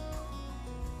child.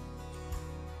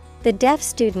 The deaf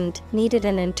student needed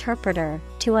an interpreter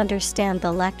to understand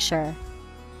the lecture.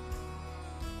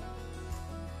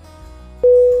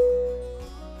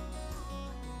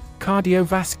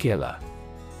 Cardiovascular.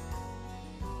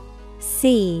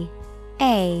 C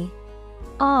A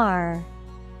R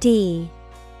D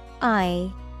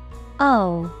I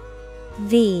O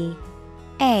V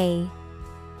A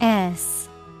S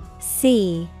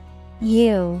C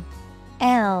U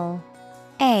L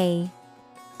A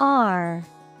R.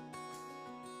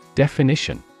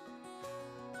 Definition: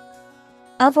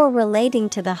 of or relating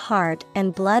to the heart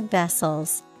and blood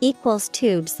vessels, equals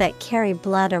tubes that carry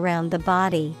blood around the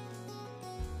body.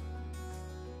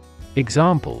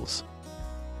 Examples: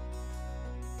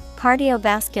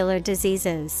 cardiovascular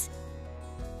diseases,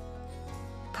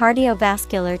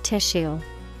 cardiovascular tissue.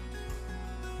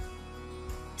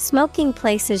 Smoking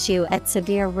places you at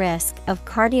severe risk of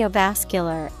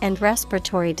cardiovascular and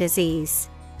respiratory disease.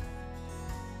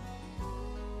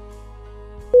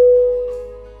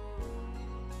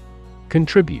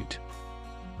 Contribute.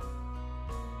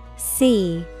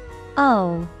 C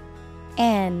O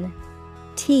N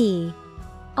T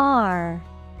R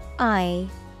I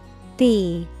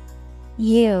B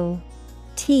U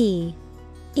T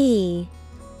E.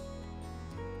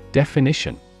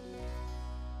 Definition: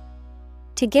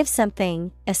 to give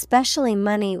something, especially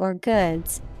money or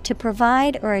goods, to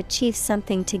provide or achieve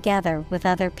something together with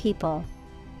other people.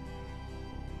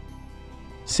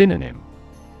 Synonym: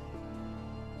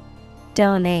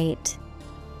 donate,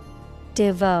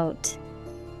 devote,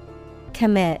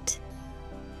 commit.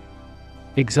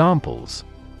 Examples: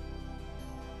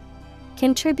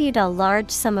 contribute a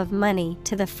large sum of money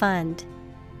to the fund.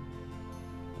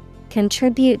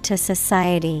 Contribute to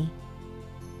society.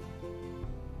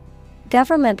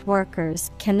 Government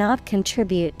workers cannot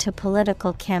contribute to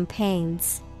political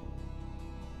campaigns.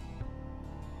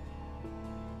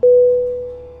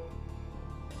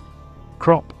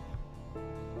 Crop.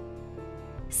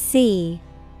 C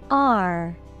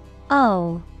R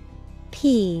O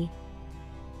P.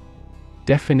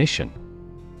 Definition: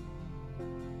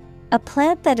 a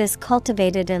plant that is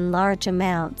cultivated in large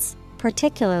amounts,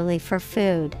 particularly for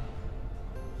food.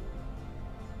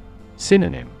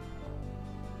 Synonym: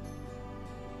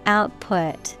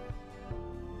 output,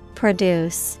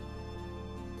 produce,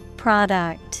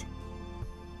 product.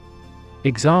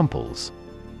 Examples: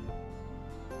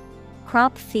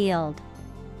 crop field,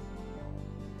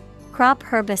 crop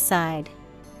herbicide.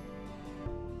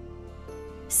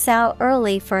 Sow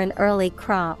early for an early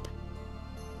crop.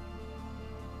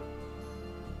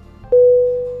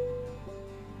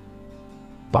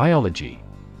 Biology.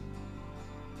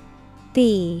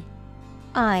 B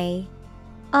I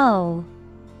O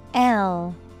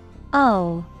L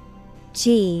O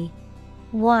G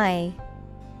Y.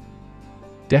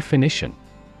 Definition: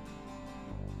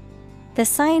 the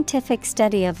scientific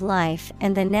study of life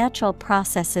and the natural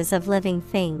processes of living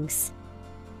things.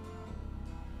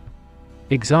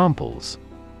 Examples: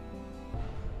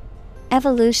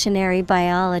 evolutionary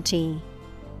biology,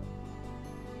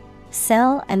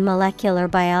 cell and molecular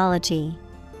biology.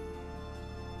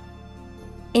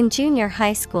 In junior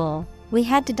high school, we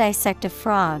had to dissect a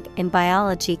frog in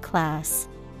biology class.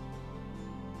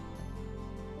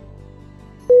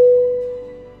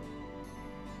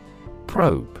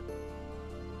 Probe.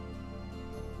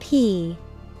 P-R-O-B-E.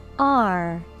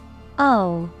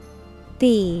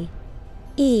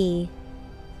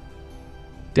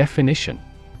 Definition.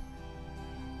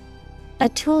 A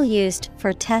tool used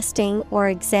for testing or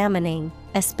examining,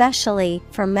 especially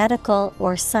for medical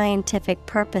or scientific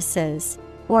purposes,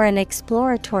 or an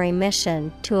exploratory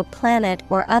mission to a planet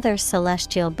or other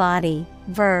celestial body.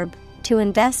 Verb, to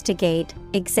investigate,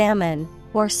 examine,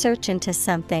 or search into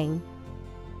something.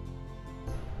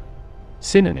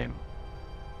 Synonym.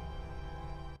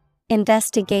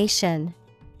 Investigation,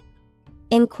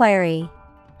 inquiry,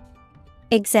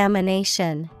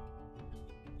 examination.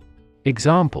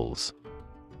 Examples.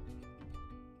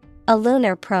 A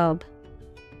lunar probe.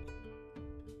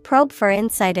 Probe for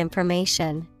inside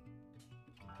information.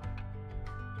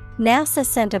 NASA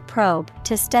sent a probe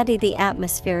to study the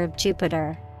atmosphere of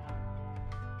Jupiter.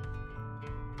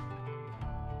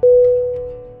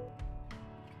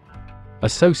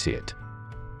 Associate.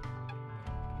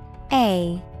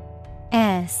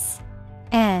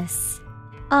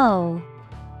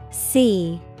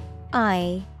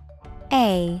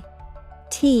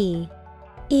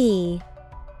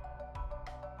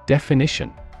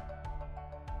 Definition.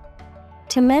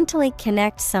 To mentally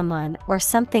connect someone or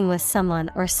something with someone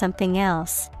or something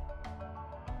else.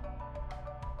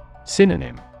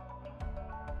 Synonym.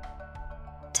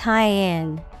 Tie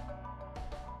in,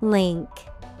 link,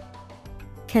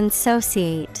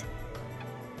 consociate.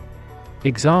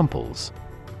 Examples.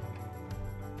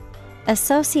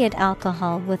 Associate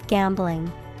alcohol with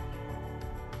gambling.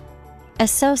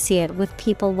 Associate with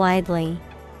people widely.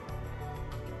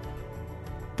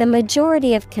 The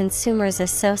majority of consumers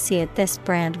associate this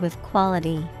brand with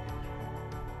quality.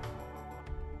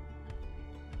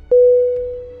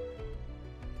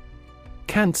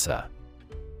 Cancer.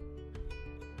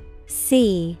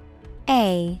 C-A-N-C-E-R.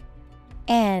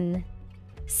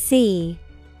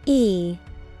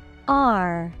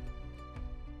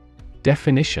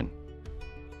 Definition.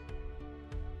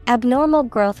 Abnormal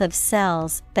growth of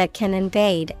cells that can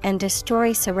invade and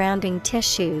destroy surrounding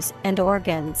tissues and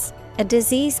organs. A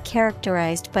disease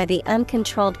characterized by the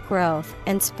uncontrolled growth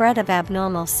and spread of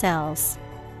abnormal cells.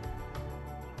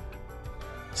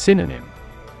 Synonym.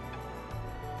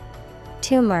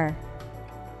 Tumor,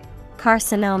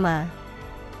 carcinoma,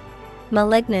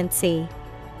 malignancy.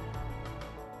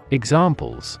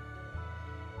 Examples.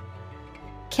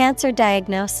 Cancer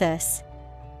diagnosis.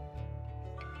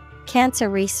 Cancer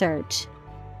research.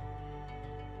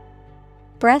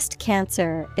 Breast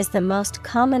cancer is the most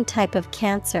common type of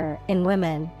cancer in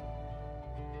women.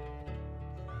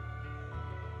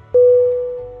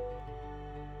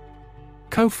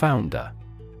 Co-founder.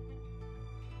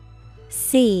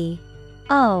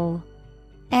 C-O-F-O-U-N-D-E-R.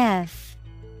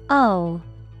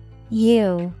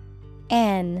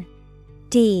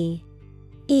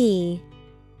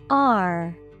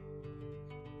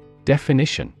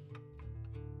 Definition.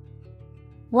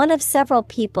 One of several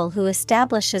people who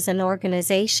establishes an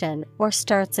organization or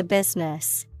starts a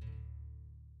business.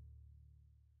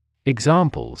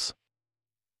 Examples.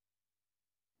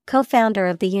 Co-founder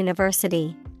of the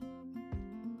university.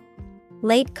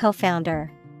 Late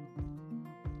co-founder.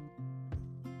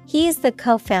 He is the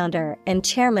co-founder and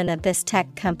chairman of this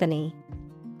tech company.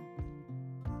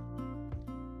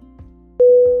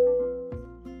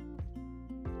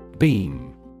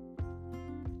 Beam.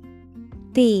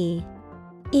 B-E-A-M.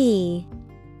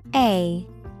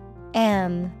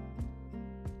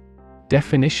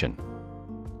 Definition.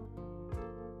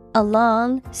 A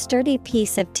long, sturdy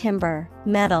piece of timber,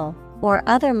 metal, or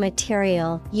other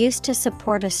material used to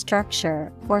support a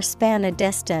structure or span a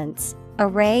distance, a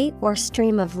ray or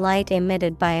stream of light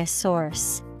emitted by a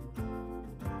source.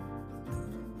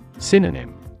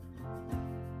 Synonym.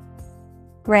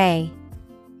 Ray,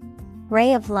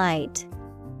 ray of light,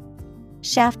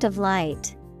 shaft of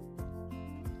light.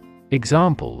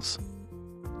 Examples.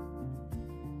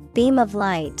 Beam of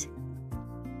light.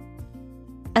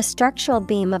 A structural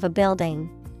beam of a building.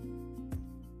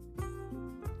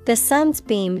 The sun's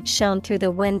beam shone through the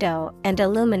window and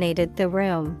illuminated the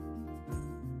room.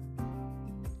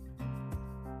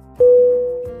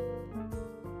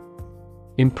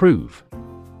 Improve.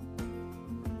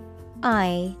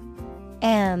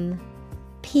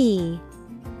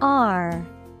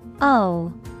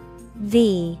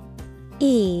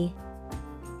 I-M-P-R-O-V-E.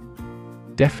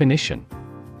 Definition.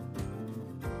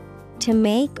 To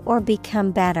make or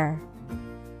become better.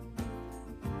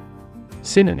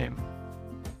 Synonym.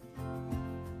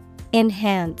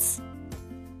 Enhance,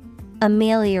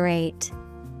 ameliorate,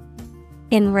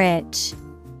 enrich.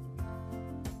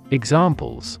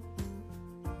 Examples.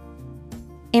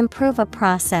 Improve a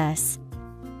process.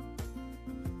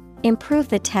 Improve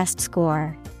the test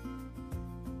score.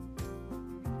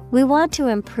 We want to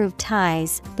improve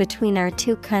ties between our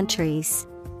two countries.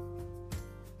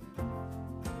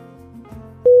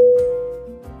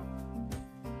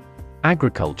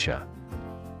 Agriculture.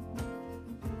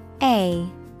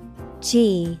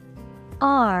 Agriculture.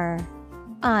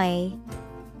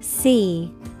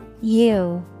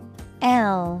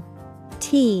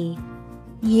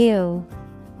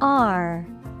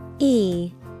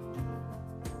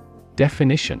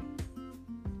 Definition: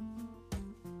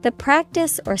 the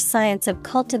practice or science of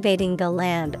cultivating the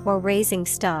land or raising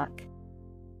stock.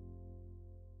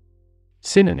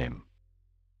 Synonym: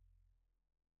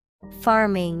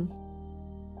 Farming,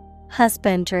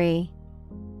 husbandry,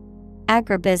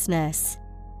 agribusiness.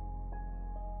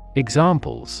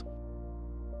 Examples: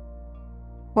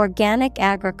 organic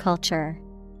agriculture,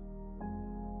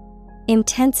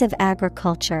 intensive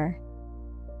agriculture.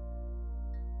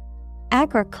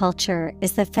 Agriculture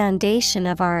is the foundation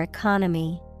of our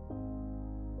economy.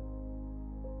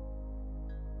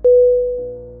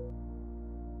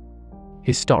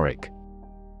 Historic.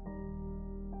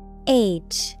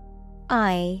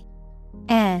 Historic.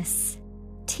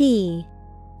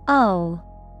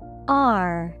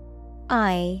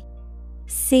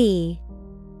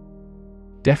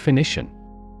 Definition: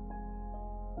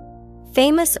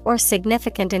 famous or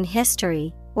significant in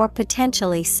history, or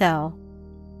potentially so.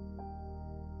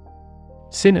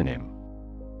 Synonym: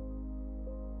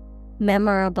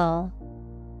 memorable,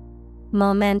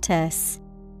 momentous,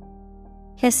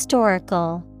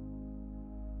 historical.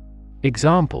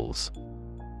 Examples: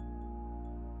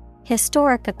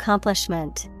 historic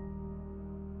accomplishment,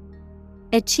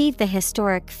 achieve the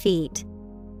historic feat.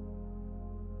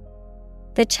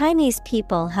 The Chinese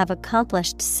people have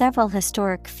accomplished several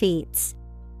historic feats.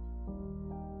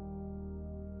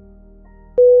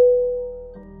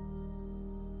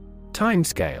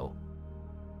 Timescale.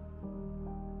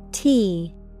 Timescale.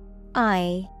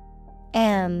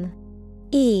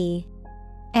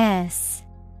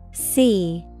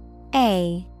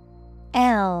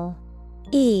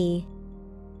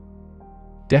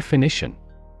 Definition: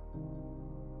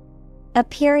 a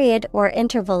period or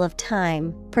interval of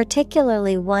time,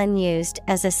 particularly one used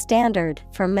as a standard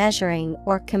for measuring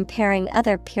or comparing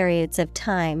other periods of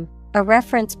time, a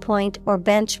reference point or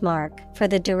benchmark for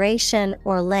the duration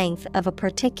or length of a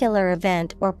particular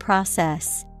event or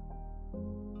process.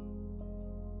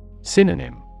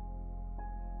 Synonym: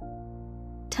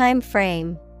 time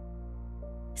frame,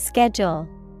 schedule,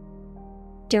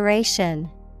 duration.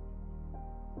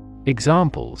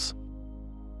 Examples: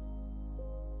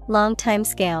 long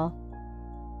timescale,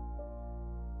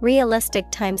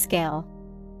 realistic timescale.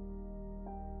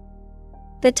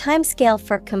 The timescale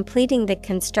for completing the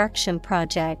construction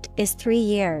project is 3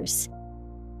 years.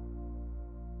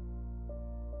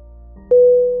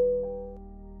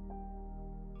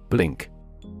 Blink.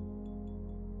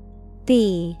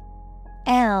 B-L-I-N-K.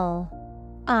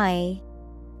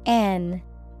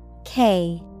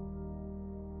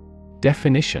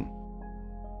 Definition: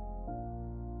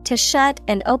 to shut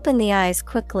and open the eyes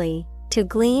quickly, to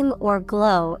gleam or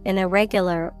glow in a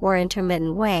regular or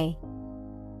intermittent way.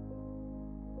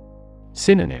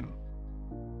 Synonym: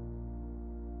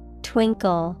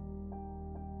 twinkle,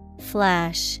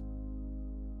 flash,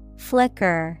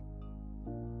 flicker.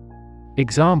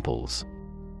 Examples: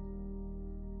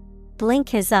 blink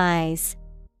his eyes,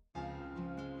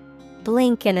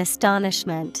 blink in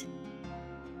astonishment.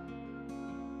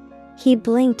 He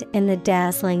blinked in the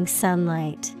dazzling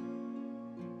sunlight.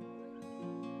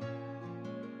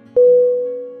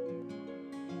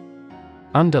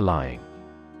 Underlying.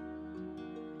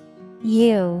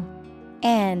 U-N-D-E-R-L-Y-I-N-G.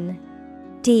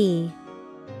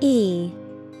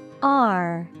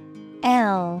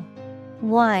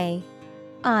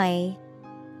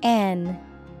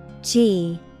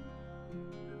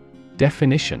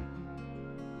 Definition: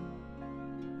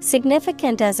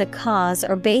 significant as a cause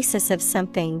or basis of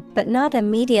something, but not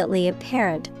immediately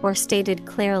apparent or stated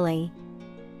clearly.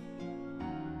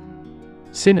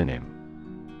 Synonym: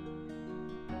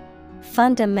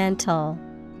 fundamental,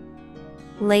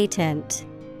 latent,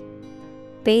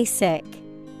 basic.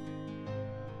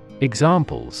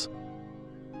 Examples: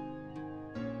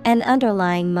 an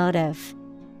underlying motive,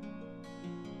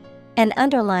 an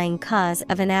underlying cause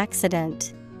of an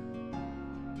accident.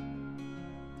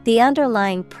 The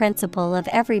underlying principle of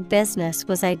every business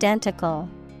was identical.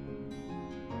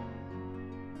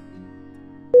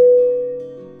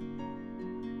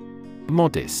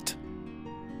 Modest.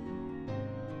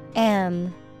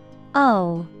 M-O-D-E-S-T.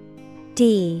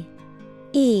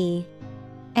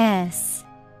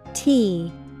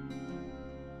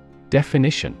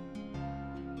 Definition: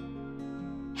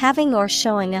 having or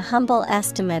showing a humble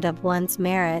estimate of one's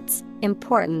merits,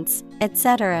 importance,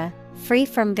 etc., free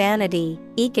from vanity,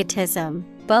 egotism,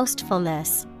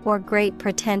 boastfulness, or great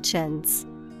pretensions.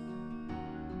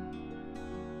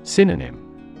 Synonym: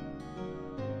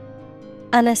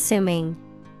 Unassuming,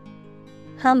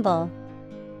 humble,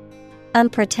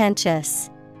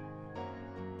 unpretentious.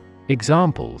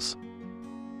 Examples: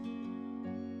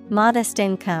 Modest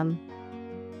income.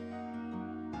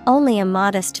 Only a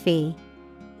modest fee.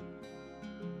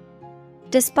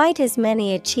 Despite his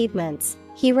many achievements,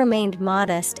 he remained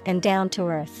modest and down to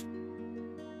earth.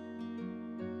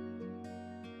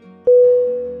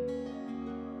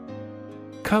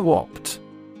 Co-opt.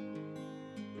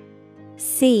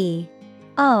 C-O-O-P-T.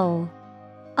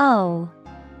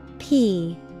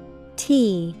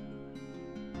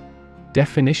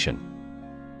 Definition: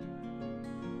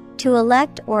 To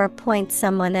elect or appoint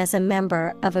someone as a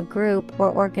member of a group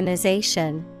or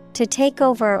organization, to take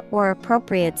over or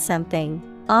appropriate something,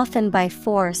 often by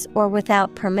force or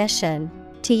without permission,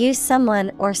 to use someone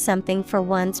or something for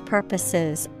one's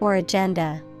purposes or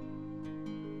agenda.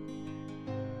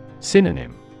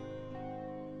 Synonym: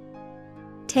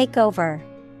 Take over,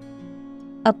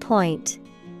 appoint,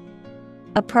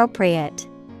 appropriate.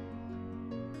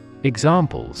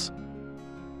 Examples: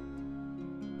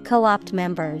 Co-opt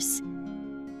members.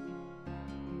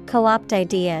 Co-opt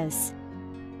ideas.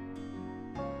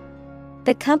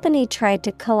 The company tried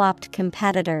to co-opt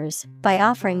competitors by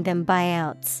offering them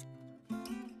buyouts.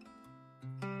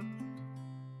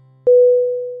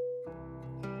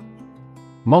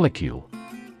 Molecule.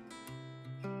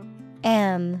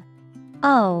 M-O-L-E-C-U-L-E.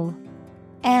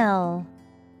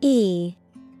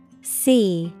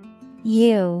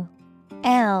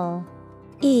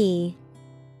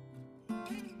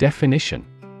 Definition: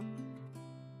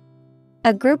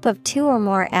 A group of two or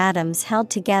more atoms held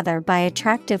together by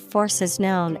attractive forces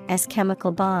known as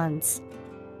chemical bonds.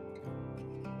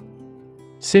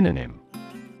 Synonym: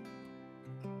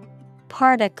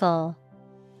 Particle,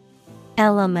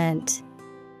 element,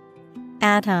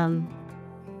 atom.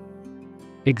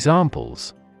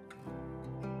 Examples: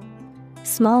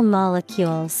 Small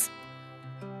molecules.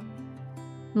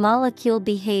 Molecule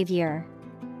behavior.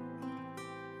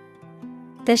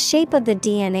 The shape of the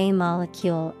DNA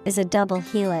molecule is a double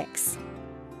helix.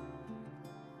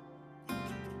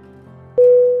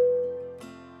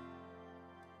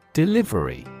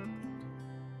 Delivery.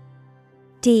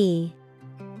 D-E-L-I-V-E-R-Y.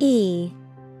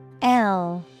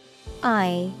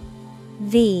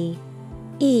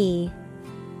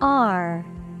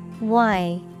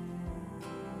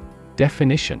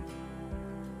 Definition: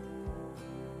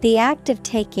 The act of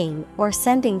taking or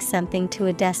sending something to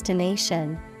a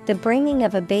destination, the bringing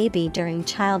of a baby during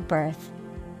childbirth.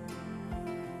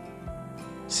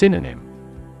 Synonym: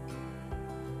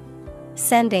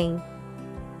 Sending,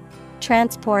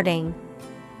 transporting,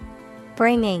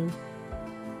 bringing.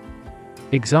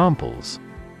 Examples: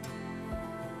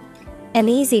 An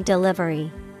easy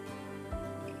delivery.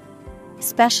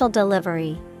 Special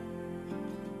delivery.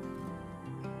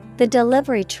 The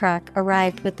delivery truck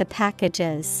arrived with the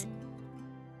packages.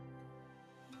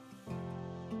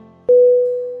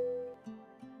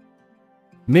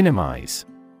 Minimize.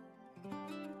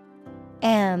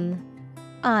 M-I-N-I-M-I-Z-E.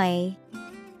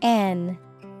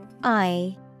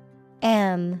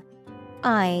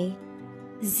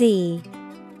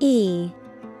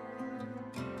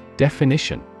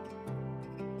 Definition: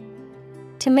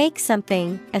 To make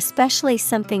something, especially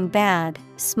something bad,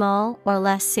 small or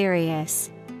less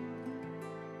serious.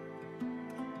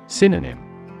 Synonym: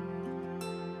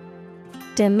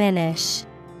 Diminish,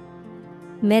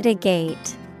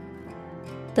 mitigate,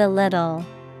 belittle.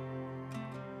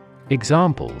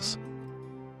 Examples: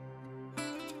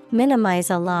 Minimize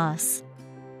a loss.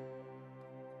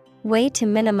 Way to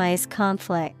minimize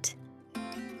conflict.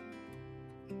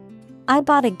 I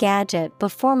bought a gadget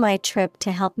before my trip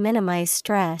to help minimize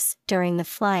stress during the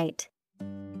flight.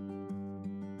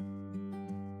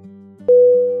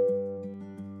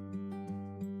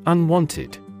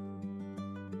 Unwanted.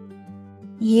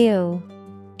 U-N-W-A-N-T-E-D.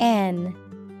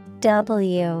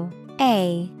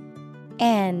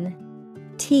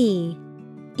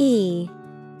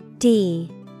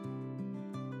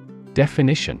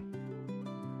 Definition: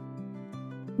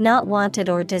 Not wanted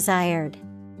or desired.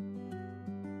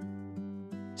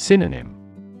 Synonym: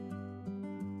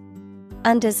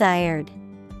 Undesired,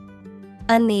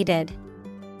 unneeded.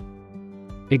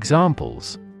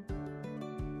 Examples: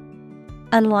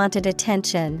 Unwanted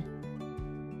attention.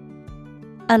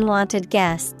 Unwanted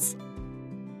guests.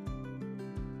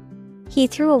 He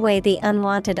threw away the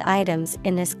unwanted items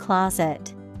in his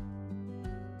closet.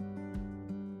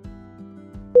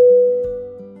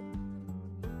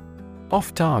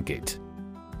 Off-target.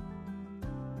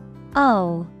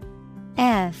 O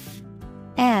F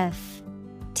F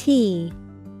T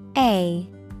A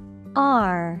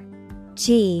R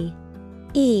G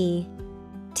E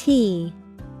T.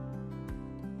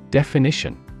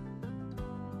 Definition: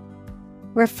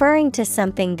 referring to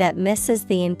something that misses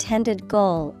the intended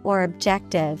goal or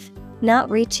objective, not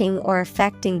reaching or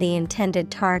affecting the intended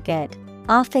target,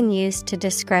 often used to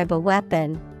describe a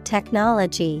weapon,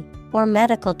 technology, or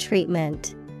medical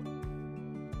treatment.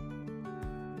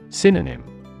 Synonym: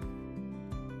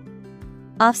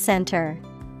 Off-center,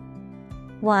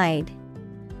 wide,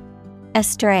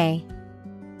 astray.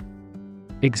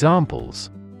 Examples: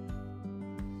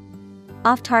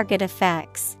 Off-target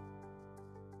effects,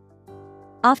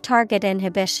 off-target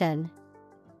inhibition.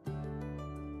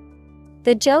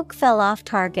 The joke fell off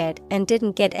target and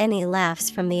didn't get any laughs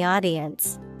from the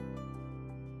audience.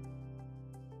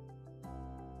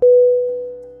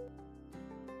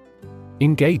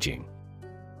 Engaging.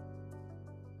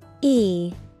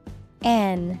 E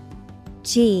N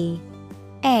G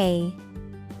A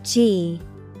G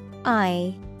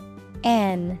I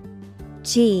N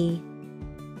G.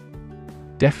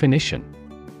 Definition: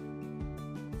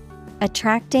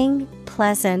 attracting,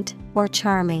 pleasant, or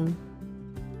charming.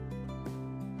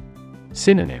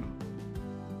 Synonym: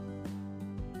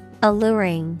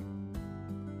 alluring,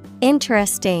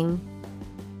 interesting,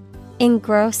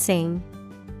 engrossing.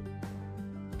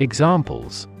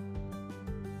 Examples: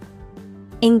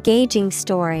 engaging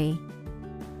story,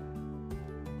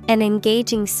 an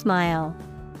engaging smile.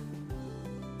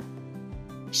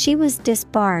 She was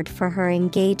disbarred for her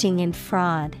engaging in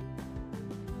fraud.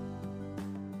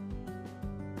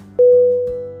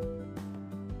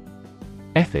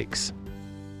 Ethics.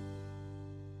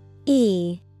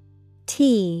 E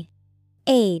T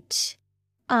H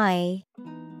I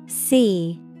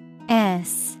C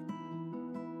S.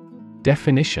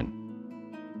 Definition: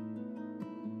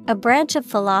 a branch of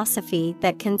philosophy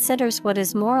that considers what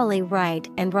is morally right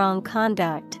and wrong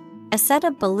conduct, a set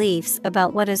of beliefs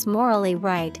about what is morally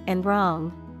right and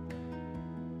wrong.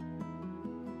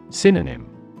 Synonym: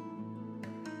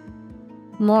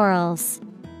 morals,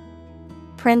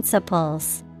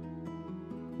 principles,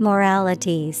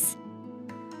 moralities.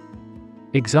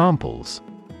 Examples: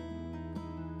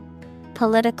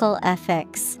 political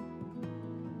ethics,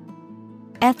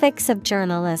 ethics of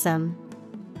journalism.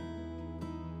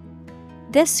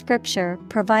 This scripture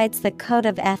provides the code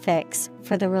of ethics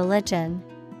for the religion.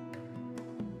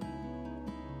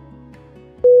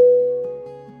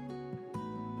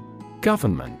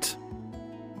 Government.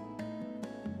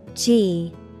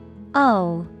 G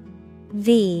O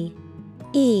V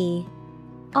E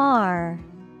R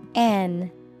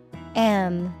N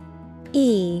M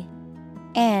E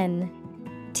N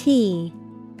T.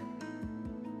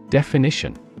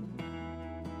 Definition: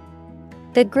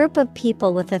 the group of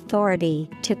people with authority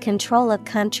to control a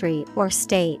country or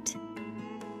state.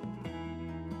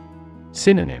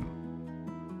 Synonym: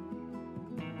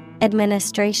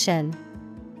 administration,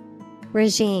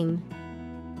 regime,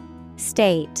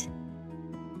 state.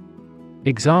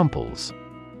 Examples: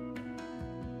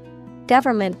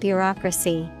 government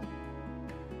bureaucracy,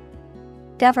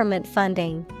 government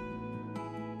funding.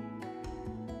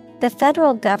 The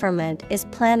federal government is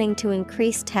planning to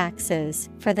increase taxes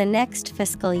for the next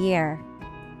fiscal year.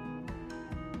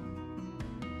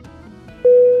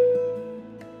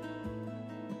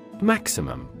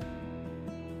 Maximum.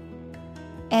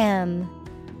 M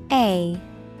A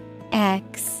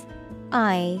X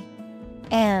I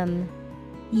M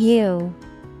U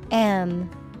M.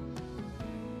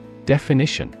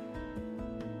 Definition: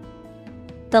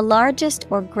 the largest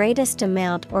or greatest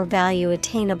amount or value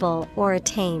attainable or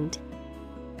attained.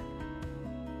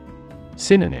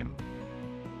 Synonym: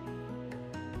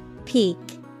 peak,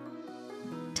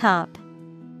 top,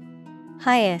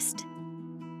 highest.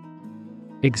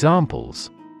 Examples: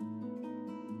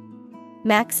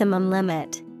 maximum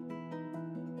limit,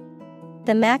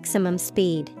 the maximum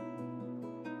speed.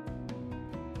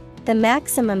 The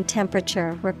maximum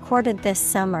temperature recorded this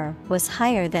summer was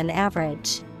higher than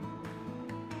average.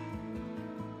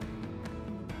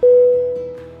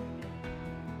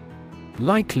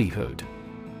 Likelihood.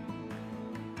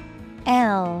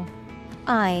 L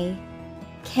I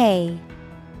K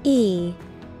E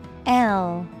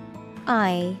L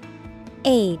I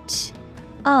H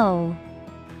O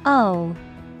O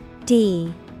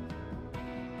D.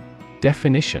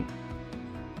 Definition: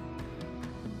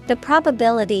 the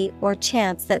probability or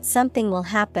chance that something will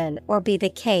happen or be the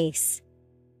case.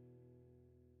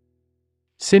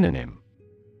 Synonym: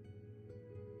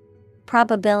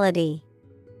 probability,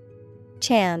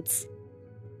 chance,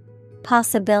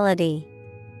 Possibility.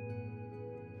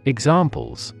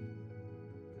 Examples: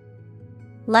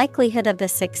 Likelihood of the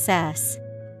success.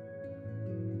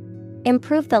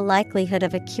 Improve the likelihood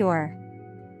of a cure.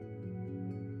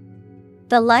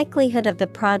 The likelihood of the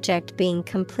project being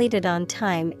completed on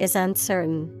time is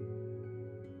uncertain.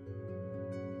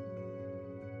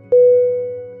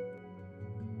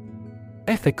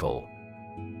 Ethical.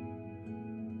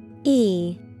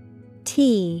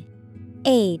 E-T-H-I-C-A-L.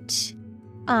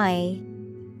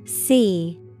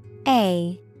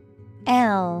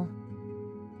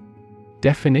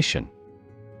 Definition: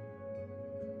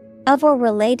 Of or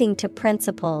relating to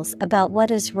principles about what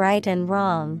is right and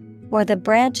wrong, or the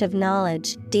branch of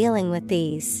knowledge dealing with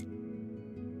these.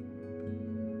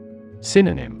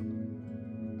 Synonym: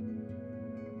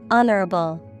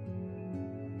 Honorable,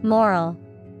 moral,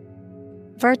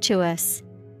 virtuous.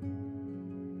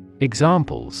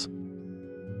 Examples: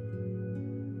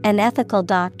 An ethical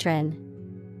doctrine.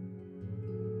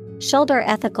 Shoulder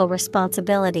ethical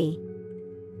responsibility.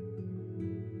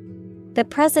 The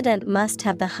president must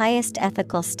have the highest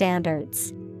ethical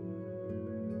standards.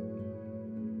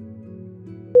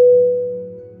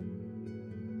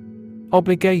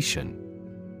 Obligation.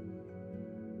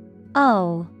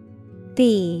 O-B-L-I-G-A-T-I-O-N.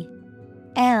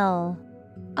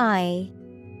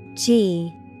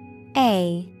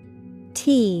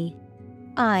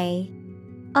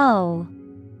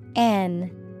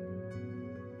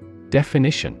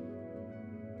 Definition: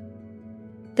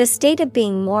 The state of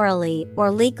being morally or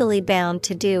legally bound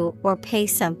to do or pay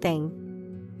something.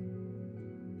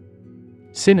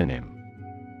 Synonym: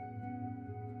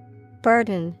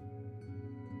 Burden,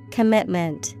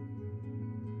 commitment,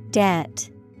 debt.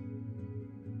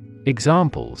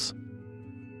 Examples: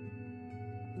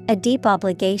 A deep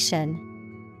obligation.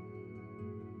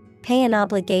 Pay an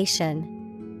obligation.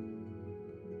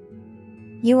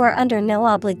 You are under no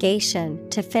obligation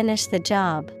to finish the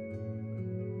job.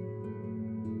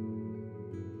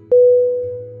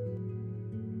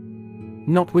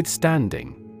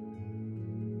 Notwithstanding.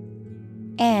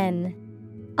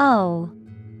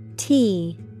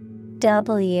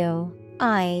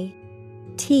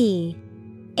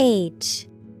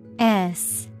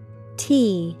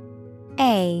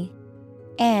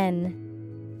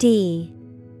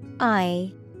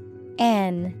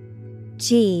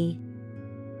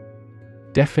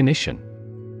 Definition: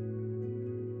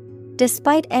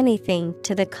 Despite anything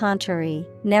to the contrary,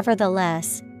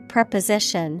 nevertheless.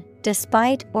 Preposition: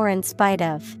 despite or in spite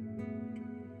of.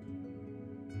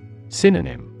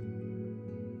 Synonym: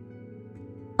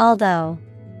 Although,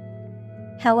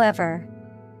 however.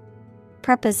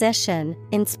 Preposition: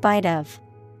 in spite of.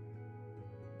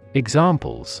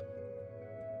 Examples: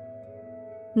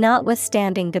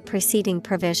 Notwithstanding the preceding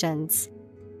provisions.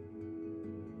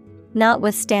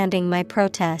 Notwithstanding my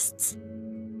protests.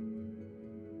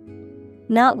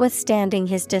 Notwithstanding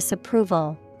his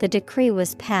disapproval, the decree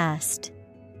was passed.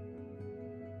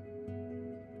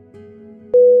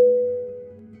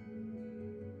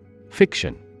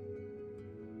 Fiction.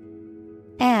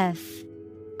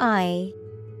 F-I-C-T-I-O-N.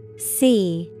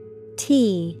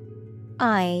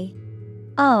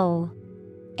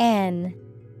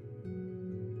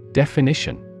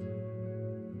 Definition: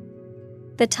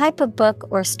 The type of book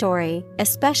or story,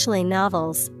 especially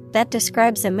novels, that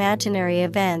describes imaginary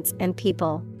events and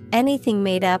people. Anything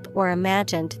made up or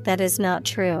imagined that is not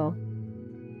true.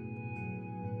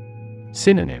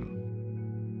 Synonym: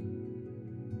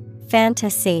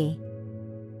 Fantasy,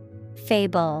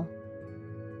 fable,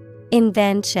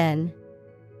 invention.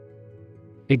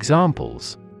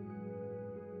 Examples: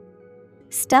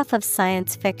 Stuff of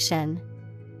science fiction.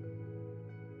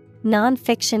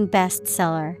 Non-fiction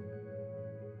bestseller.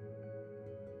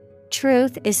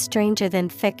 Truth is stranger than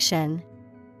fiction.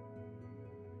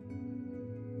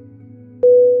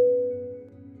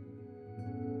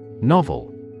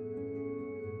 Novel.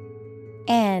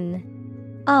 N-O-V-E-L.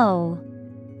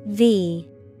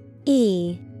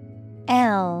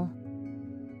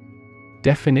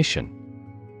 Definition: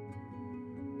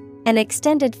 An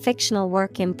extended fictional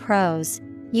work in prose,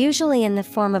 usually in the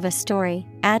form of a story.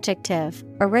 Adjective: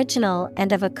 original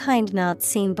and of a kind not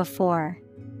seen before.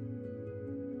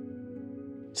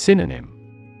 Synonym: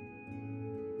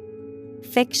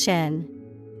 Fiction,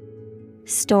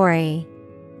 story.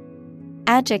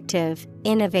 Adjective: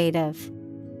 innovative.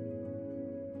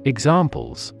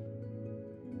 Examples: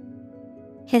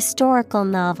 Historical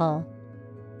novel.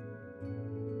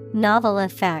 Novel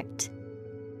effect.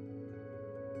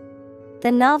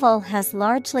 The novel has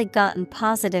largely gotten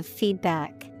positive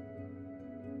feedback.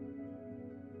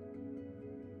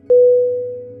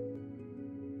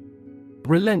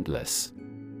 Relentless.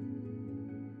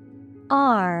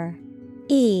 R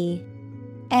E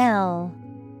L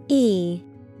E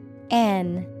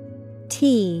N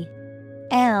T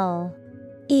L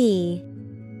E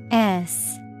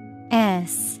S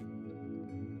S.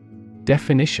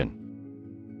 Definition: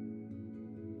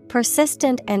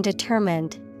 persistent and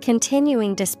determined,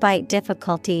 continuing despite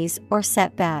difficulties or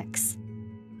setbacks.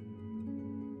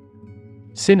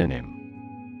 Synonym: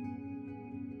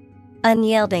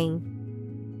 unyielding,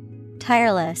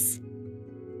 tireless,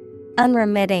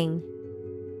 unremitting.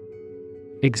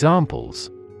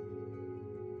 Examples: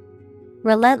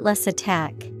 relentless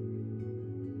attack,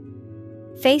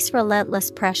 face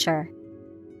relentless pressure.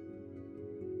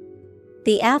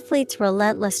 The athlete's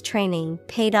relentless training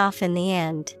paid off in the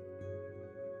end.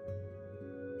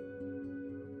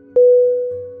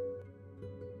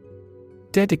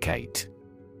 Dedicate.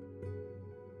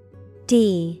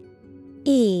 D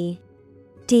E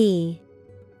D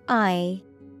I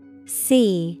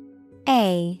C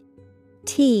A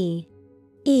T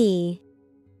E.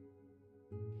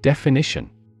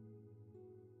 Definition: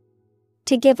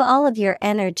 to give all of your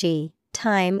energy,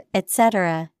 time,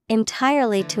 etc.,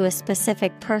 entirely to a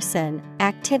specific person,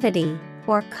 activity,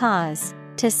 or cause,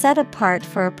 to set apart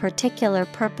for a particular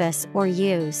purpose or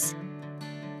use.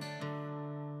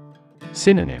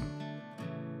 Synonym: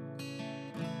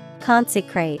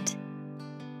 consecrate,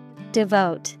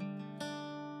 devote,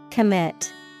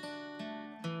 commit.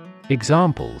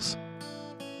 Examples: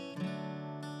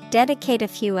 dedicate a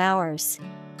few hours.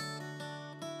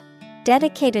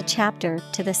 Dedicate a chapter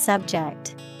to the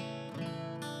subject.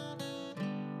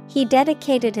 He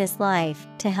dedicated his life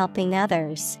to helping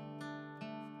others.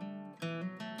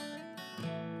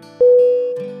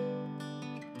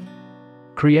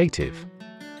 Creative.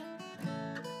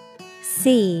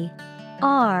 C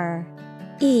R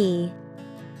E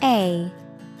A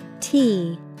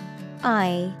T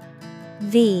I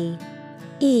V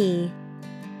E.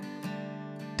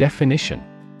 Definition: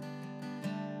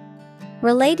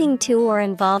 relating to or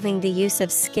involving the use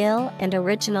of skill and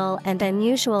original and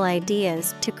unusual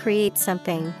ideas to create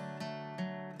something.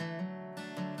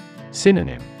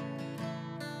 Synonym: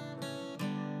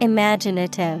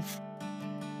 imaginative,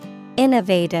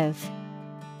 innovative,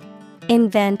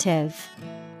 inventive.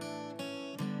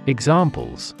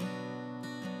 Examples: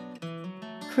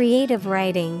 creative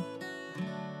writing,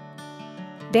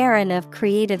 barren of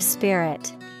creative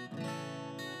spirit.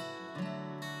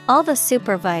 All the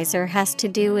supervisor has to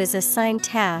do is assign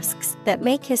tasks that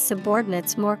make his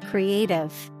subordinates more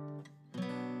creative.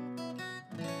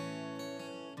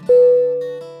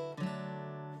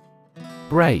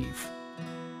 Brave.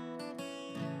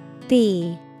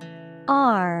 B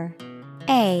R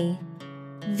A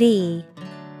V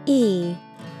E.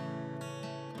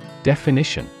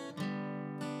 Definition: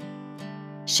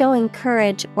 showing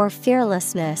courage or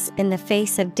fearlessness in the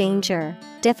face of danger,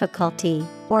 difficulty,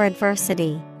 or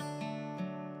adversity.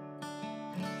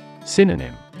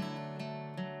 Synonym: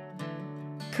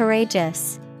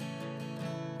 courageous,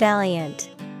 valiant,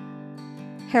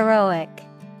 heroic.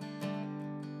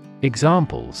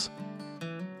 Examples: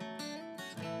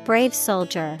 brave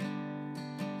soldier,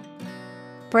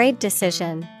 brave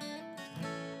decision.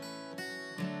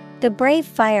 The brave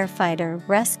firefighter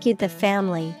rescued the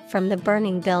family from the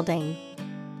burning building.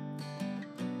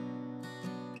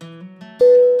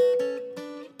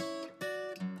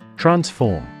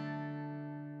 Transform.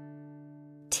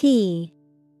 T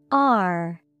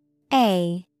R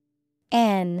A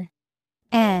N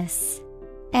S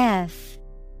F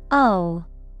O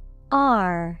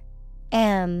R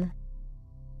M.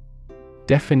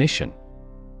 Definition: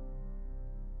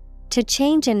 to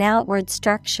change an outward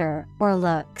structure or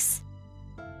looks.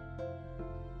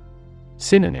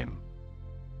 Synonym: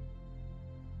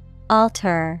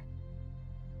 alter,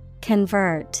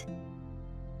 convert,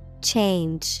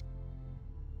 change.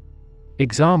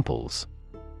 Examples: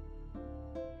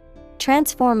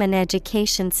 transform an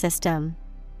education system.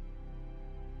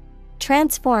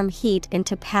 Transform heat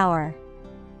into power.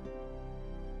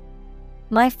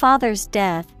 My father's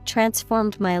death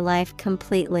transformed my life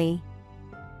completely.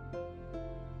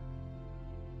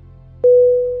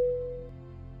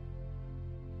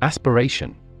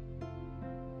 Aspiration.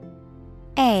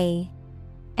 A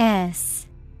S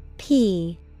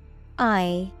P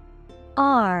I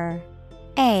R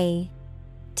A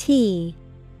T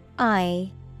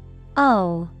I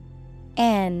O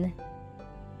N.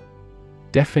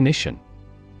 Definition: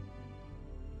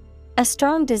 a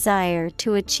strong desire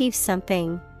to achieve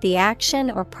something, the action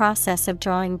or process of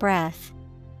drawing breath.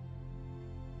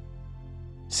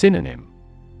 Synonym: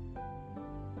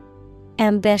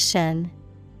 ambition,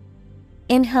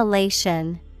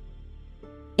 inhalation,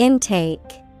 intake.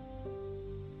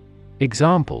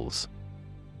 Examples: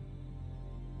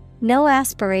 no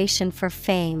aspiration for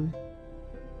fame.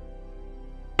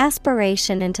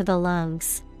 Aspiration into the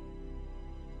lungs.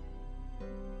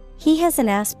 He has an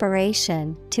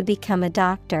aspiration to become a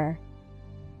doctor.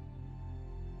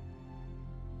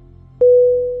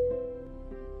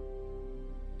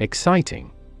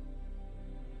 Exciting.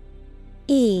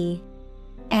 E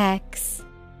X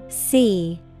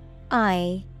C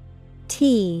I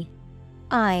T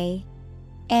I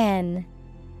N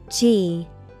G.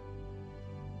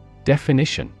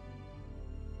 Definition: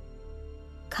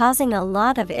 causing a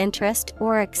lot of interest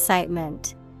or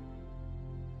excitement.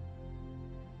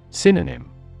 Synonym: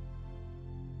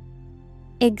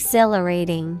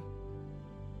 exhilarating,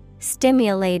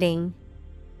 stimulating,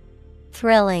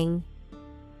 thrilling.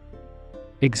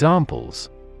 Examples: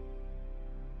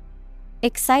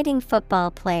 exciting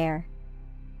football player.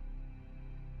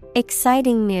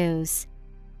 Exciting news.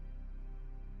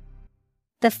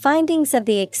 The findings of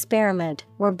the experiment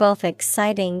were both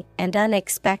exciting and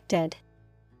unexpected.